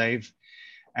 much more alive,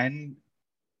 and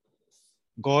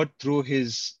God, through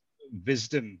His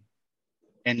wisdom,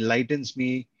 enlightens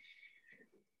me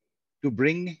to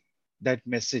bring that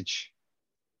message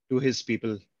to His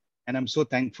people, and I'm so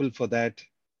thankful for that.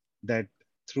 That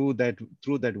through that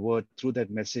word, through that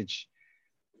message,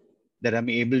 that I'm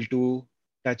able to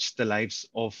touch the lives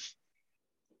of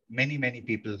many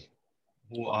people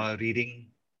who are reading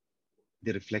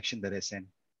the reflection that I sent.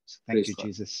 So thank Praise you, God.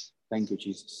 Jesus. Thank you,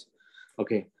 Jesus.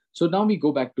 Okay, so now we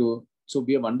go back to, so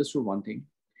we have understood one thing.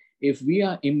 If we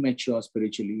are immature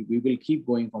spiritually, we will keep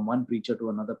going from one preacher to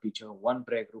another preacher, one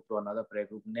prayer group to another prayer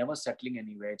group, never settling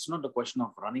anywhere. It's not a question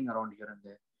of running around here and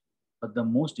there, but the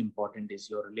most important is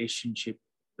your relationship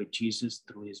with Jesus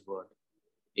through His word.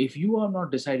 If you are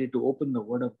not decided to open the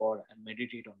word of God and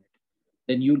meditate on it,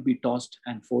 then you'll be tossed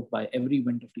and forth by every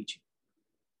wind of teaching.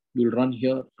 You'll run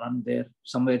here, run there,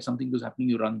 somewhere something is happening,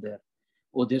 you run there.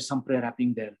 Oh, there's some prayer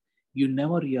happening there. You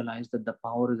never realize that the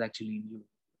power is actually in you.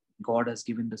 God has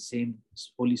given the same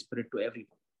Holy Spirit to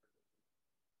everyone.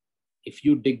 If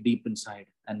you dig deep inside,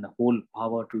 and the whole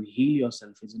power to heal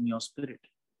yourself is in your spirit.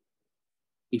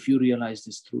 If you realize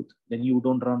this truth, then you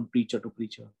don't run preacher to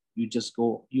preacher. You just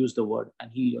go use the word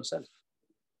and heal yourself.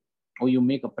 Or you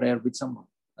make a prayer with someone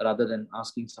rather than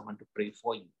asking someone to pray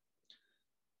for you.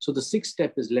 So the sixth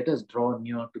step is, let us draw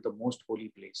near to the most holy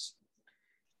place.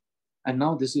 And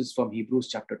now this is from Hebrews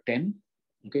chapter 10.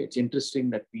 Okay, it's interesting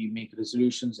that we make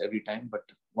resolutions every time, but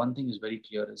one thing is very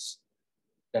clear is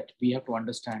that we have to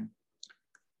understand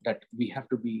that we have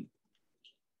to be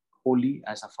holy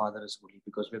as our Father is holy,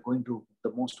 because we're going to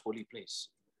the most holy place.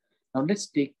 Now let's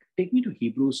take me to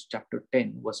Hebrews chapter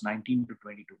 10, verse 19 to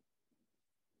 22.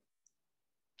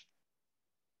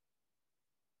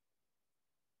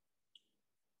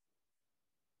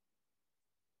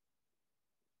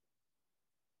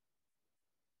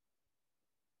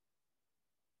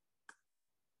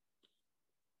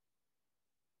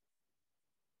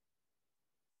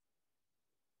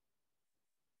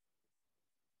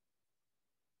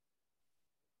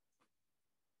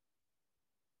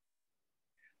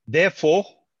 Therefore,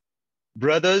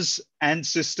 brothers and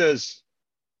sisters,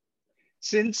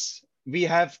 since we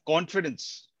have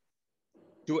confidence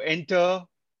to enter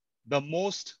the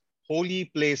most holy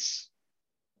place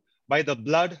by the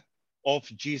blood of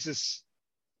Jesus,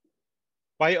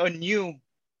 by a new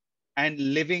and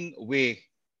living way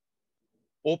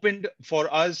opened for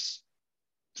us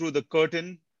through the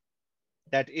curtain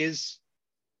that is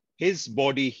His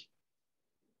body.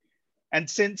 And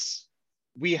since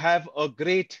we have a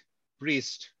great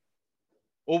priest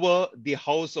over the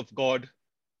house of God,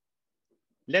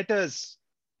 let us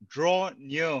draw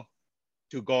near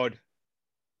to God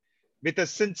with a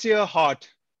sincere heart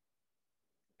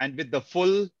and with the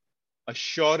full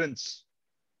assurance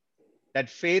that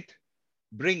faith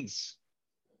brings,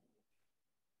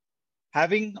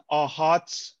 having our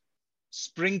hearts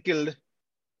sprinkled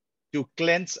to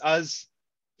cleanse us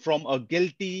from a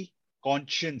guilty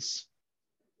conscience,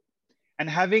 and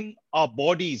having our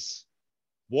bodies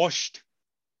washed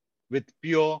with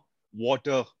pure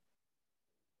water.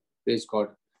 Praise God.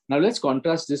 Now let's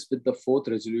contrast this with the fourth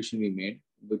resolution we made,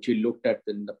 which we looked at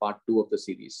in the part 2 of the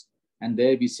series. And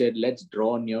there we said, let's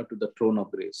draw near to the throne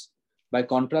of grace. By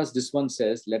contrast, this one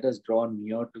says, let us draw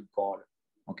near to God.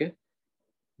 Okay.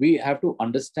 We have to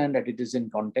understand that it is in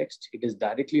context. It is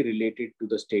directly related to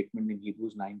the statement in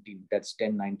Hebrews 19. That's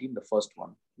 10:19, the first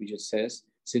one, which it says,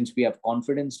 since we have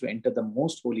confidence to enter the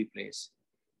most holy place,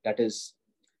 that is,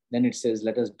 then it says,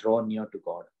 let us draw near to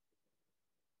God.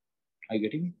 Are you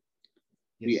getting me?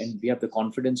 Yes. We have the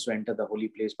confidence to enter the holy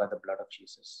place by the blood of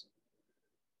Jesus.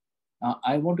 Now,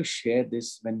 I want to share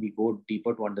this when we go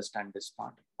deeper to understand this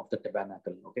part of the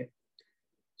tabernacle, okay?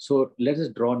 So let us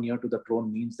draw near to the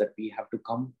throne means that we have to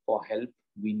come for help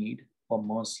we need, for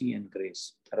mercy and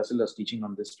grace. Russell was teaching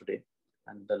on this today,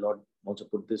 and the Lord also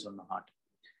put this on my heart.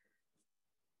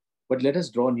 But let us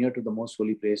draw near to the most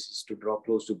holy place is to draw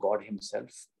close to God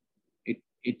Himself.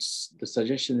 It's the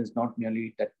suggestion is not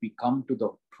merely that we come to the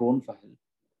throne for help,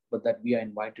 but that we are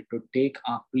invited to take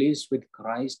our place with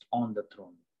Christ on the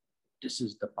throne. This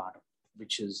is the part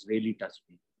which is really touched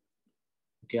me.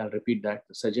 Okay, I'll repeat that.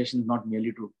 The suggestion is not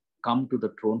merely to come to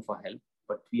the throne for help,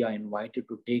 but we are invited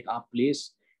to take our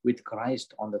place with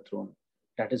Christ on the throne.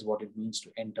 That is what it means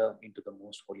to enter into the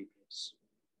most holy place.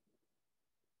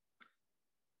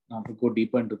 Now, to go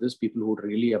deeper into this, people who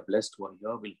really are blessed who are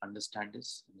here will understand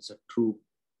this. It's a true,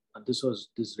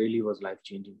 this really was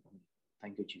life-changing for me.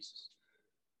 Thank you, Jesus.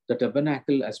 The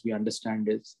tabernacle, as we understand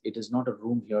is, it is not a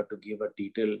room here to give a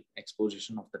detailed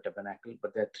exposition of the tabernacle,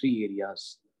 but there are three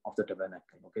areas of the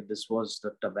tabernacle. Okay, this was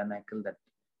the tabernacle that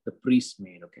the priest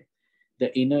made. Okay,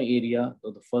 the inner area,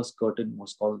 or the first curtain,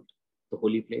 was called the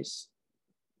holy place.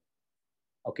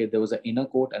 Okay, there was an inner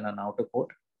court and an outer court.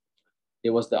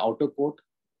 There was the outer court,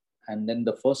 and then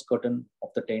the first curtain of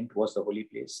the tent was the holy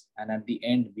place. And at the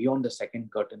end, beyond the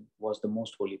second curtain, was the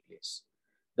most holy place.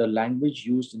 The language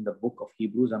used in the book of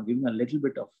Hebrews, I'm giving a little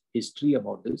bit of history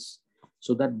about this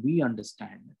so that we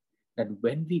understand that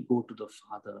when we go to the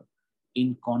Father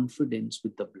in confidence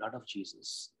with the blood of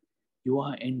Jesus, you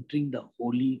are entering the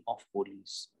Holy of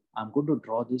Holies. I'm going to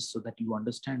draw this so that you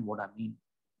understand what I mean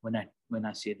when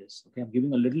I say this. Okay, I'm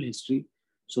giving a little history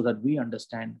so that we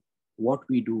understand what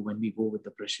we do when we go with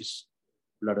the precious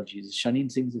blood of Jesus.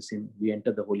 Shanin sings this hymn, we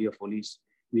enter the Holy of Holies,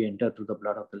 we enter through the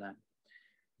blood of the Lamb.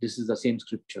 This is the same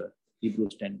scripture,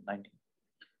 Hebrews 10:19.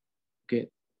 Okay.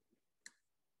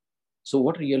 So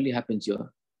what really happens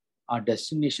here? Our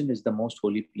destination is the most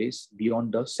holy place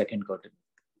beyond the second curtain.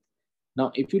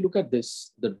 Now, if you look at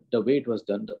this, the way it was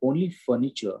done, the only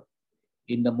furniture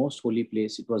in the most holy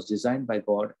place, it was designed by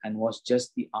God and was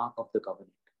just the Ark of the Covenant,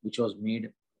 which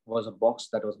was a box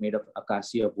that was made of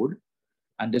acacia wood.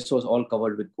 And this was all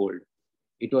covered with gold.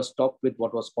 It was topped with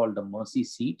what was called the mercy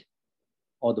seat,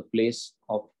 or the place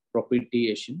of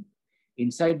propitiation.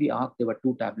 Inside the ark, there were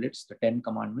two tablets, the 10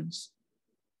 commandments,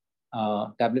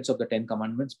 tablets of the 10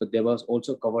 commandments, but they was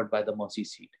also covered by the mercy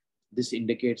seat. This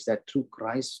indicates that through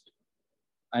Christ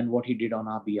and what he did on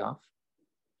our behalf,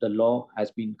 the law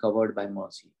has been covered by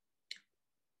mercy.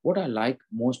 What I like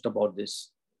most about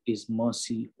this is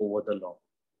mercy over the law.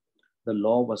 The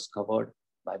law was covered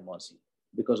by mercy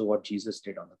because of what Jesus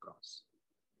did on the cross.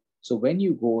 So when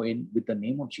you go in with the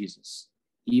name of Jesus,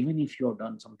 even if you have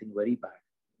done something very bad,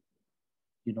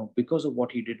 because of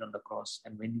what he did on the cross,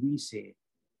 and when we say,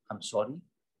 I'm sorry,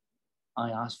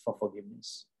 I ask for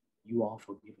forgiveness, you are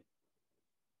forgiven.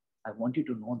 I want you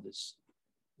to know this.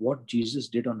 What Jesus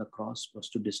did on the cross was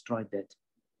to destroy death.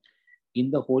 In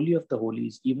the Holy of the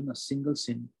Holies, even a single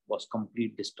sin was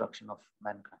complete destruction of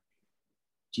mankind.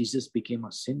 Jesus became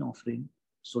a sin offering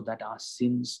so that our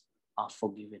sins are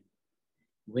forgiven.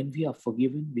 When we are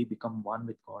forgiven, we become one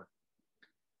with God.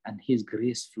 And his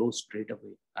grace flows straight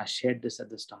away. I shared this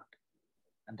at the start.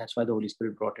 And that's why the Holy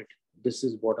Spirit brought it. This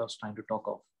is what I was trying to talk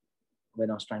of when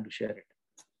I was trying to share it.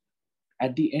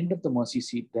 At the end of the mercy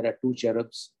seat, there are two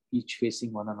cherubs, each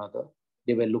facing one another.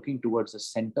 They were looking towards the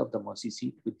center of the mercy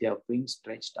seat with their wings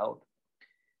stretched out.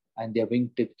 And their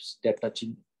wingtips, they're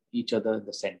touching each other in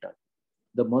the center.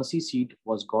 The mercy seat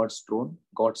was God's throne.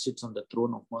 God sits on the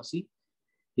throne of mercy.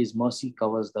 His mercy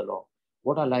covers the law.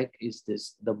 What I like is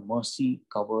this, the mercy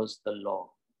covers the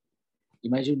law.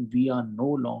 Imagine we are no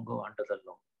longer under the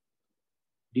law.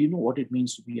 Do you know what it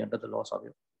means to be under the law,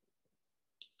 Savio?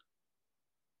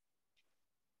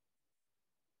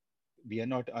 We are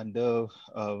not under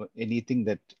anything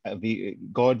that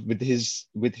God with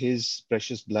his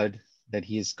precious blood that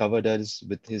he has covered us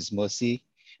with his mercy.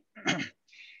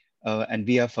 And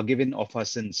we are forgiven of our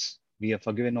sins. We are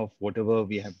forgiven of whatever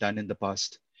we have done in the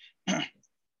past.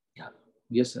 Yeah.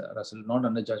 Yes, Russell, not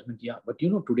under judgment. Yeah. But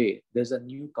today there's a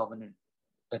new covenant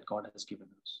that God has given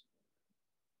us.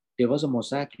 There was a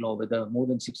Mosaic law where there are more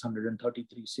than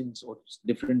 633 sins or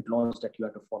different laws that you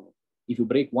have to follow. If you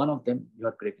break one of them, you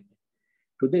are breaking it.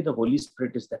 Today, the Holy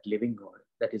Spirit is that living God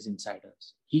that is inside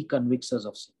us. He convicts us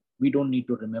of sin. We don't need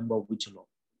to remember which law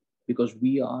because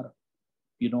we are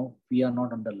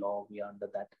not under law. We are under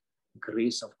that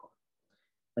grace of God.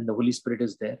 When the Holy Spirit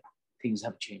is there, things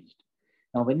have changed.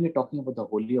 Now, when we're talking about the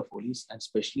Holy of Holies, and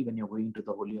especially when you're going to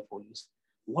the Holy of Holies,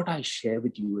 what I share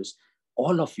with you is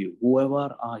all of you,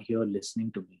 whoever are here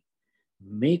listening to me,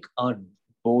 make a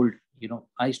bold,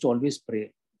 I used to always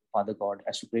pray, Father God,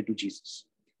 as to pray to Jesus.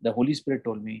 The Holy Spirit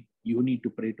told me, you need to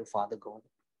pray to Father God.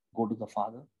 Go to the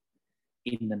Father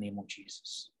in the name of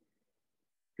Jesus.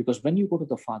 Because when you go to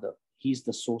the Father, he's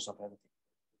the source of everything.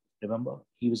 Remember,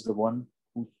 he was the one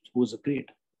who is the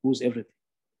creator, who is everything.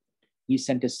 He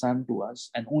sent his son to us,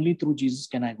 and only through Jesus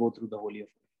can I go through the Holy of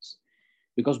Holies.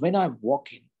 Because when I walk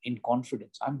in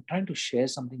confidence, I'm trying to share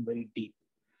something very deep.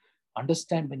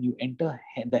 Understand, when you enter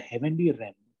the heavenly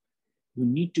realm, you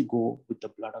need to go with the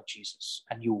blood of Jesus,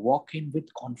 and you walk in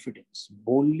with confidence,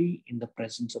 boldly in the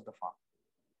presence of the Father.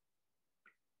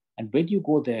 And when you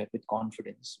go there with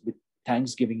confidence, with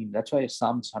thanksgiving, that's why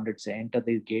Psalms 100 says, enter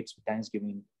the gates with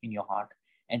thanksgiving in your heart,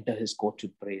 enter his courts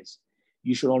with praise.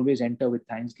 You should always enter with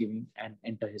thanksgiving and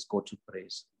enter his courts with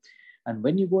praise. And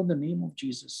when you go in the name of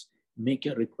Jesus, make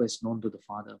your request known to the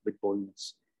Father with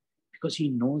boldness, because he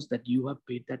knows that you have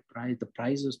paid that price. The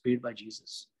price was paid by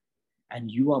Jesus,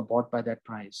 and you are bought by that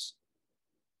price.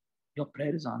 Your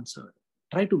prayer is answered.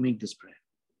 Try to make this prayer.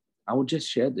 I would just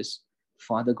share this.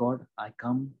 Father God, I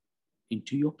come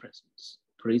into your presence,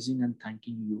 praising and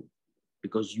thanking you,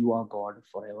 because you are God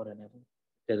forever and ever.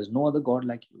 There is no other God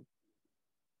like you.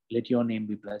 Let your name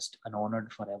be blessed and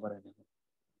honored forever and ever.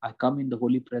 I come in the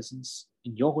holy presence,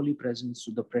 in your holy presence,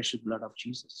 through the precious blood of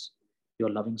Jesus, your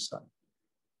loving Son.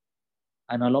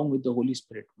 And along with the Holy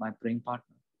Spirit, my praying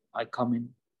partner, I come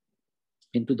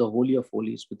into the Holy of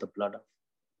Holies with the blood of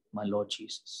my Lord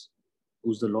Jesus,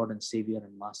 who's the Lord and Savior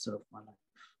and Master of my life.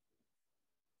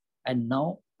 And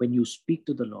now, when you speak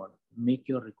to the Lord, make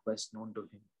your request known to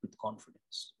him with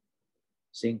confidence,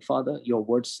 saying, Father, your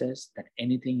word says that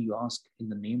anything you ask in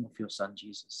the name of your Son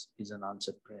Jesus is an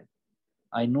answered prayer.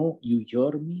 I know you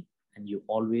hear me and you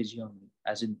always hear me.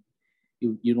 As in,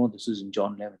 you know, this is in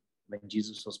John 11, when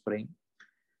Jesus was praying,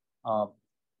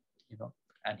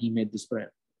 and he made this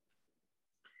prayer.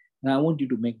 Now I want you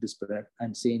to make this prayer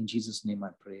and say, in Jesus' name I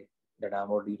pray that I've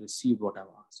already received what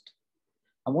I've asked.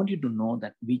 I want you to know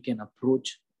that we can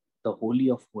approach the Holy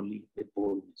of Holies with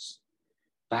boldness.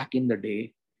 Back in the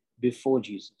day, before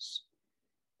Jesus,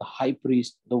 the high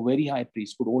priest, the very high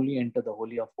priest, could only enter the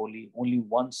Holy of Holies only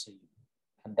once a year.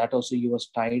 And that also he was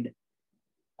tied,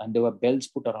 and there were bells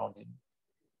put around him.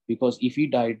 Because if he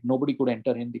died, nobody could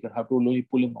enter him. They could have to only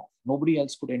pull him off. Nobody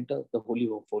else could enter the Holy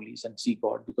of Holies and see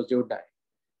God, because they would die.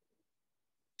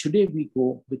 Today we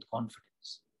go with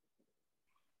confidence.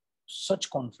 Such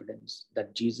confidence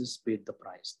that Jesus paid the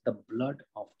price. The blood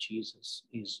of Jesus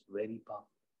is very powerful.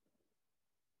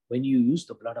 When you use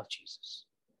the blood of Jesus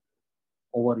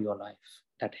over your life,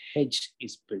 that hedge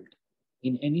is built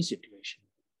in any situation.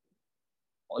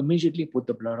 Immediately put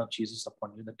the blood of Jesus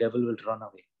upon you, the devil will run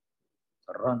away.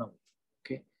 Run away.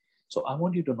 Okay. So I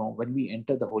want you to know, when we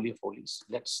enter the Holy of Holies,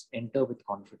 let's enter with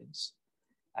confidence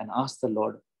and ask the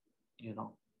Lord,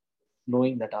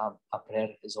 knowing that our prayer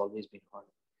has always been heard.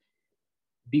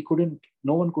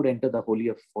 No one could enter the Holy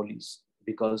of Holies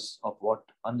because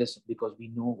we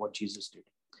know what Jesus did.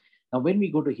 Now, when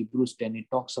we go to Hebrews 10, it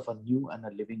talks of a new and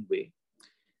a living way.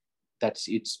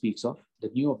 It speaks of the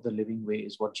new of the living way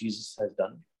is what Jesus has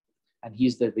done. And he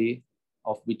is the way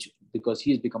because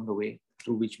he has become the way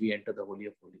through which we enter the Holy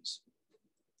of Holies.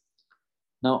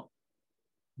 Now,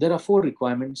 there are 4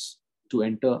 requirements to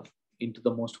enter into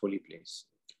the most holy place.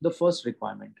 The first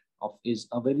requirement is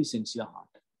a very sincere heart.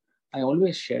 I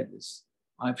always share this.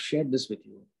 I've shared this with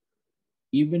you.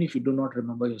 Even if you do not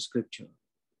remember your scripture,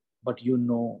 but you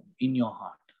know in your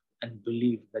heart and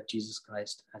believe that Jesus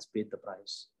Christ has paid the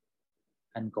price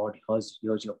and God hears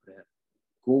your prayer.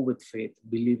 Go with faith,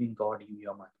 believing God, you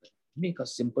hear my prayer. Make a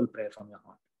simple prayer from your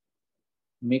heart.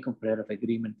 Make a prayer of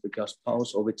agreement with your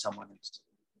spouse or with someone else.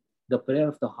 The prayer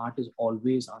of the heart is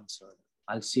always answered.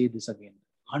 I'll say this again,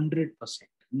 100%.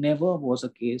 Never was a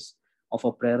case of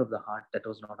a prayer of the heart that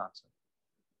was not answered.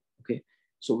 Okay,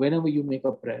 so whenever you make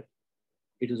a prayer,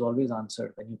 it is always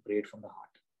answered when you pray it from the heart.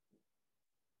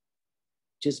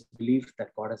 Just believe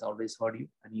that God has always heard you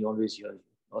and he always hears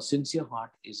you. A sincere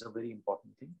heart is a very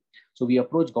important thing. So we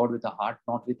approach God with a heart,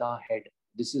 not with our head.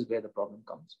 This is where the problem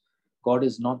comes. God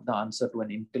is not the answer to an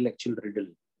intellectual riddle,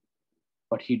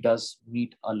 but he does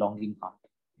meet a longing heart.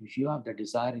 If you have the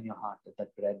desire in your heart that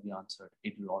that prayer be answered,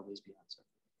 it will always be answered.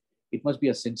 It must be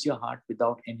a sincere heart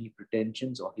without any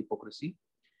pretensions or hypocrisy.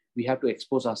 We have to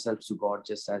expose ourselves to God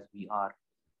just as we are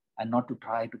and not to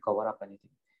try to cover up anything.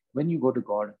 When you go to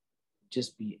God,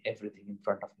 just be everything in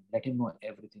front of him. Let him know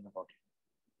everything about you.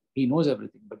 He knows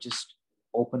everything, but just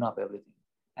open up everything.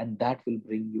 And that will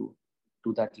bring you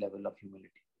to that level of humility,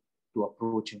 to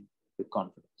approach him with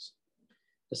confidence.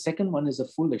 The second one is a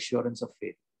full assurance of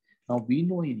faith. Now we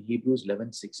know in Hebrews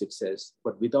 11:6 it says,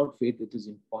 but without faith it is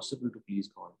impossible to please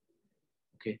God.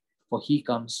 Okay, for he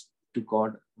comes to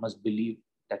God must believe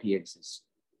that he exists.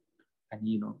 And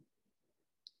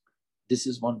this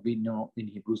is what we know in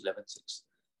Hebrews 11:6.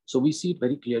 So we see it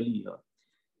very clearly here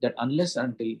that unless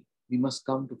until we must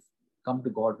come to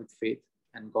God with faith,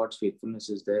 and God's faithfulness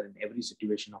is there in every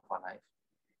situation of our life.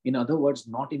 In other words,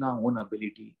 not in our own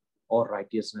ability or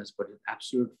righteousness, but in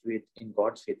absolute faith in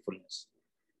God's faithfulness.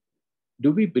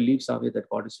 Do we believe, Savya, that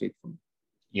God is faithful?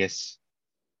 Yes.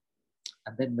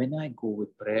 And then when I go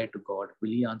with prayer to God, will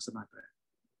he answer my prayer?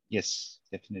 Yes,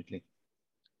 definitely.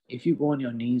 If you go on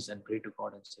your knees and pray to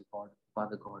God and say, God,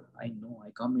 Father God, I know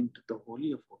I come into the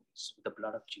Holy of Holies with the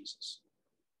blood of Jesus.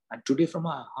 And today from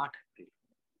my heart I pray.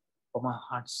 for my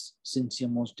heart's sincere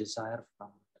most desire from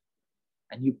it.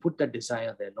 And you put that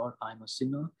desire there, Lord, I'm a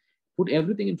sinner. Put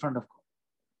everything in front of God.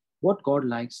 What God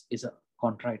likes is a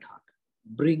contrite heart.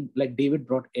 Like David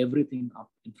brought everything up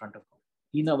in front of God.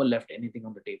 He never left anything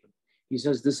on the table. He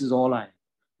says, this is all I have.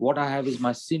 What I have is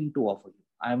my sin to offer you.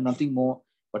 I have nothing more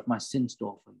but my sins to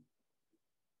offer you.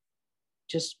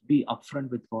 Just be upfront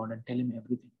with God and tell him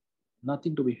everything.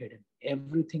 Nothing to be hidden.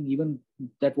 Everything, even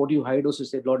that what you hide also,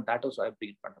 say, Lord, that also I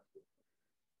bring in front of you.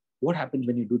 What happens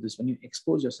when you do this? When you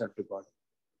expose yourself to God,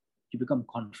 you become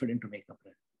confident to make a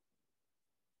prayer.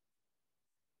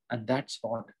 And that's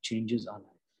what changes our life.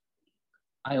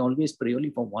 I always pray only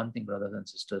for one thing, brothers and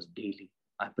sisters, daily.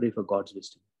 I pray for God's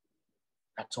wisdom.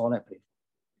 That's all I pray for.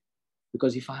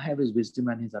 Because if I have his wisdom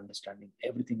and his understanding,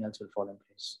 everything else will fall in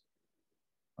place.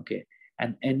 Okay.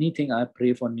 And anything I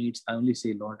pray for needs, I only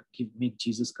say, Lord, make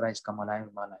Jesus Christ come alive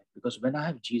in my life. Because when I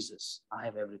have Jesus, I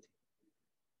have everything.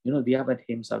 You know, we have at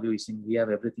hymn, Savio, we sing, we have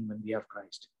everything when we have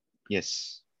Christ.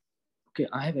 Yes. Okay,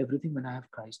 I have everything when I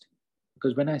have Christ.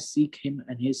 Because when I seek him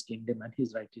and his kingdom and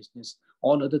his righteousness,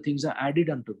 all other things are added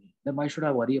unto me. Then why should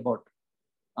I worry about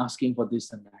asking for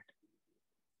this and that?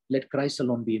 Let Christ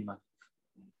alone be in my life.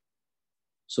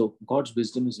 So God's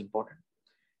wisdom is important.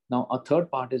 Now, a third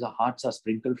part is our hearts are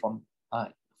sprinkled from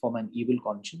an evil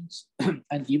conscience.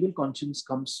 An evil conscience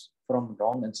comes from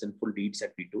wrong and sinful deeds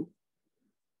that we do,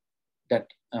 that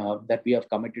we have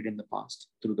committed in the past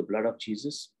through the blood of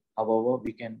Jesus. However,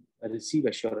 we can receive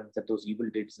assurance that those evil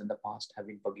deeds in the past have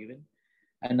been forgiven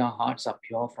and our hearts are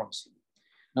pure from sin.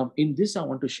 Now, in this, I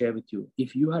want to share with you,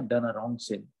 if you had done a wrong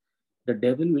sin, the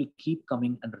devil will keep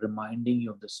coming and reminding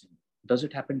you of the sin. Does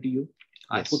it happen to you?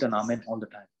 Yes. I put an amen all the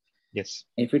time. Yes.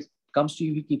 If it comes to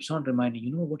you, he keeps on reminding,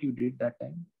 you know what you did that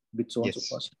time with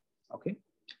so-and-so person. Okay.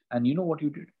 And you know what you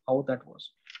did, how that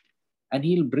was. And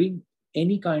he'll bring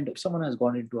any kind of, someone has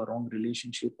gone into a wrong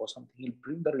relationship or something, he'll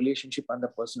bring the relationship and the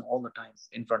person all the time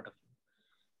in front of you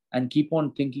and keep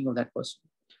on thinking of that person.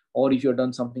 Or if you've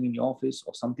done something in your office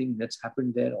or something that's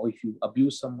happened there, or if you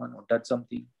abuse someone or done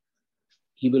something,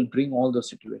 he will bring all those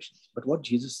situations. But what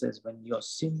Jesus says, when your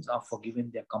sins are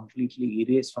forgiven, they're completely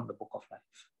erased from the book of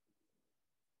life.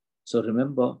 So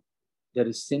remember, there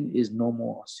is sin is no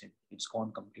more sin. It's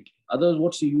gone completely. Otherwise,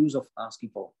 what's the use of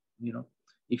asking for,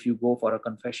 if you go for a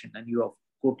confession and you are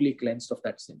totally cleansed of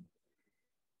that sin,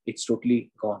 it's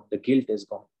totally gone. The guilt is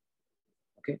gone.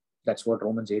 Okay. That's what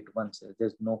Romans 8:1 says.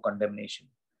 There's no condemnation,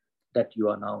 that you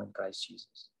are now in Christ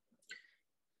Jesus.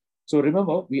 So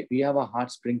remember, we have our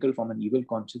heart sprinkled from an evil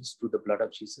conscience through the blood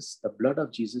of Jesus. The blood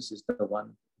of Jesus is the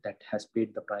one that has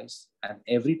paid the price. And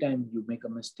every time you make a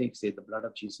mistake, say the blood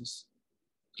of Jesus,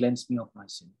 cleanse me of my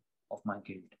sin, of my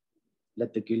guilt.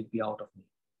 Let the guilt be out of me.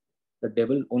 The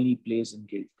devil only plays in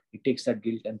guilt. He takes that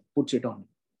guilt and puts it on him.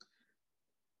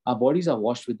 Our bodies are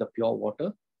washed with the pure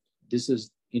water. This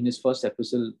is in his first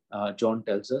epistle, John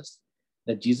tells us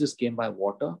that Jesus came by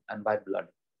water and by blood.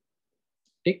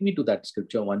 Take me to that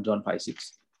scripture, 1 John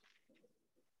 5:6.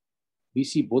 We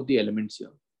see both the elements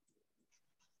here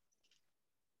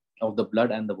of the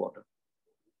blood and the water.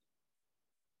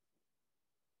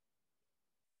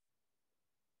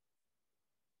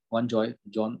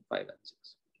 John 5 and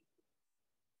 6.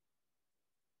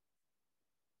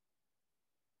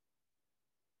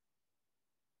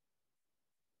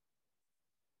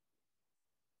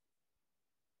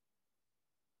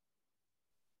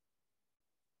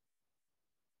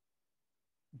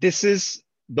 This is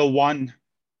the one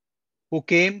who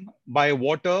came by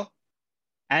water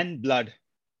and blood,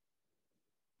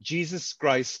 Jesus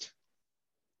Christ.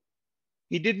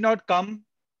 He did not come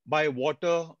by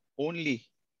water only,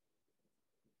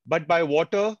 but by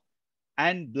water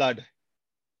and blood.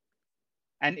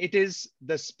 And it is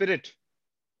the Spirit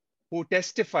who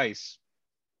testifies,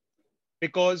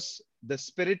 because the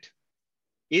Spirit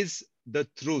is the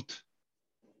truth.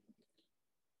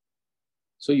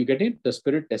 So you get it? The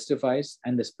Spirit testifies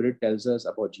and the Spirit tells us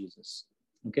about Jesus.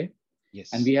 Okay? Yes.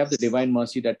 And we have the divine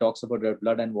mercy that talks about the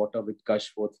blood and water which gush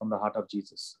forth from the heart of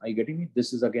Jesus. Are you getting me?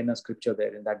 This is again a scripture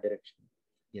there in that direction.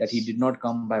 Yes. That he did not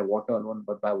come by water alone,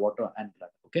 but by water and blood.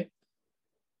 Okay?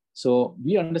 So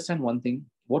we understand one thing.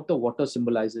 What the water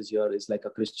symbolizes here is like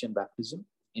a Christian baptism.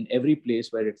 In every place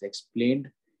where it's explained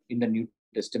in the New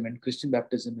Testament, Christian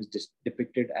baptism is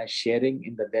depicted as sharing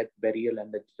in the death, burial,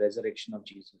 and the resurrection of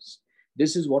Jesus.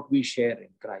 This is what we share in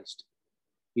Christ.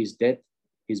 His death,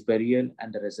 his burial,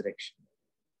 and the resurrection.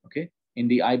 Okay? In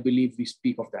the I believe, we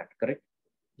speak of that, correct?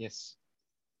 Yes.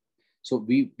 So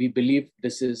we believe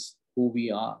this is who we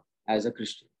are as a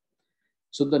Christian.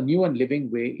 So the new and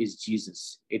living way is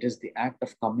Jesus. It is the act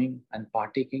of coming and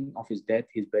partaking of his death,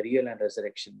 his burial, and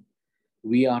resurrection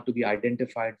we are to be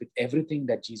identified with everything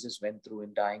that Jesus went through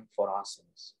in dying for our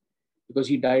sins, because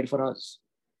he died for us.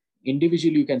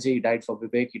 Individually, you can say he died for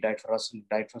Vivek, he died for Russell, he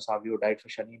died for Savio, died for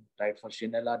Shanin, died for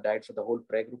Shinella, died for the whole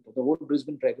prayer group, the whole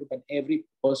Brisbane prayer group, and every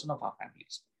person of our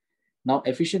families. Now,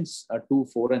 Ephesians 2,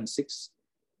 4 and 6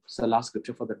 is the last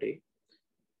scripture for the day.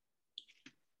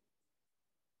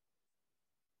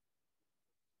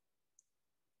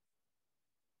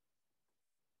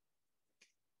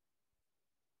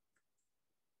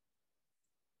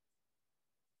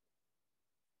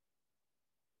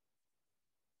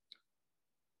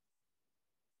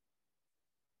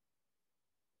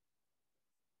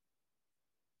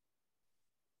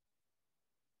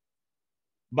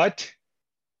 But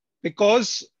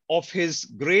because of his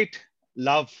great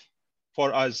love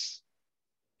for us,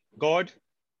 God,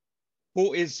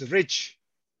 who is rich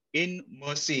in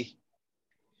mercy,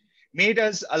 made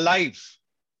us alive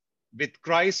with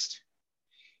Christ,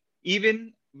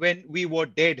 even when we were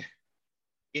dead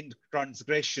in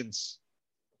transgressions.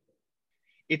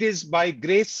 It is by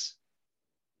grace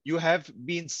you have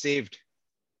been saved.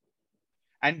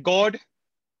 And God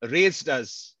raised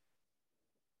us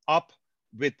up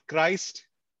with Christ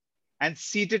and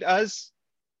seated us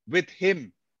with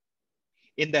him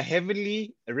in the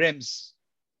heavenly realms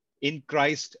in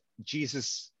Christ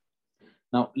Jesus.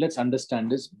 Now, let's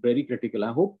understand this, very critical.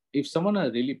 I hope if someone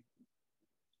has really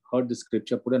heard the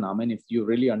scripture, put an amen if you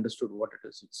really understood what it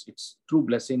is. It's true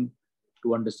blessing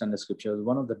to understand the scripture. It's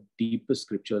one of the deepest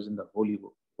scriptures in the Holy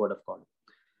Word of God.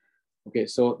 Okay,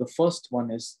 so the first one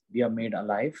is we are made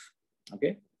alive.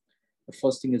 Okay, the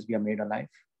first thing is we are made alive.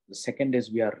 The second is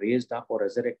we are raised up or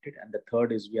resurrected. And the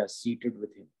third is we are seated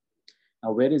with him.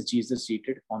 Now, where is Jesus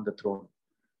seated? On the throne.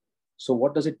 So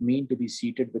what does it mean to be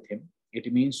seated with him?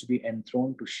 It means to be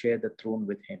enthroned, to share the throne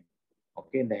with him,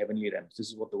 okay, in the heavenly realms. This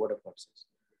is what the Word of God says.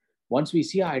 Once we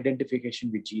see our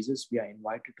identification with Jesus, we are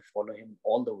invited to follow him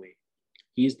all the way.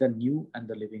 He is the new and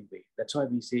the living way. That's why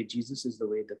we say Jesus is the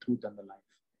way, the truth, and the life.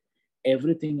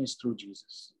 Everything is through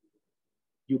Jesus.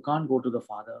 You can't go to the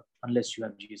Father unless you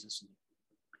have Jesus in you.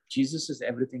 Jesus is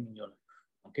everything in your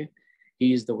life, okay?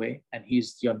 He is the way, and he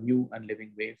is your new and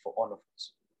living way for all of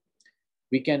us.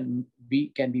 We can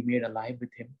be made alive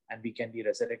with him, and we can be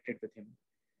resurrected with him,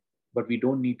 but we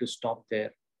don't need to stop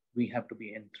there. We have to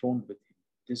be enthroned with him.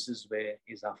 This is where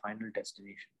is our final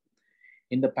destination.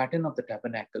 In the pattern of the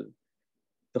tabernacle,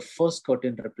 the first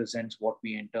curtain represents what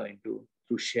we enter into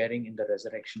through sharing in the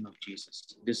resurrection of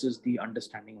Jesus. This is the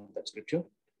understanding of that scripture.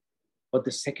 But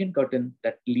the second curtain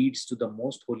that leads to the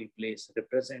most holy place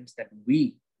represents that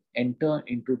we enter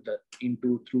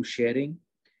into through sharing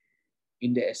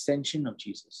in the ascension of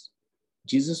Jesus.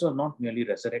 Jesus was not merely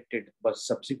resurrected, but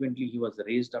subsequently he was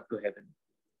raised up to heaven.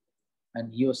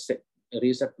 And he was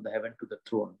raised up to the heaven, to the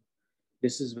throne.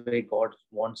 This is where God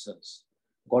wants us.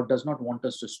 God does not want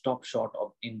us to stop short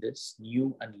of in this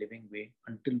new and living way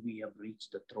until we have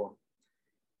reached the throne.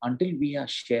 Until we are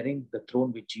sharing the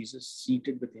throne with Jesus,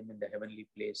 seated with him in the heavenly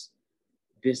place.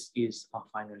 This is our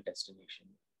final destination,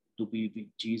 to be with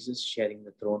Jesus, sharing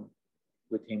the throne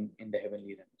with him in the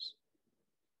heavenly realms.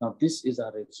 Now, this is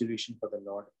our resolution for the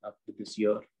Lord up to this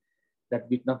year, that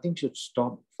nothing should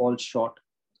fall short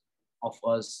of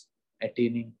us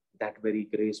attaining that very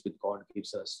grace which God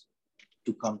gives us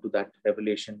to come to that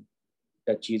revelation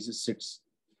that Jesus sits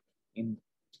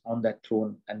on that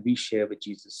throne, and we share with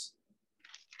Jesus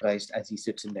Christ as he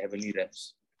sits in the heavenly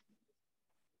realms.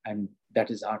 And that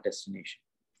is our destination.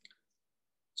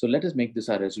 So let us make this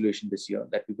our resolution this year,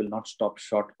 that we will not stop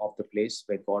short of the place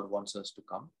where God wants us to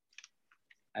come,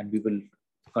 and we will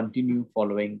continue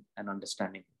following and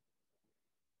understanding.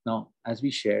 Now, as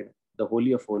we shared, the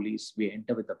Holy of Holies, we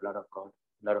enter with the blood of God,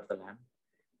 blood of the Lamb.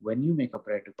 When you make a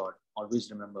prayer to God,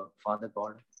 always remember, Father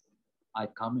God, I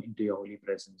come into your holy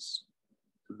presence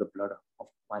through the blood of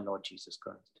my Lord Jesus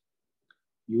Christ.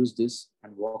 Use this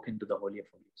and walk into the Holy of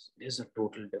Holies. There's a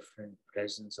total different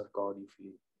presence of God you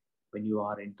feel when you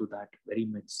are into that very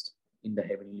midst in the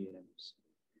heavenly realms.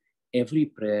 Every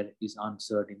prayer is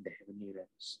answered in the heavenly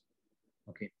realms.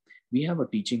 Okay, we have a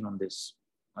teaching on this,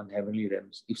 on the heavenly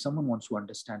realms. If someone wants to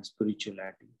understand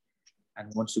spirituality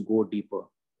and wants to go deeper,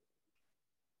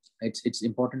 it's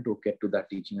important to get to that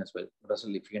teaching as well.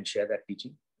 Russell, if you can share that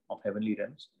teaching of heavenly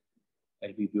realms,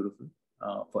 it'll be beautiful.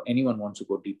 For anyone who wants to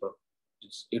go deeper,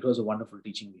 it was a wonderful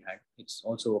teaching we had. It's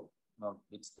also,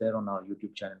 it's there on our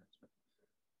YouTube channel as well.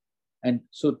 And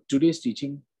so today's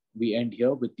teaching, we end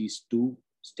here with these two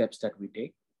steps that we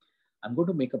take. I'm going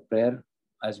to make a prayer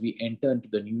as we enter into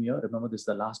the new year. Remember, this is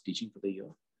the last teaching for the year.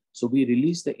 So we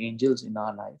release the angels in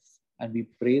our life, and we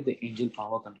pray the angel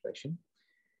power confession.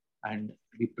 And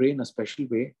we pray in a special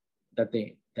way that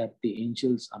the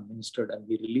angels are ministered and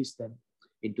we release them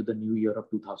into the new year of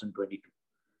 2022.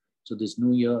 So this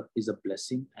new year is a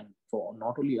blessing, and for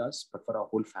not only us, but for our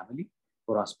whole family,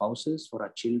 for our spouses, for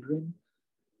our children,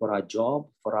 for our job,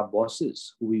 for our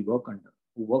bosses who we work under,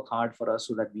 who work hard for us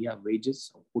so that we have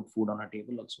wages, put food on our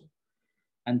table also,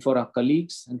 and for our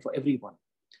colleagues and for everyone.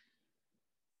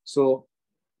 So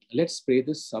let's pray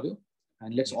this, Savio,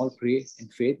 and let's all pray in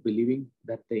faith, believing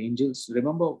that the angels,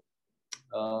 remember,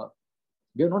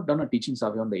 we have not done a teaching,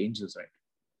 Savio, on the angels, right?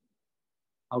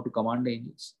 How to command the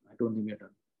angels? I don't think we have done.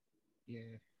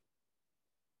 Yeah.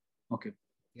 Okay.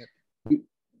 Yep.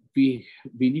 We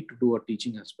need to do a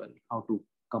teaching as well, how to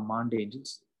command the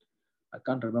angels. I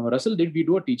can't remember. Russell, did we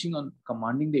do a teaching on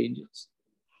commanding the angels?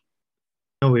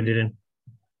 No, we didn't.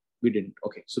 We didn't.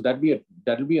 Okay. So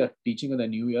that'll be a teaching of the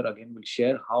new year. Again, we'll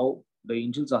share how the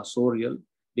angels are so real.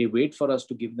 They wait for us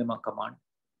to give them a command.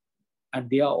 And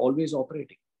they are always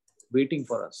operating, waiting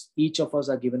for us. Each of us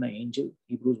are given an angel,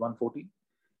 Hebrews 1:14.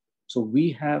 So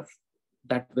we have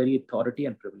that very authority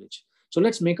and privilege. So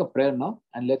let's make a prayer now,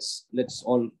 and let's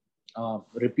all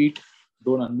repeat.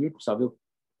 Don't unmute. Savio,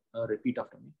 repeat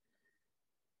after me.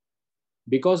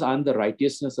 Because I am the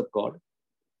righteousness of God.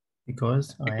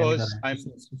 Because I am the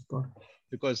righteousness of God.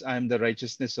 Because I am the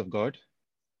righteousness of God.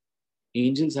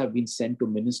 Angels have been sent to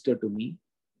minister to me.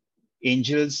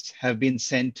 Angels have been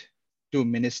sent to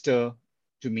minister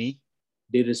to me.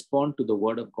 They respond to the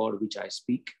word of God which I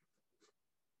speak.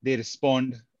 They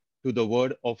respond to the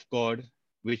word of God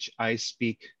which I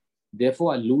speak.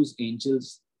 Therefore, I lose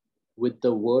angels with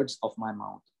the words of my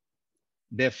mouth.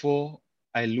 Therefore,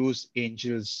 I lose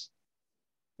angels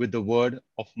with the word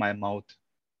of my mouth.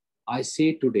 I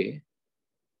say today.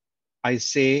 I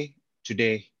say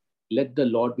today. Let the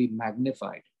Lord be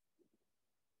magnified.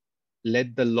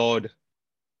 Let the Lord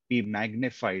be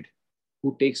magnified.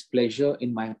 Who takes pleasure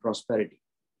in my prosperity.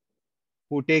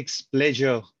 Who takes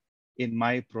pleasure in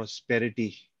my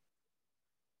prosperity.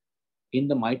 In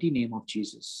the mighty name of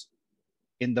Jesus.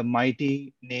 In the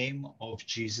mighty name of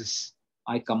Jesus.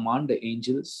 I command the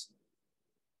angels.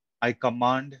 I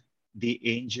command the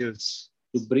angels.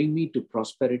 To bring me to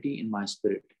prosperity in my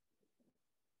spirit.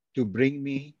 To bring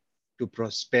me to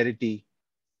prosperity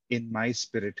in my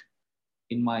spirit.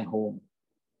 In my home.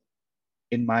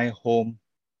 In my home.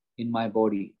 In my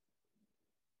body.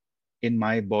 In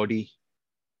my body.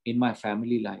 In my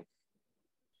family life.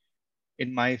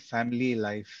 In my family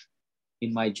life.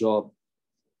 In my job.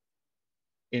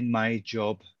 In my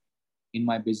job. In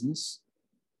my business.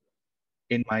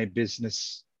 In my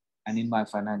business. And in my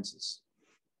finances.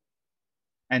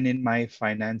 And in my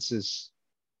finances.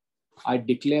 I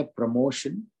declare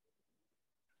promotion.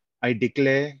 I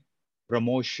declare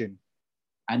promotion.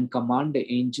 And command the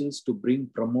angels to bring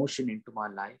promotion into my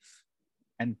life.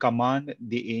 And command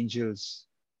the angels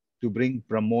to bring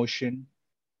promotion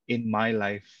in my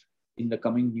life. In the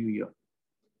coming new year.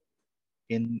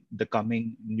 In the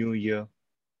coming new year.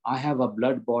 I have a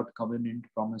blood-bought covenant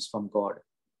promise from God.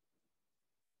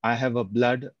 I have a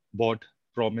blood-bought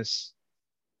promise.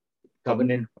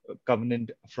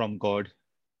 Covenant from God.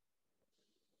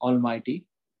 Almighty.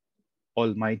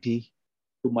 Almighty.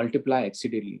 To multiply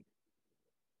exceedingly.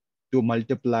 To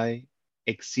multiply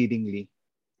exceedingly.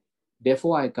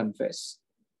 Therefore, I confess.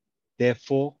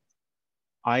 Therefore,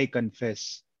 I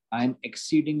confess. I am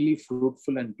exceedingly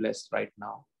fruitful and blessed right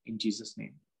now in Jesus'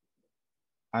 name.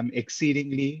 I'm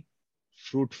exceedingly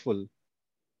fruitful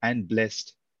and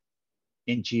blessed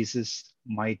in Jesus'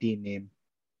 mighty name.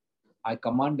 I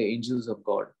command the angels of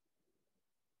God.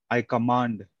 I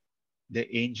command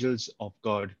the angels of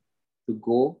God to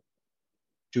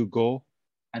go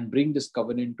and bring this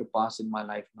covenant to pass in my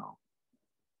life now.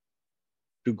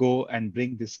 To go and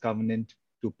bring this covenant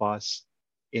to pass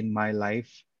in my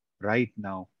life right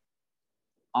now.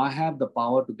 I have the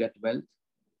power to get wealth.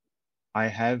 I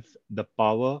have the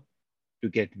power to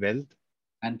get wealth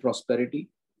and prosperity.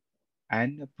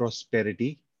 And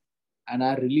prosperity. And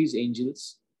I release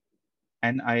angels.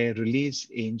 And I release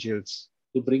angels.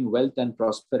 To bring wealth and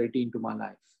prosperity into my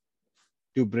life.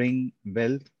 To bring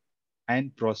wealth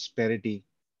and prosperity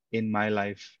in my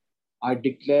life. I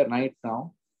declare right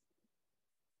now.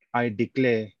 I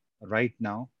declare right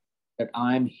now. That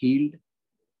I am healed.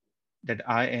 That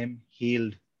I am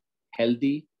healed.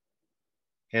 Healthy.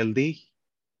 Healthy.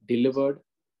 Delivered.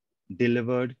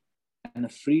 Delivered.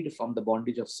 And freed from the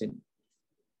bondage of sin.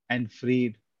 And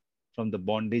freed from the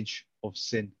bondage of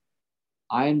sin.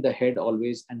 I am the head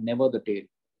always and never the tail.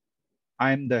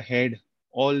 I am the head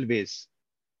always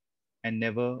and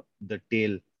never the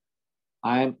tail.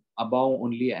 I am above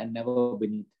only and never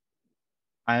beneath.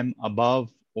 I am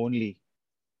above only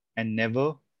and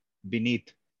never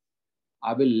beneath.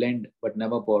 I will lend but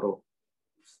never borrow.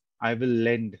 I will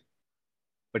lend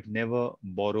but never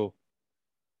borrow.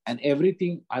 And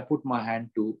everything I put my hand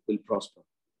to will prosper.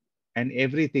 And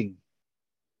everything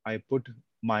I put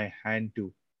my hand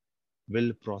to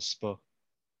will prosper.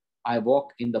 I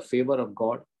walk in the favor of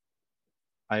God.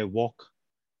 I walk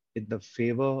in the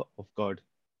favor of God.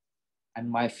 And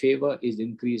my favor is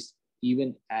increased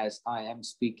even as I am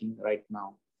speaking right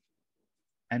now.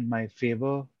 And my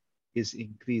favor is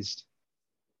increased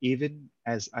even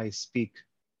as I speak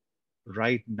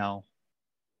right now.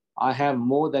 I have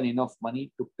more than enough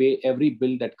money to pay every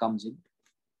bill that comes in.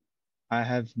 I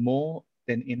have more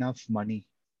than enough money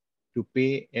to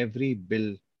pay every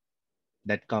bill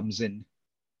that comes in.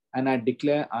 And I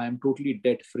declare I am totally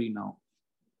debt-free now.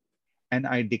 And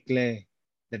I declare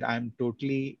that I am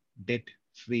totally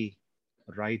debt-free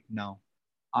right now.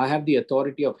 I have the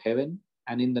authority of heaven,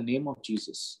 and in the name of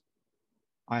Jesus,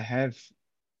 I have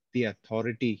the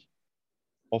authority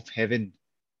of heaven,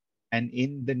 and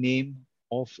in the name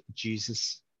of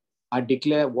Jesus, I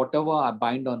declare whatever I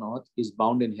bind on earth is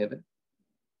bound in heaven.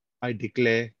 I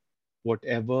declare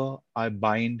whatever I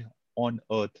bind on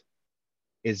earth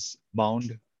is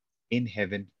bound in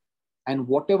heaven. And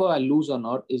whatever I lose on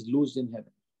earth is loosed in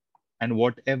heaven. And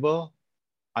whatever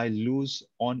I lose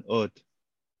on earth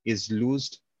is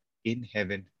loosed in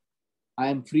heaven. I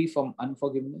am free from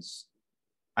unforgiveness.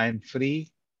 I am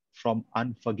free from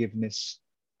unforgiveness.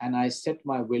 And I set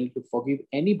my will to forgive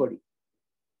anybody.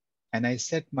 And I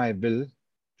set my will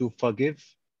to forgive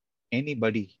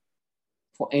anybody.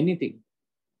 For anything.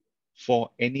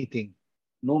 For anything.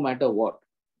 No matter what.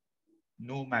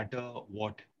 No matter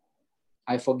what.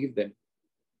 I forgive them.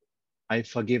 I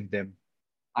forgive them.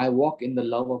 I walk in the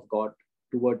love of God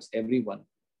towards everyone.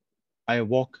 I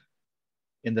walk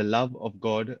in the love of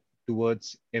God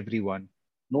towards everyone.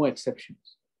 No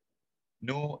exceptions.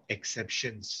 No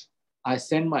exceptions. I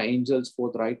send my angels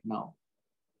forth right now.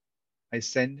 I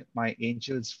send my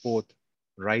angels forth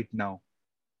right now.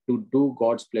 To do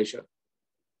God's pleasure.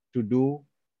 To do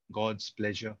God's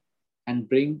pleasure. And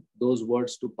bring those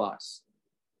words to pass.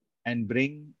 And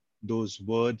bring those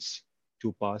words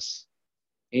to pass.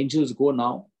 Angels, go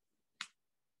now.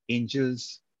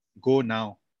 Angels, go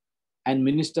now. And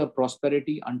minister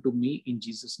prosperity unto me in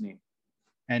Jesus' name.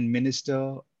 And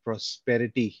minister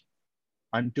prosperity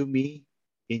unto me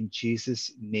in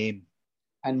Jesus' name.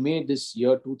 And may this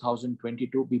year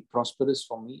 2022 be prosperous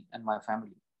for me and my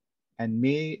family. And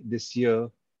may this year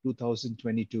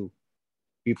 2022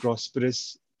 be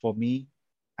prosperous for me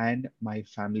and my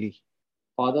family.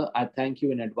 Father, I thank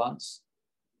you in advance.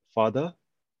 Father,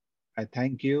 I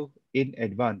thank you in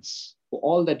advance for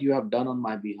all that you have done on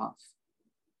my behalf.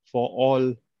 For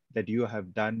all that you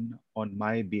have done on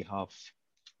my behalf.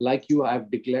 Like you have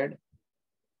declared.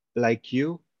 Like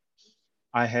you,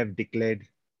 I have declared.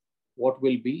 What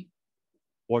will be.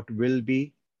 What will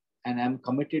be. And I'm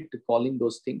committed to calling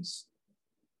those things.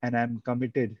 And I'm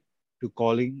committed to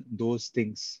calling those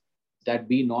things. That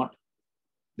be not.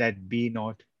 That be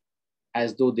not.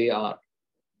 As though they are.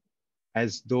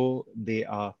 As though they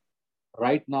are.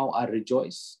 Right now I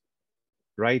rejoice.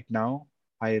 Right now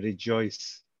I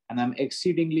rejoice. And I'm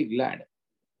exceedingly glad.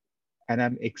 And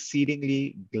I'm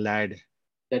exceedingly glad.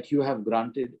 That you have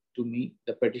granted to me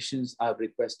the petitions I have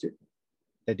requested.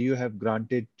 That you have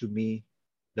granted to me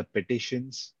the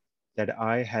petitions that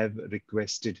I have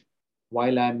requested.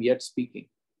 While I am yet speaking.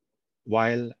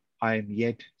 While I am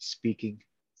yet speaking.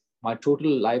 My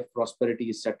total life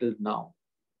prosperity is settled now.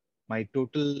 My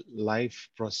total life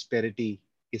prosperity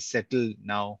is settled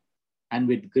now. And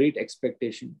with great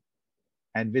expectation.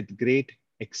 And with great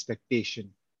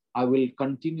expectation. I will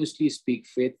continuously speak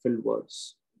faith-filled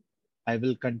words. I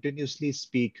will continuously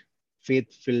speak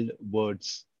faith-filled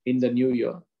words. In the new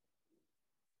year.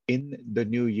 In the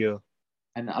new year.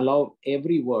 And allow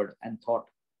every word and thought.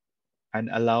 And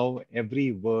allow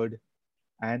every word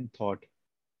and thought.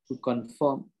 To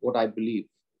confirm what I believe.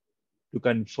 To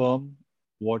confirm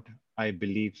what I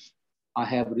believe. I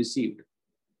have received.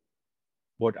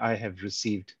 What I have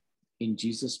received. In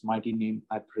Jesus' mighty name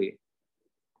I pray.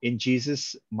 In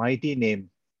Jesus' mighty name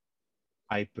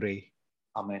I pray.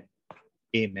 Amen.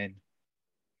 Amen.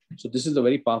 So this is a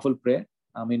very powerful prayer.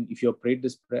 I mean, if you have prayed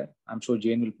this prayer, I'm sure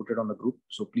Jane will put it on the group.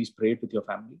 So please pray it with your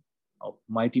family.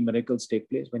 Mighty miracles take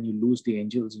place when you lose the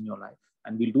angels in your life.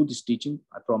 And we'll do this teaching,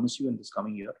 I promise you, in this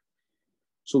coming year.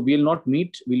 So we'll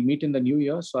meet in the new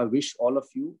year. So I wish all of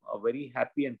you a very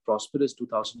happy and prosperous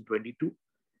 2022.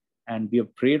 And we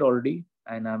have prayed already.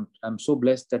 And I'm so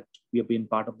blessed that we have been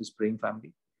part of this praying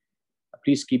family.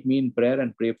 Please keep me in prayer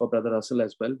and pray for Brother Russell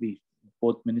as well. We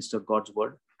both minister God's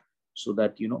word. so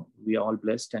that, we are all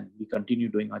blessed and we continue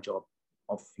doing our job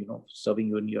of, serving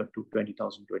you in year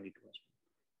 2022.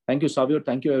 Thank you, Savio.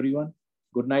 Thank you, everyone.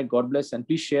 Good night. God bless. And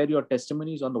please share your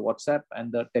testimonies on the WhatsApp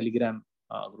and the Telegram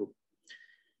group.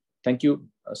 Thank you,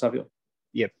 Savio.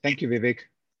 Yep. Thank you, Vivek.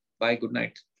 Bye. Good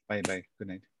night. Bye. Good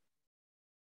night.